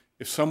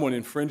 If someone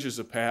infringes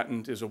a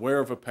patent, is aware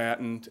of a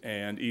patent,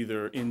 and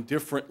either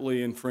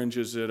indifferently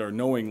infringes it or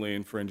knowingly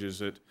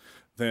infringes it,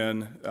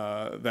 then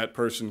that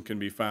person can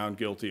be found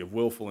guilty of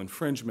willful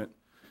infringement.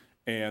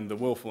 And the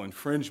willful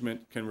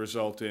infringement can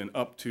result in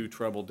up to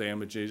treble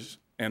damages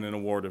and an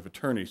award of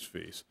attorney's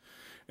fees.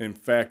 In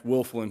fact,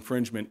 willful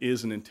infringement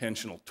is an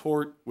intentional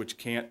tort which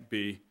can't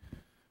be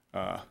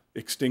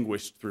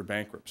extinguished through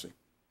bankruptcy.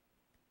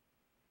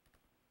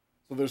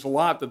 So there's a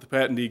lot that the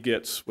patentee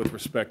gets with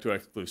respect to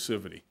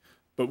exclusivity.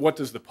 But what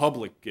does the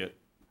public get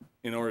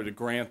in order to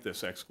grant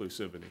this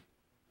exclusivity?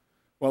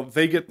 Well,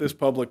 they get this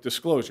public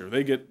disclosure.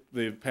 They get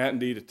the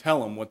patentee to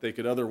tell them what they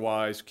could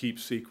otherwise keep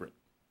secret.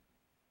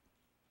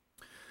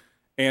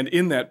 And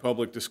in that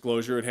public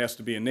disclosure, it has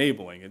to be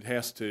enabling. It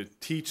has to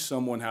teach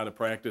someone how to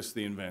practice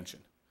the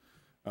invention.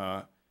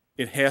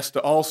 It has to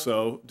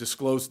also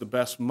disclose the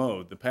best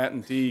mode. The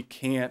patentee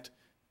can't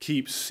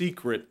keep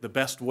secret the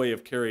best way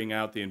of carrying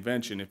out the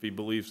invention if he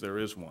believes there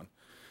is one.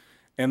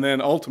 And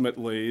then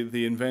ultimately,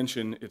 the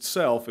invention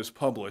itself is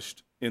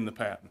published in the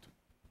patent.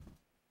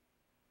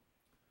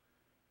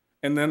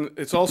 And then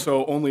it's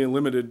also only a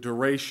limited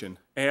duration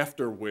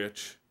after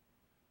which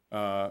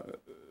the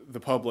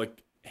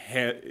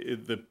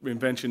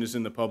invention is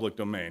in the public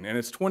domain. And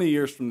it's 20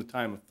 years from the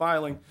time of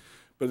filing.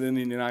 But in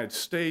the United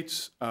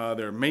States,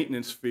 there are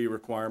maintenance fee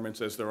requirements,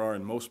 as there are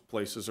in most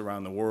places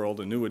around the world,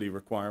 annuity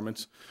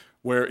requirements,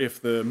 where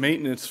if the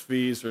maintenance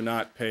fees are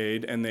not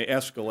paid and they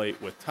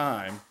escalate with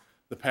time,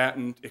 the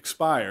patent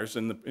expires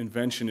and the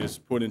invention is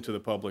put into the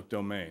public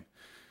domain.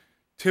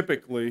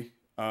 Typically,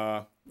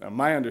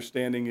 my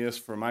understanding is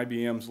from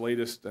IBM's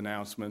latest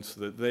announcements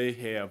that they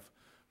have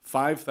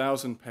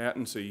 5,000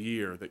 patents a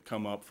year that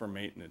come up for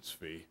maintenance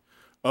fee,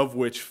 of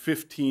which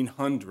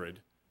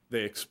 1,500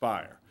 they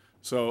expire.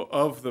 So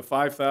of the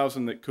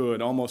 5,000 that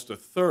could, almost a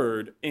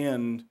third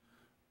end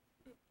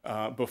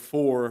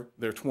before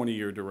their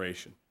 20-year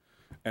duration.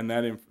 And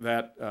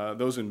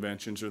those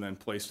inventions are then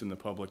placed in the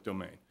public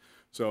domain.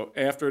 So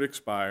after it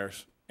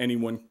expires,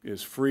 anyone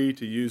is free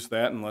to use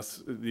that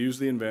use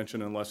the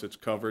invention unless it's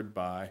covered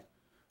by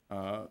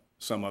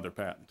some other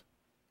patent.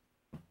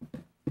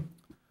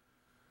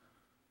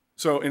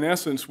 So in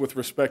essence, with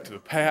respect to the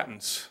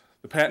patents,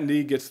 the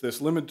patentee gets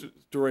this limited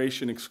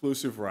duration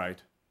exclusive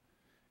right,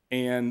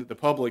 and the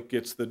public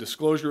gets the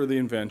disclosure of the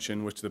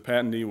invention, which the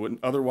patentee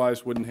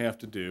otherwise wouldn't have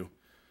to do,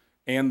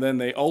 and then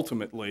they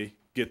ultimately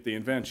get the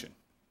invention.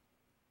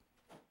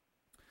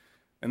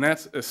 And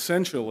that's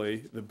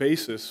essentially the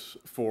basis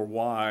for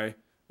why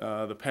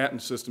the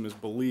patent system is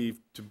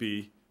believed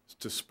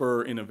to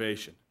spur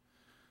innovation.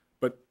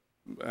 But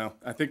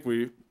I think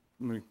let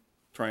me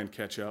try and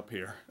catch up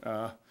here.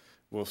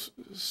 We'll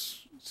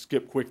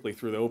skip quickly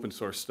through the open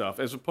source stuff,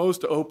 as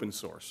opposed to open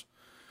source,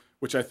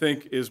 which I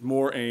think is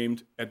more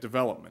aimed at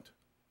development.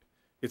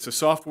 It's a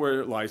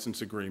software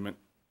license agreement,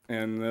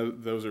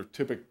 and those are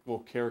typical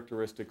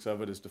characteristics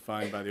of it as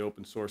defined by the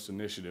open source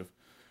initiative.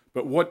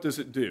 But what does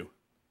it do?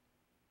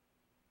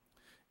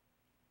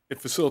 It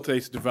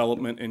facilitates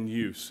development and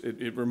use.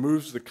 It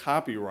removes the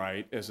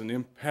copyright as an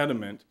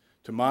impediment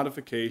to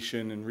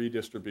modification and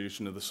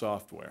redistribution of the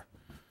software.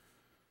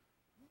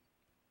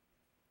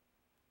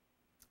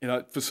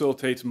 It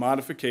facilitates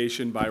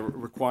modification by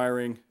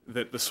requiring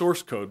that the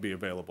source code be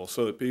available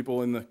so that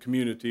people in the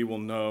community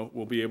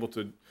will be able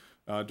to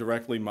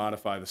directly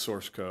modify the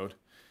source code.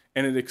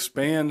 And it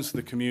expands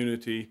the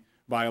community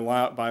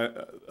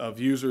of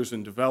users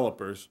and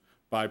developers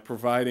by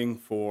providing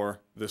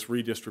for this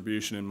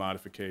redistribution and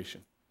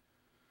modification.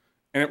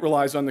 And it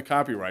relies on the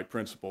copyright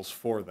principles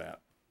for that.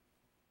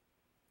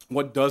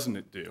 What doesn't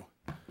it do?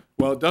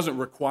 Well, it doesn't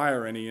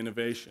require any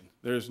innovation.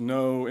 In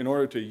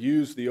order to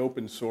use the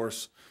open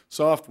source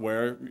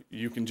software,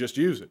 you can just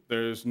use it.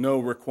 There's no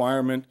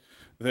requirement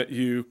that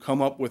you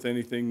come up with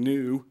anything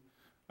new.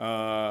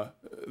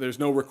 There's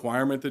no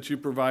requirement that you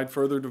provide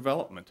further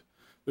development.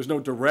 There's no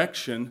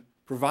direction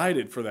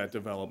provided for that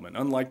development,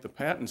 unlike the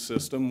patent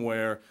system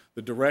where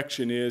the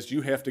direction is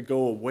you have to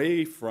go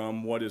away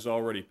from what is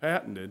already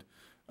patented.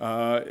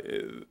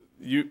 The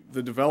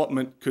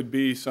development could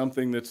be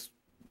something that's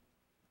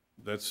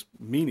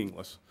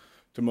meaningless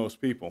to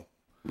most people.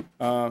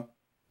 And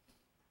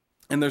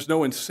there's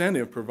no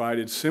incentive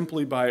provided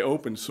simply by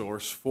open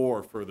source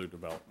for further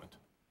development.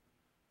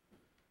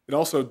 It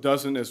also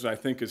doesn't, as I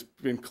think has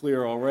been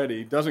clear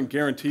already, doesn't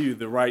guarantee you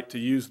the right to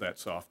use that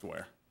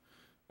software.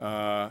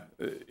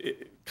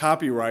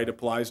 Copyright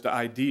applies to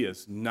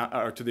ideas,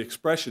 or to the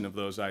expression of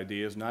those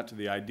ideas, not to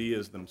the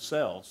ideas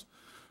themselves.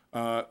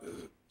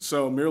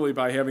 So merely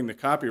by having the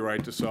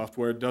copyright to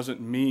software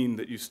doesn't mean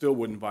that you still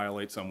wouldn't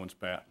violate someone's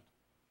patent.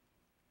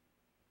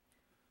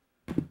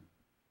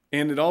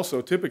 And it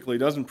also typically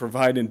doesn't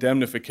provide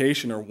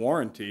indemnification or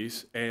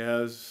warranties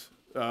as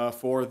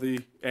for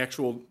the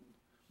actual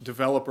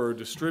developer or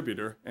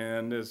distributor,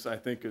 and as I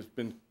think has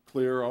been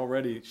clear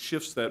already,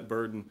 shifts that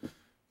burden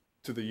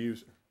to the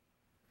user.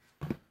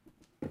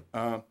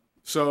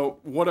 So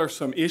what are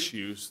some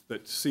issues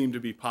that seem to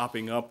be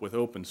popping up with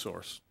open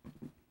source?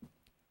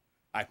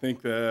 I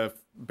think the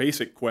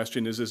basic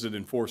question is it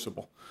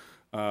enforceable?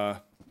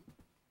 And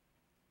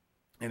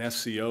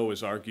SCO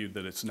has argued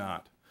that it's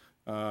not.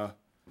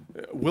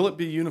 Will it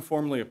be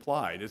uniformly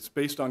applied? It's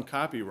based on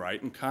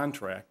copyright and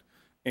contract,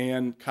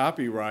 and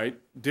copyright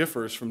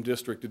differs from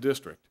district to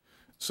district.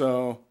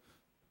 So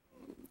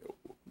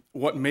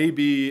what may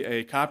be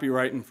a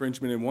copyright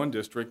infringement in one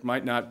district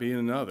might not be in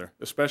another,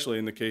 especially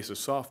in the case of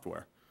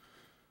software.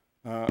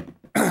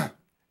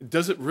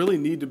 Does it really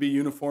need to be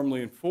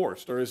uniformly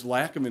enforced, or is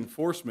lack of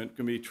enforcement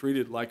can be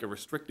treated like a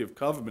restrictive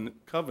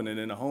covenant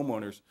in a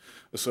homeowners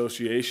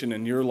association,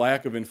 and your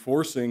lack of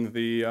enforcing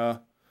the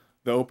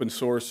open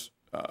source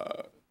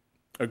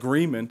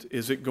agreement,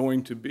 is it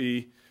going to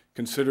be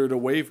considered a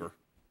waiver?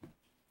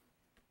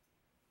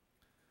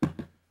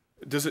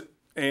 Does it,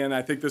 and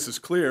I think this is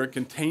clear,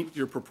 can taint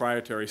your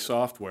proprietary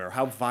software?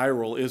 How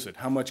viral is it?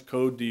 How much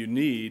code do you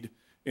need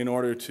in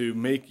order to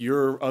make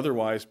your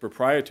otherwise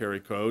proprietary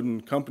code,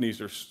 and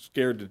companies are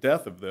scared to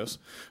death of this,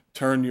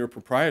 turn your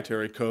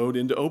proprietary code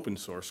into open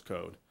source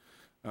code?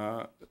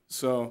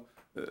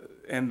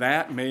 And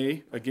that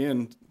may,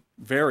 again,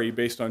 vary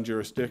based on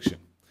jurisdiction.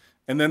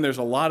 And then there's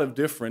a lot of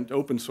different,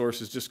 open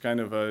source is just kind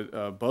of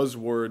a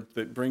buzzword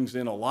that brings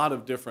in a lot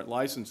of different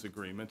license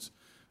agreements.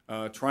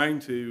 Trying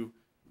to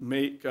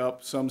make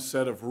up some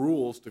set of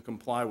rules to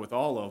comply with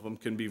all of them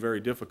can be very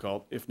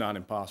difficult, if not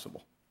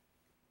impossible.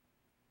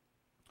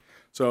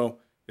 So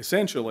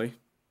essentially,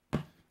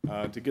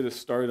 to get us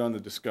started on the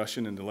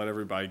discussion and to let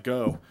everybody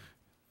go,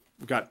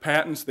 we've got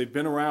patents. They've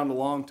been around a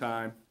long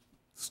time,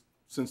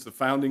 since the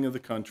founding of the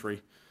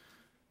country.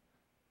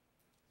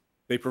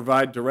 They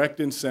provide direct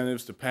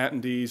incentives to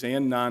patentees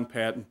and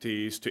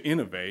non-patentees to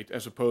innovate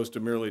as opposed to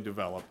merely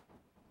develop.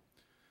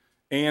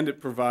 And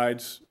it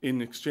provides,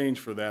 in exchange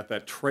for that,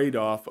 that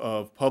trade-off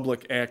of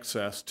public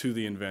access to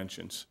the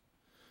inventions.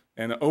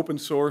 And open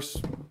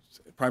source,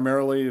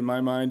 primarily in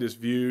my mind,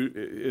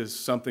 is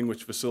something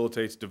which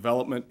facilitates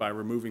development by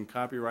removing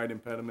copyright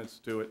impediments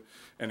to it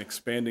and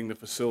expanding the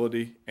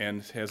facility,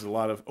 and has a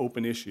lot of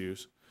open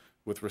issues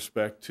with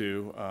respect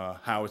to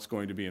how it's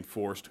going to be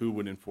enforced, who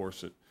would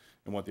enforce it,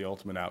 and what the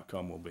ultimate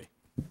outcome will be.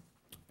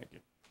 Thank you.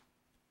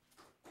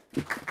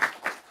 I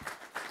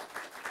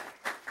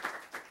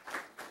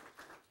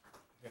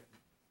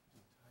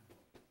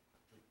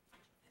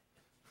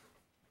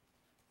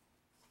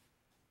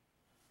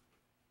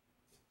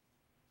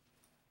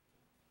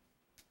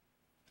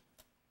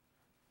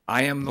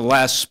am the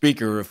last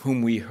speaker of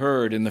whom we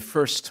heard in the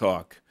first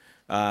talk.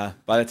 By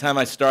the time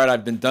I start,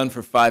 I've been done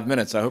for 5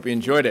 minutes. I hope you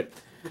enjoyed it.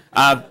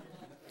 Welcome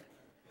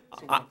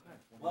to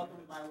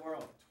my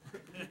world.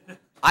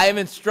 I am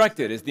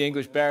instructed, as the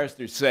English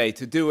barristers say,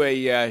 to do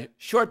a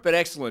short but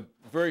excellent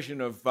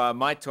version of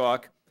my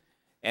talk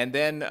and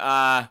then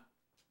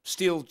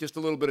steal just a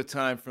little bit of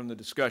time from the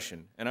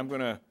discussion. And I'm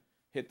going to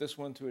hit this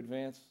one to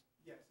advance.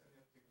 Yes.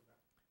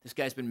 This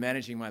guy's been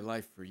managing my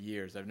life for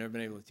years. I've never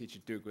been able to teach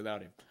at Duke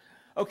without him.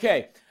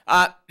 Okay,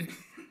 I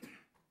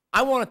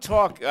want to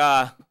talk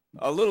a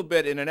little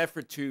bit in an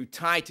effort to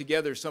tie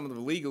together some of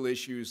the legal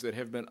issues that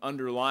have been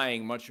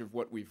underlying much of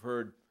what we've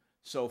heard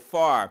so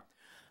far.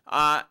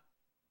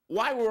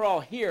 Why we're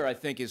all here, I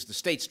think, is the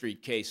State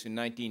Street case in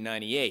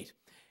 1998.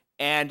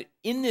 And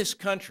in this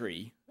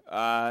country,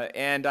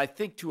 and I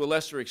think to a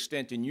lesser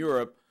extent in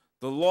Europe,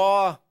 the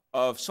law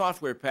of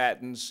software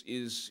patents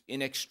is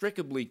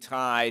inextricably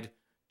tied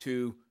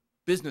to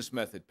business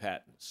method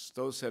patents.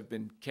 Those have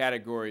been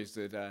categories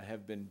that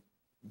have been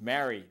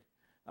married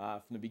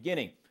from the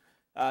beginning.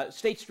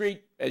 State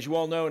Street, as you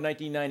all know, in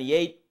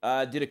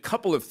 1998, did a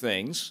couple of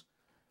things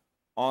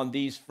on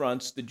these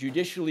fronts. The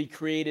judicially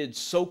created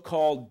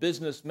so-called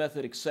business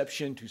method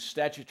exception to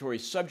statutory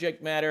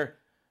subject matter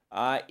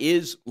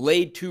is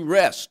laid to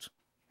rest,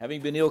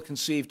 having been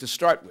ill-conceived to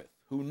start with.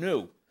 Who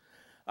knew?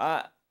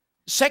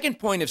 Second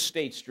point of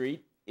State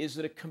Street is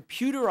that a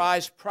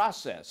computerized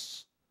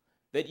process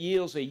that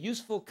yields a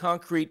useful,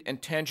 concrete,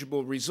 and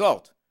tangible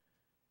result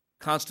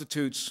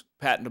constitutes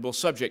patentable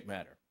subject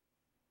matter.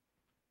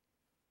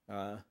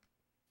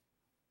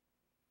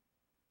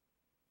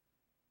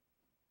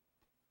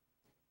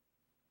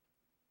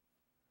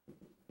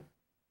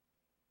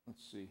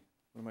 Let's see.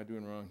 What am I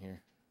doing wrong here?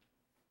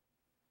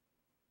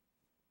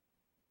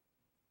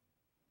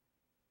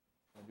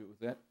 I'll do it with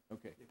that?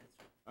 Okay.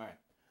 All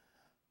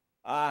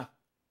right.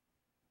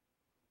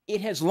 It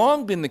has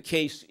long been the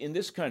case in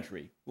this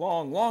country,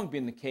 long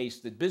been the case,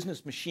 that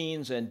business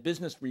machines and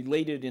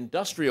business-related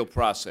industrial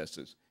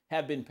processes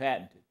have been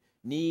patented.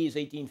 Nees,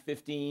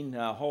 1815,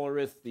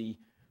 Hollerith, the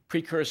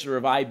precursor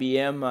of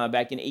IBM,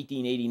 back in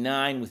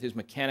 1889 with his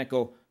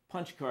mechanical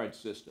punch card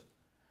system.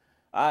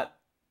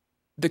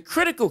 The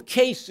critical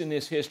case in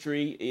this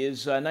history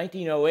is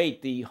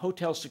 1908, the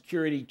Hotel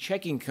Security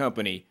Checking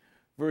Company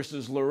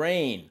versus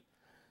Lorraine.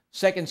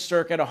 Second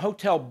Circuit, a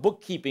hotel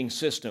bookkeeping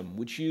system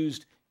which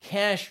used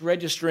cash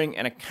registering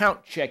and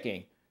account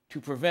checking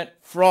to prevent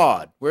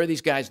fraud. Where are these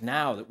guys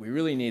now that we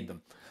really need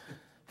them?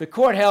 The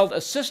court held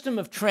a system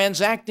of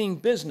transacting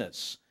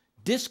business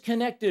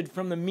disconnected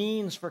from the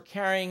means for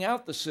carrying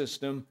out the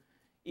system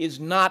is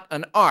not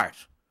an art,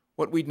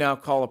 what we'd now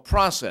call a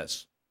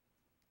process.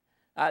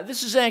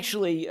 This is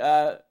actually,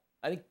 I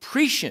think,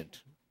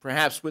 prescient,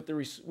 perhaps, with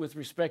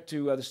respect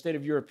to the state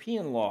of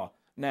European law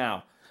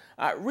now.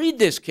 Read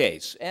this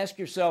case. Ask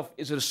yourself,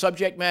 is it a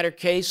subject matter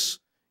case?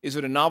 Is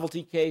it a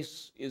novelty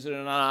case? Is it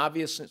an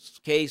obvious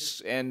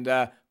case? And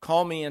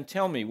call me and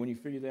tell me when you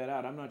figure that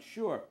out. I'm not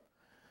sure.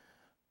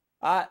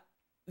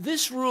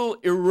 This rule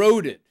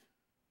eroded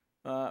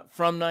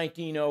from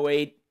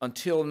 1908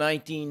 until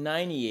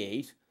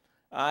 1998.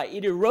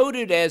 It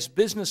eroded as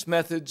business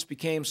methods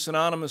became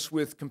synonymous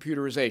with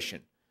computerization,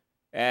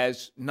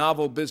 as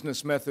novel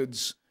business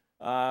methods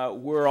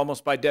were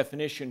almost by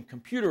definition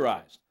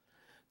computerized.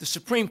 The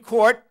Supreme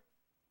Court,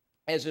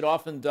 as it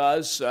often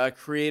does,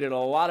 created a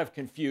lot of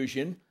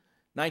confusion.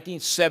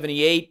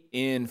 1978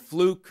 in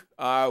Fluke,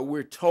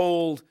 we're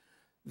told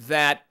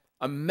that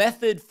a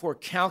method for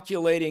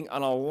calculating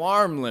an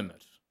alarm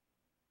limit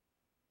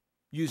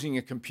using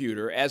a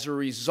computer, as a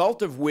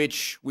result of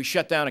which we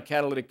shut down a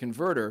catalytic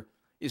converter,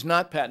 is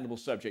not patentable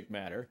subject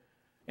matter.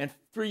 And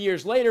 3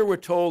 years later, we're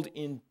told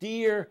in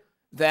Deere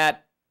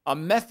that a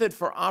method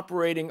for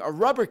operating a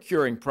rubber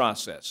curing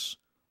process,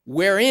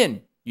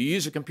 wherein you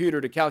use a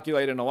computer to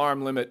calculate an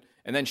alarm limit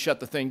and then shut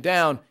the thing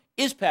down,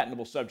 is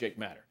patentable subject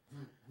matter.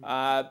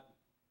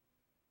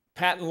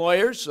 Patent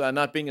lawyers,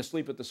 not being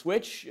asleep at the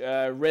switch,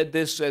 read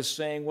this as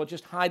saying, well,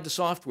 just hide the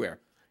software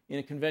in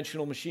a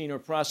conventional machine or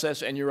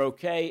process and you're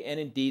okay, and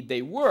indeed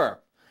they were.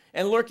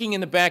 And lurking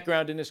in the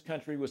background in this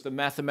country was the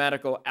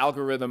mathematical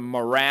algorithm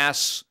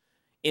morass.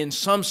 In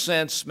some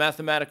sense,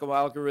 mathematical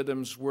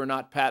algorithms were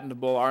not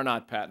patentable, are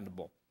not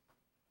patentable.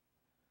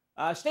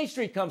 State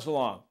Street comes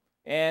along,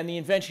 and the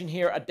invention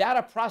here, a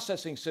data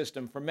processing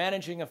system for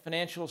managing a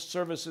financial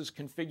services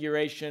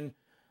configuration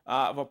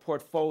of a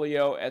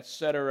portfolio, et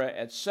cetera,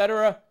 et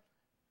cetera.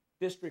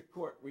 District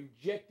Court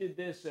rejected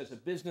this as a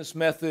business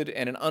method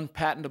and an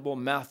unpatentable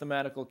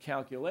mathematical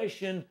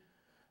calculation.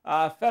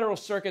 Federal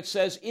Circuit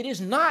says it is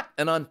not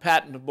an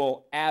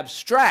unpatentable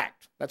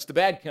abstract, that's the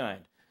bad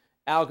kind,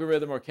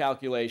 algorithm or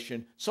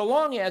calculation, so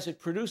long as it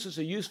produces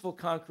a useful,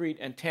 concrete,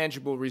 and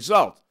tangible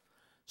result.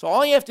 So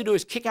all you have to do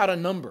is kick out a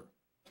number,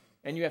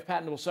 and you have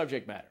patentable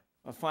subject matter.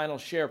 a final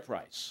share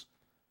price.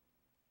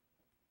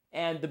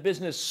 And the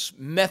business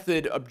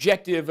method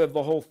objective of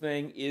the whole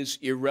thing is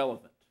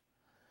irrelevant.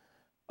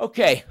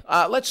 Okay,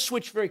 let's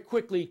switch very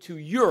quickly to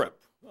Europe.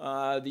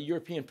 The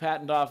European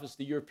Patent Office,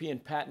 the European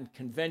Patent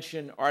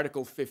Convention,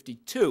 Article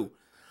 52.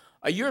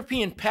 A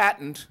European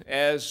patent,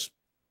 as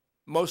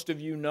most of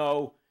you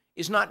know,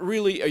 is not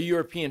really a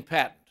European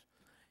patent.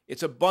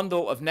 It's a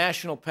bundle of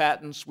national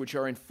patents which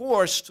are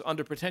enforced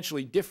under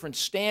potentially different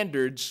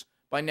standards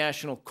by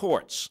national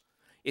courts.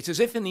 It's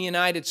as if in the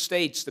United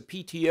States the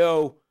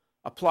PTO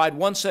applied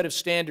one set of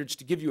standards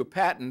to give you a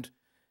patent,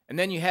 and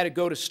then you had to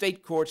go to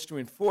state courts to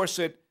enforce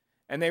it,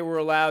 and they were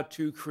allowed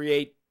to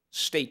create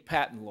state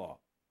patent law.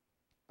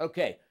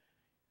 Okay,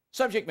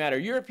 subject matter.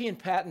 European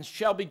patents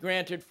shall be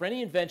granted for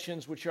any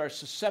inventions which are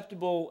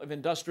susceptible of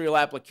industrial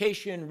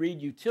application,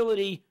 read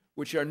utility,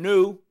 which are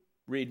new,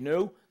 read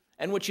new,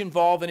 and which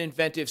involve an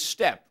inventive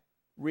step,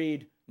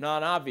 read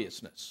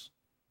non-obviousness.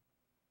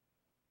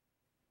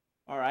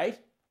 All right?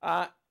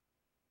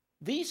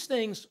 These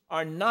things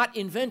are not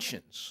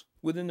inventions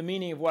within the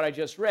meaning of what I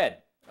just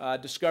read.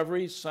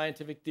 Discoveries,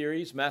 scientific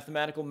theories,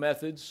 mathematical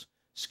methods,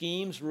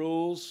 schemes,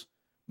 rules,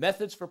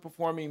 methods for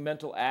performing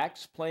mental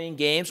acts, playing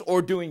games,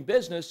 or doing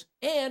business,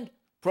 and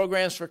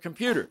programs for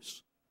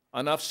computers.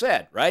 Enough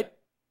said, right?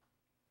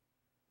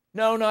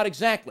 No, not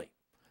exactly.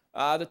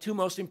 The two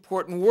most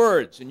important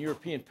words in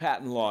European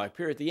patent law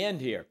appear at the end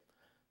here.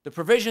 The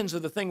provisions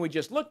of the thing we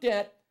just looked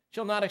at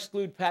shall not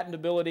exclude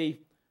patentability,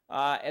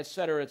 et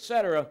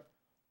cetera,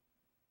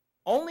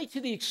 only to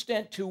the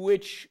extent to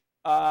which,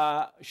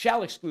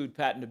 shall exclude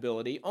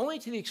patentability, only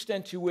to the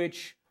extent to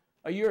which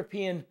a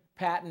European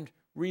patent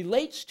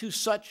relates to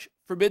such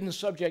forbidden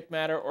subject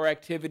matter or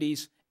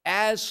activities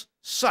as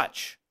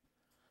such.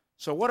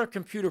 So what are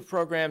computer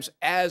programs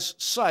as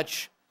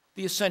such?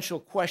 The essential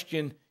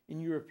question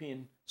in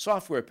European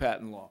software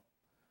patent law.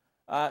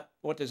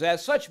 What does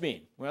as such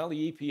mean? Well,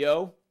 the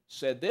EPO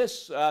said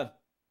this.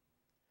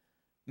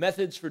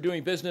 Methods for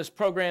doing business,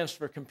 programs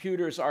for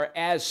computers are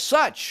as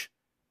such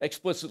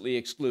explicitly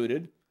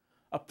excluded.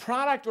 A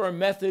product or a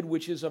method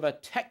which is of a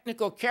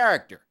technical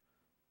character,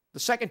 the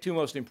second two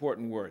most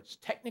important words,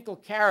 technical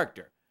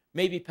character,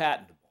 may be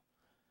patentable,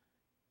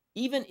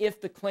 even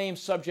if the claimed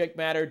subject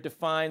matter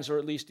defines or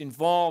at least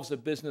involves a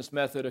business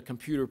method, a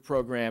computer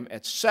program,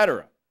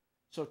 etc.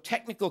 So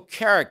technical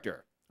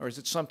character, or as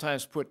it's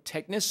sometimes put,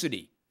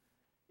 technicity,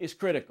 is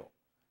critical.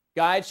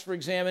 Guides for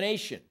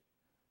examination,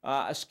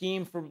 a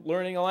scheme for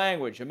learning a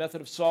language, a method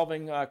of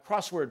solving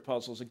crossword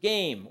puzzles, a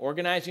game,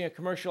 organizing a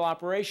commercial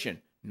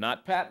operation,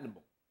 not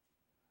patentable.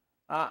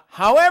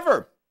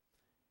 However,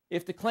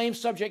 if the claimed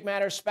subject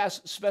matter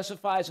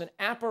specifies an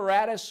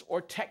apparatus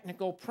or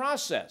technical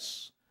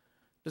process,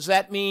 does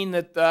that mean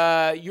that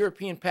the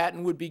European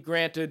patent would be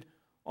granted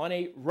on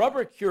a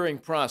rubber curing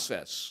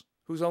process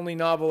whose only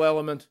novel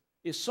element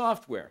is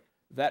software?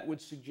 That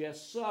would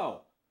suggest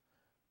so.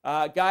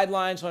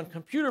 Guidelines on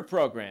computer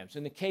programs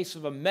in the case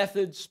of a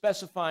method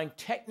specifying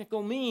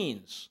technical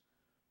means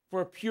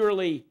for a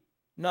purely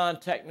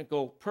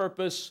non-technical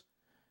purpose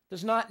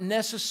does not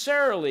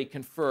necessarily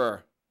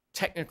confer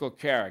technical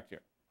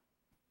character.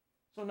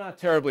 So not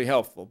terribly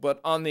helpful. But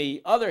on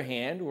the other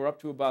hand, we're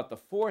up to about the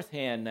fourth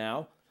hand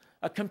now,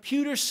 a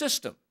computer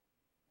system,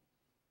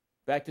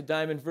 back to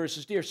Diamond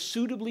versus Deere,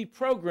 suitably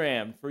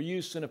programmed for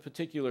use in a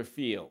particular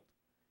field,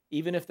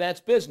 even if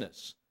that's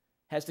business,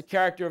 has the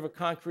character of a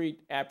concrete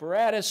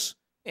apparatus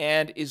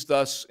and is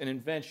thus an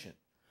invention.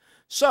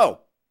 So,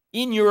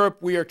 in Europe,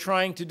 we are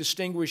trying to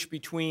distinguish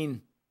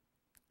between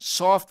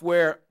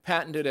software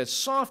patented as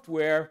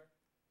software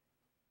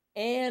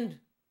and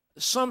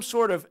some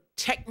sort of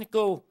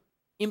technical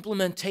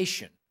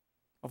implementation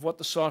of what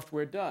the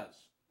software does.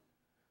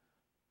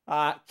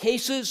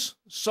 Cases,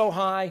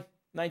 Sohai,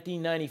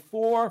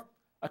 1994,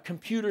 a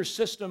computer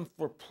system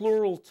for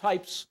plural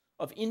types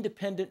of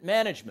independent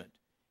management,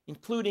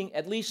 including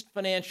at least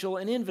financial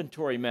and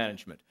inventory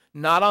management,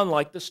 not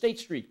unlike the State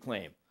Street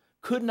claim,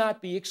 could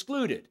not be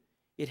excluded.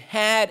 It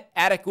had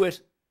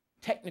adequate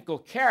technical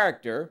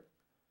character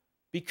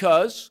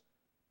because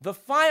the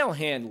file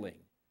handling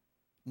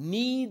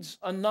needs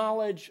a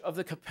knowledge of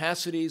the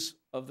capacities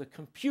of the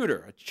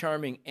computer, a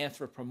charming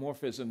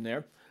anthropomorphism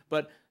there,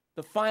 but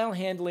the file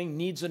handling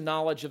needs a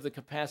knowledge of the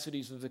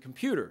capacities of the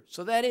computer.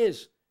 So that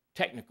is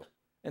technical,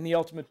 and the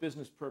ultimate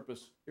business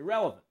purpose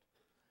irrelevant.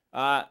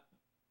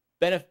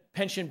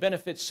 Pension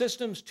benefit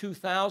systems,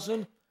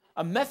 2000,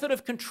 a method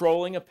of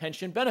controlling a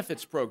pension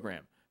benefits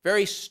program,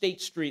 very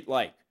State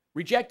Street-like,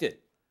 rejected.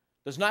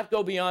 Does not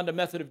go beyond a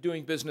method of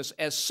doing business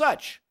as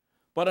such,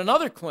 but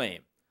another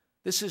claim.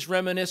 This is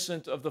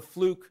reminiscent of the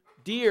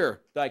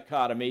Fluke-Deere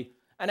dichotomy,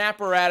 an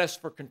apparatus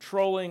for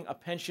controlling a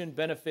pension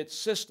benefit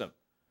system.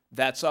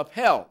 That's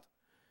upheld.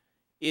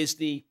 Is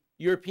the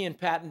European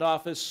Patent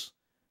Office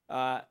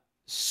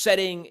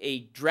setting a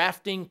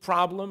drafting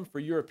problem for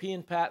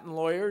European patent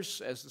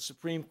lawyers, as the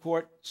Supreme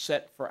Court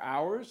set for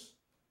ours?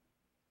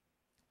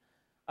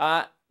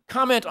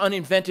 Comment on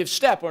inventive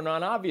step or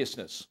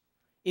non-obviousness.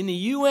 In the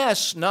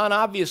U.S.,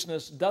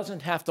 non-obviousness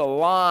doesn't have to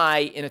lie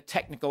in a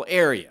technical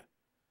area.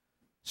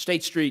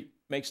 State Street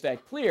makes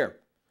that clear.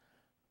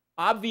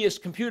 Obvious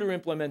computer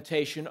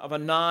implementation of a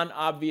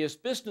non-obvious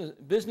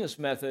business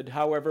method,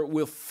 however,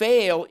 will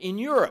fail in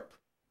Europe.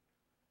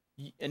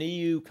 An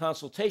EU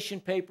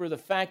consultation paper, the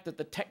fact that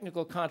the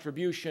technical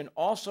contribution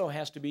also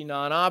has to be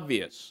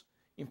non-obvious,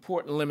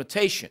 important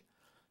limitation.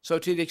 So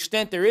to the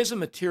extent there is a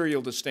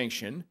material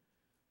distinction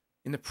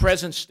in the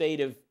present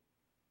state of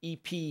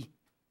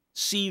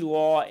EPC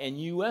law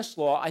and US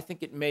law, I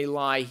think it may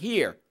lie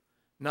here.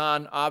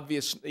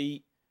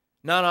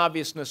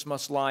 Non-obviousness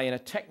must lie in a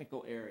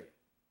technical area.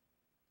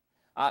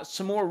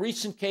 Some more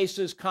recent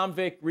cases,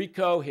 Comvic,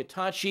 Rico,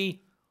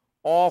 Hitachi,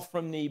 all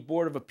from the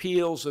Board of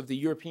Appeals of the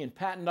European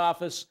Patent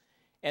Office,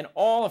 and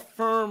all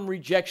affirm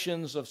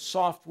rejections of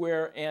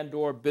software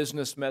and/or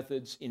business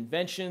methods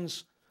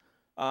inventions.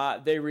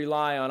 They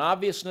rely on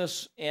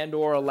obviousness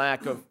and/or a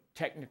lack of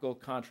technical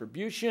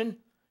contribution.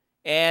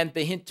 And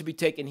the hint to be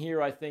taken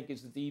here, I think,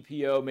 is that the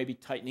EPO may be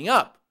tightening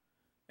up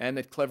and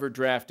that clever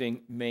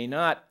drafting may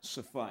not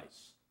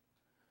suffice.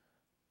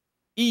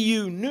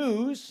 EU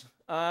news,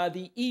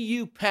 the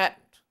EU patent,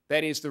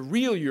 that is the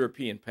real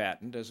European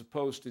patent, as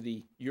opposed to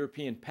the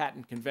European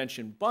Patent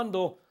Convention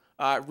bundle,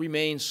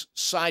 remains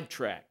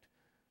sidetracked.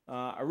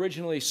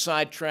 Originally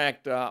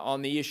sidetracked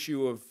on the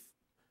issue of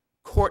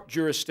court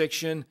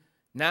jurisdiction,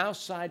 now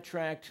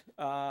sidetracked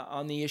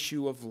on the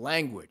issue of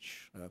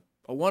language,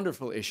 a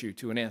wonderful issue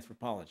to an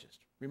anthropologist.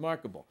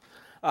 Remarkable.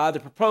 The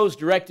proposed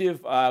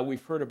directive,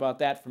 we've heard about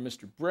that from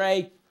Mr.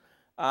 Bray.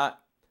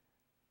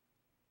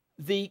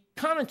 The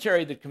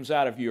commentary that comes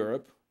out of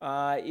Europe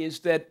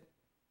is that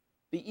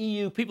the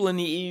EU, people in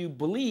the EU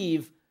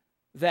believe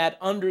that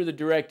under the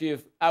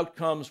directive,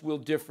 outcomes will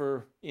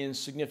differ in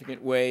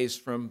significant ways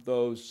from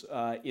those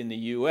in the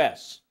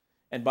US.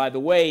 And by the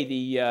way,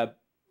 the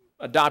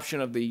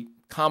adoption of the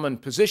common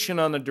position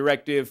on the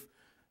directive,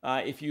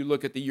 if you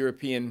look at the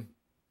European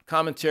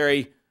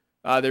commentary,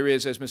 there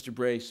is, as Mr.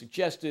 Bray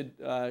suggested,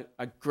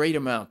 a great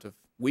amount of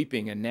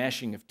weeping and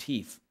gnashing of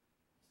teeth,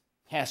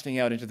 casting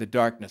out into the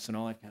darkness and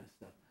all that kind of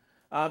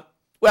stuff.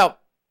 Well,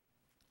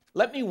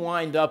 let me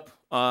wind up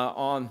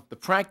on the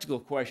practical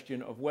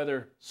question of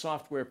whether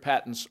software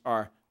patents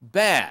are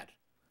bad,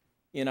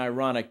 in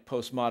ironic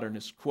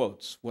postmodernist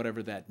quotes,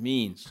 whatever that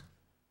means.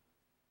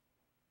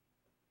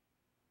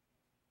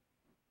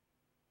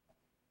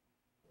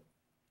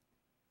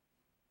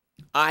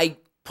 I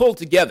pulled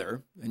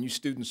together, and you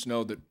students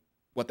know that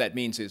what that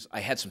means is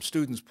I had some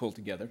students pull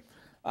together,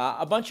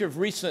 a bunch of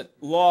recent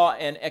law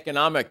and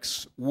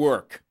economics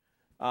work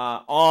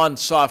on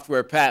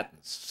software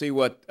patents, see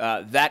what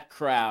that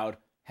crowd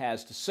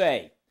has to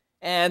say.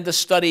 And the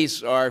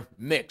studies are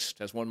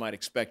mixed, as one might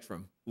expect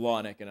from law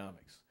and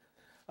economics.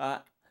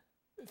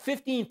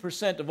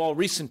 15% of all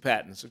recent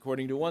patents,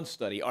 according to one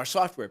study, are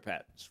software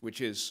patents,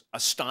 which is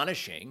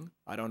astonishing.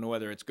 I don't know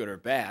whether it's good or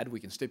bad. We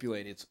can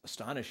stipulate it's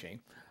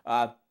astonishing.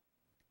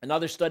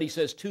 Another study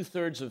says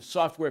 2/3 of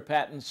software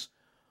patents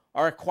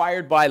are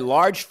acquired by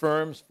large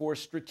firms for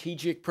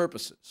strategic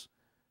purposes.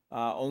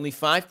 Only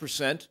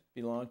 5%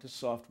 belong to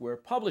software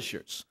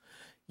publishers.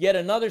 Yet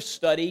another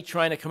study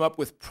trying to come up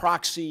with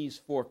proxies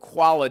for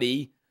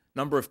quality,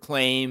 number of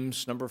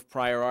claims, number of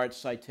prior art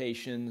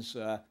citations,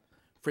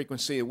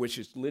 frequency of which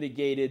is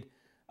litigated.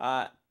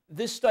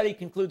 This study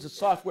concludes that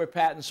software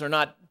patents are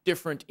not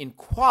different in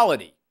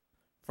quality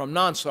from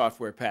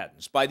non-software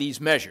patents by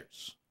these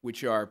measures,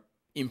 which are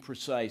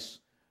imprecise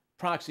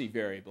proxy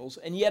variables.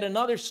 And yet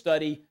another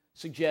study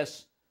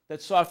suggests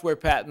that software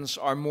patents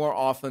are more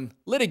often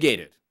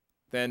litigated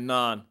than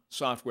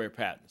non-software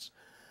patents.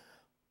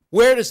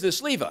 Where does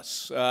this leave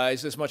us?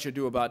 Is this much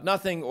ado about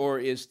nothing, or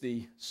is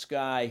the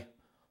sky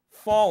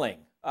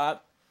falling?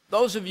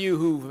 Those of you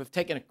who have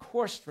taken a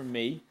course from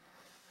me,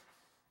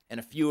 and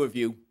a few of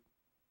you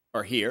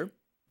are here,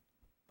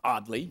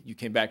 oddly, you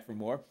came back for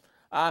more,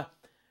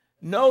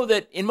 know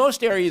that in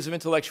most areas of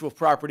intellectual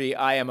property,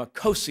 I am a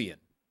Coasian.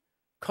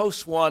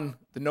 Coase won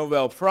the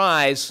Nobel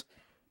Prize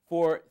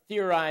for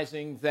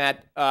theorizing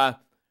that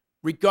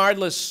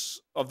regardless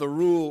of the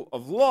rule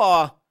of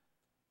law,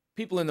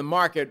 people in the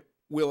market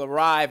will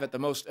arrive at the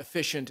most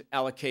efficient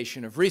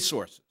allocation of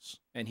resources.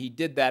 And he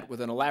did that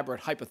with an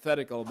elaborate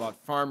hypothetical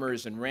about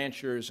farmers and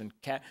ranchers and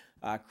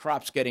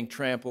crops getting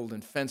trampled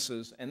and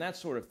fences and that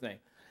sort of thing.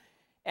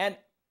 And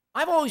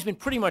I've always been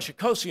pretty much a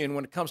Coasian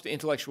when it comes to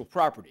intellectual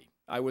property.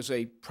 I was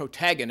a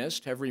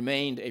protagonist, have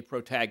remained a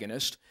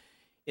protagonist,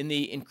 in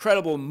the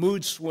incredible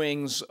mood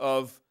swings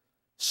of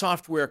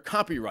software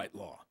copyright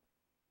law.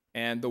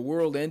 And the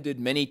world ended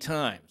many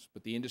times,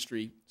 but the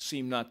industry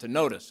seemed not to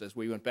notice as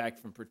we went back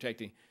from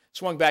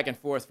swung back and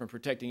forth from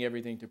protecting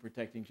everything to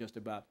protecting just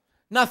about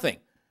nothing.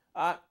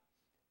 Are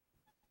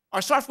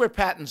software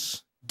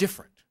patents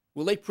different?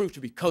 Will they prove to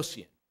be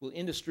Coasian? Will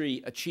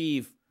industry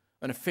achieve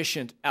an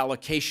efficient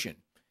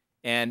allocation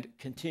and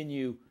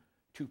continue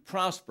to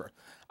prosper?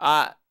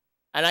 And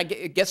I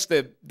guess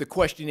the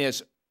question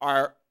is,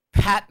 are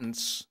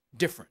patents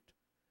different?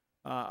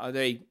 Are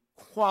they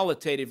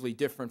qualitatively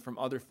different from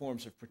other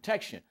forms of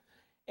protection?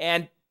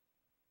 And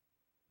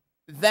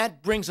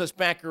that brings us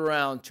back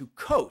around to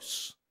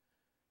Coase.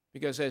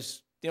 Because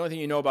as the only thing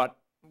you know about,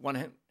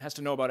 one has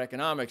to know about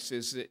economics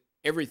is that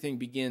everything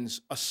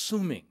begins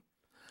assuming.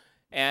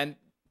 And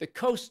the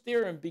Coase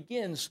theorem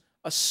begins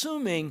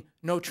assuming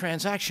no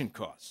transaction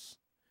costs.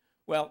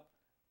 Well,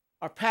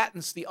 our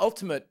patent's the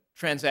ultimate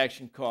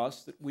transaction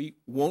cost that we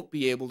won't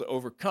be able to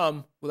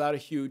overcome without a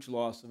huge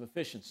loss of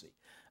efficiency.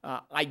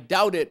 I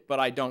doubt it, but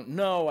I don't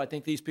know. I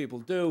think these people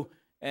do.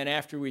 And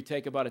after we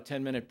take about a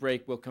 10-minute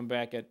break, we'll come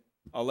back at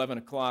 11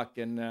 o'clock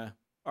and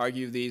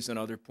argue these and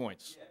other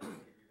points.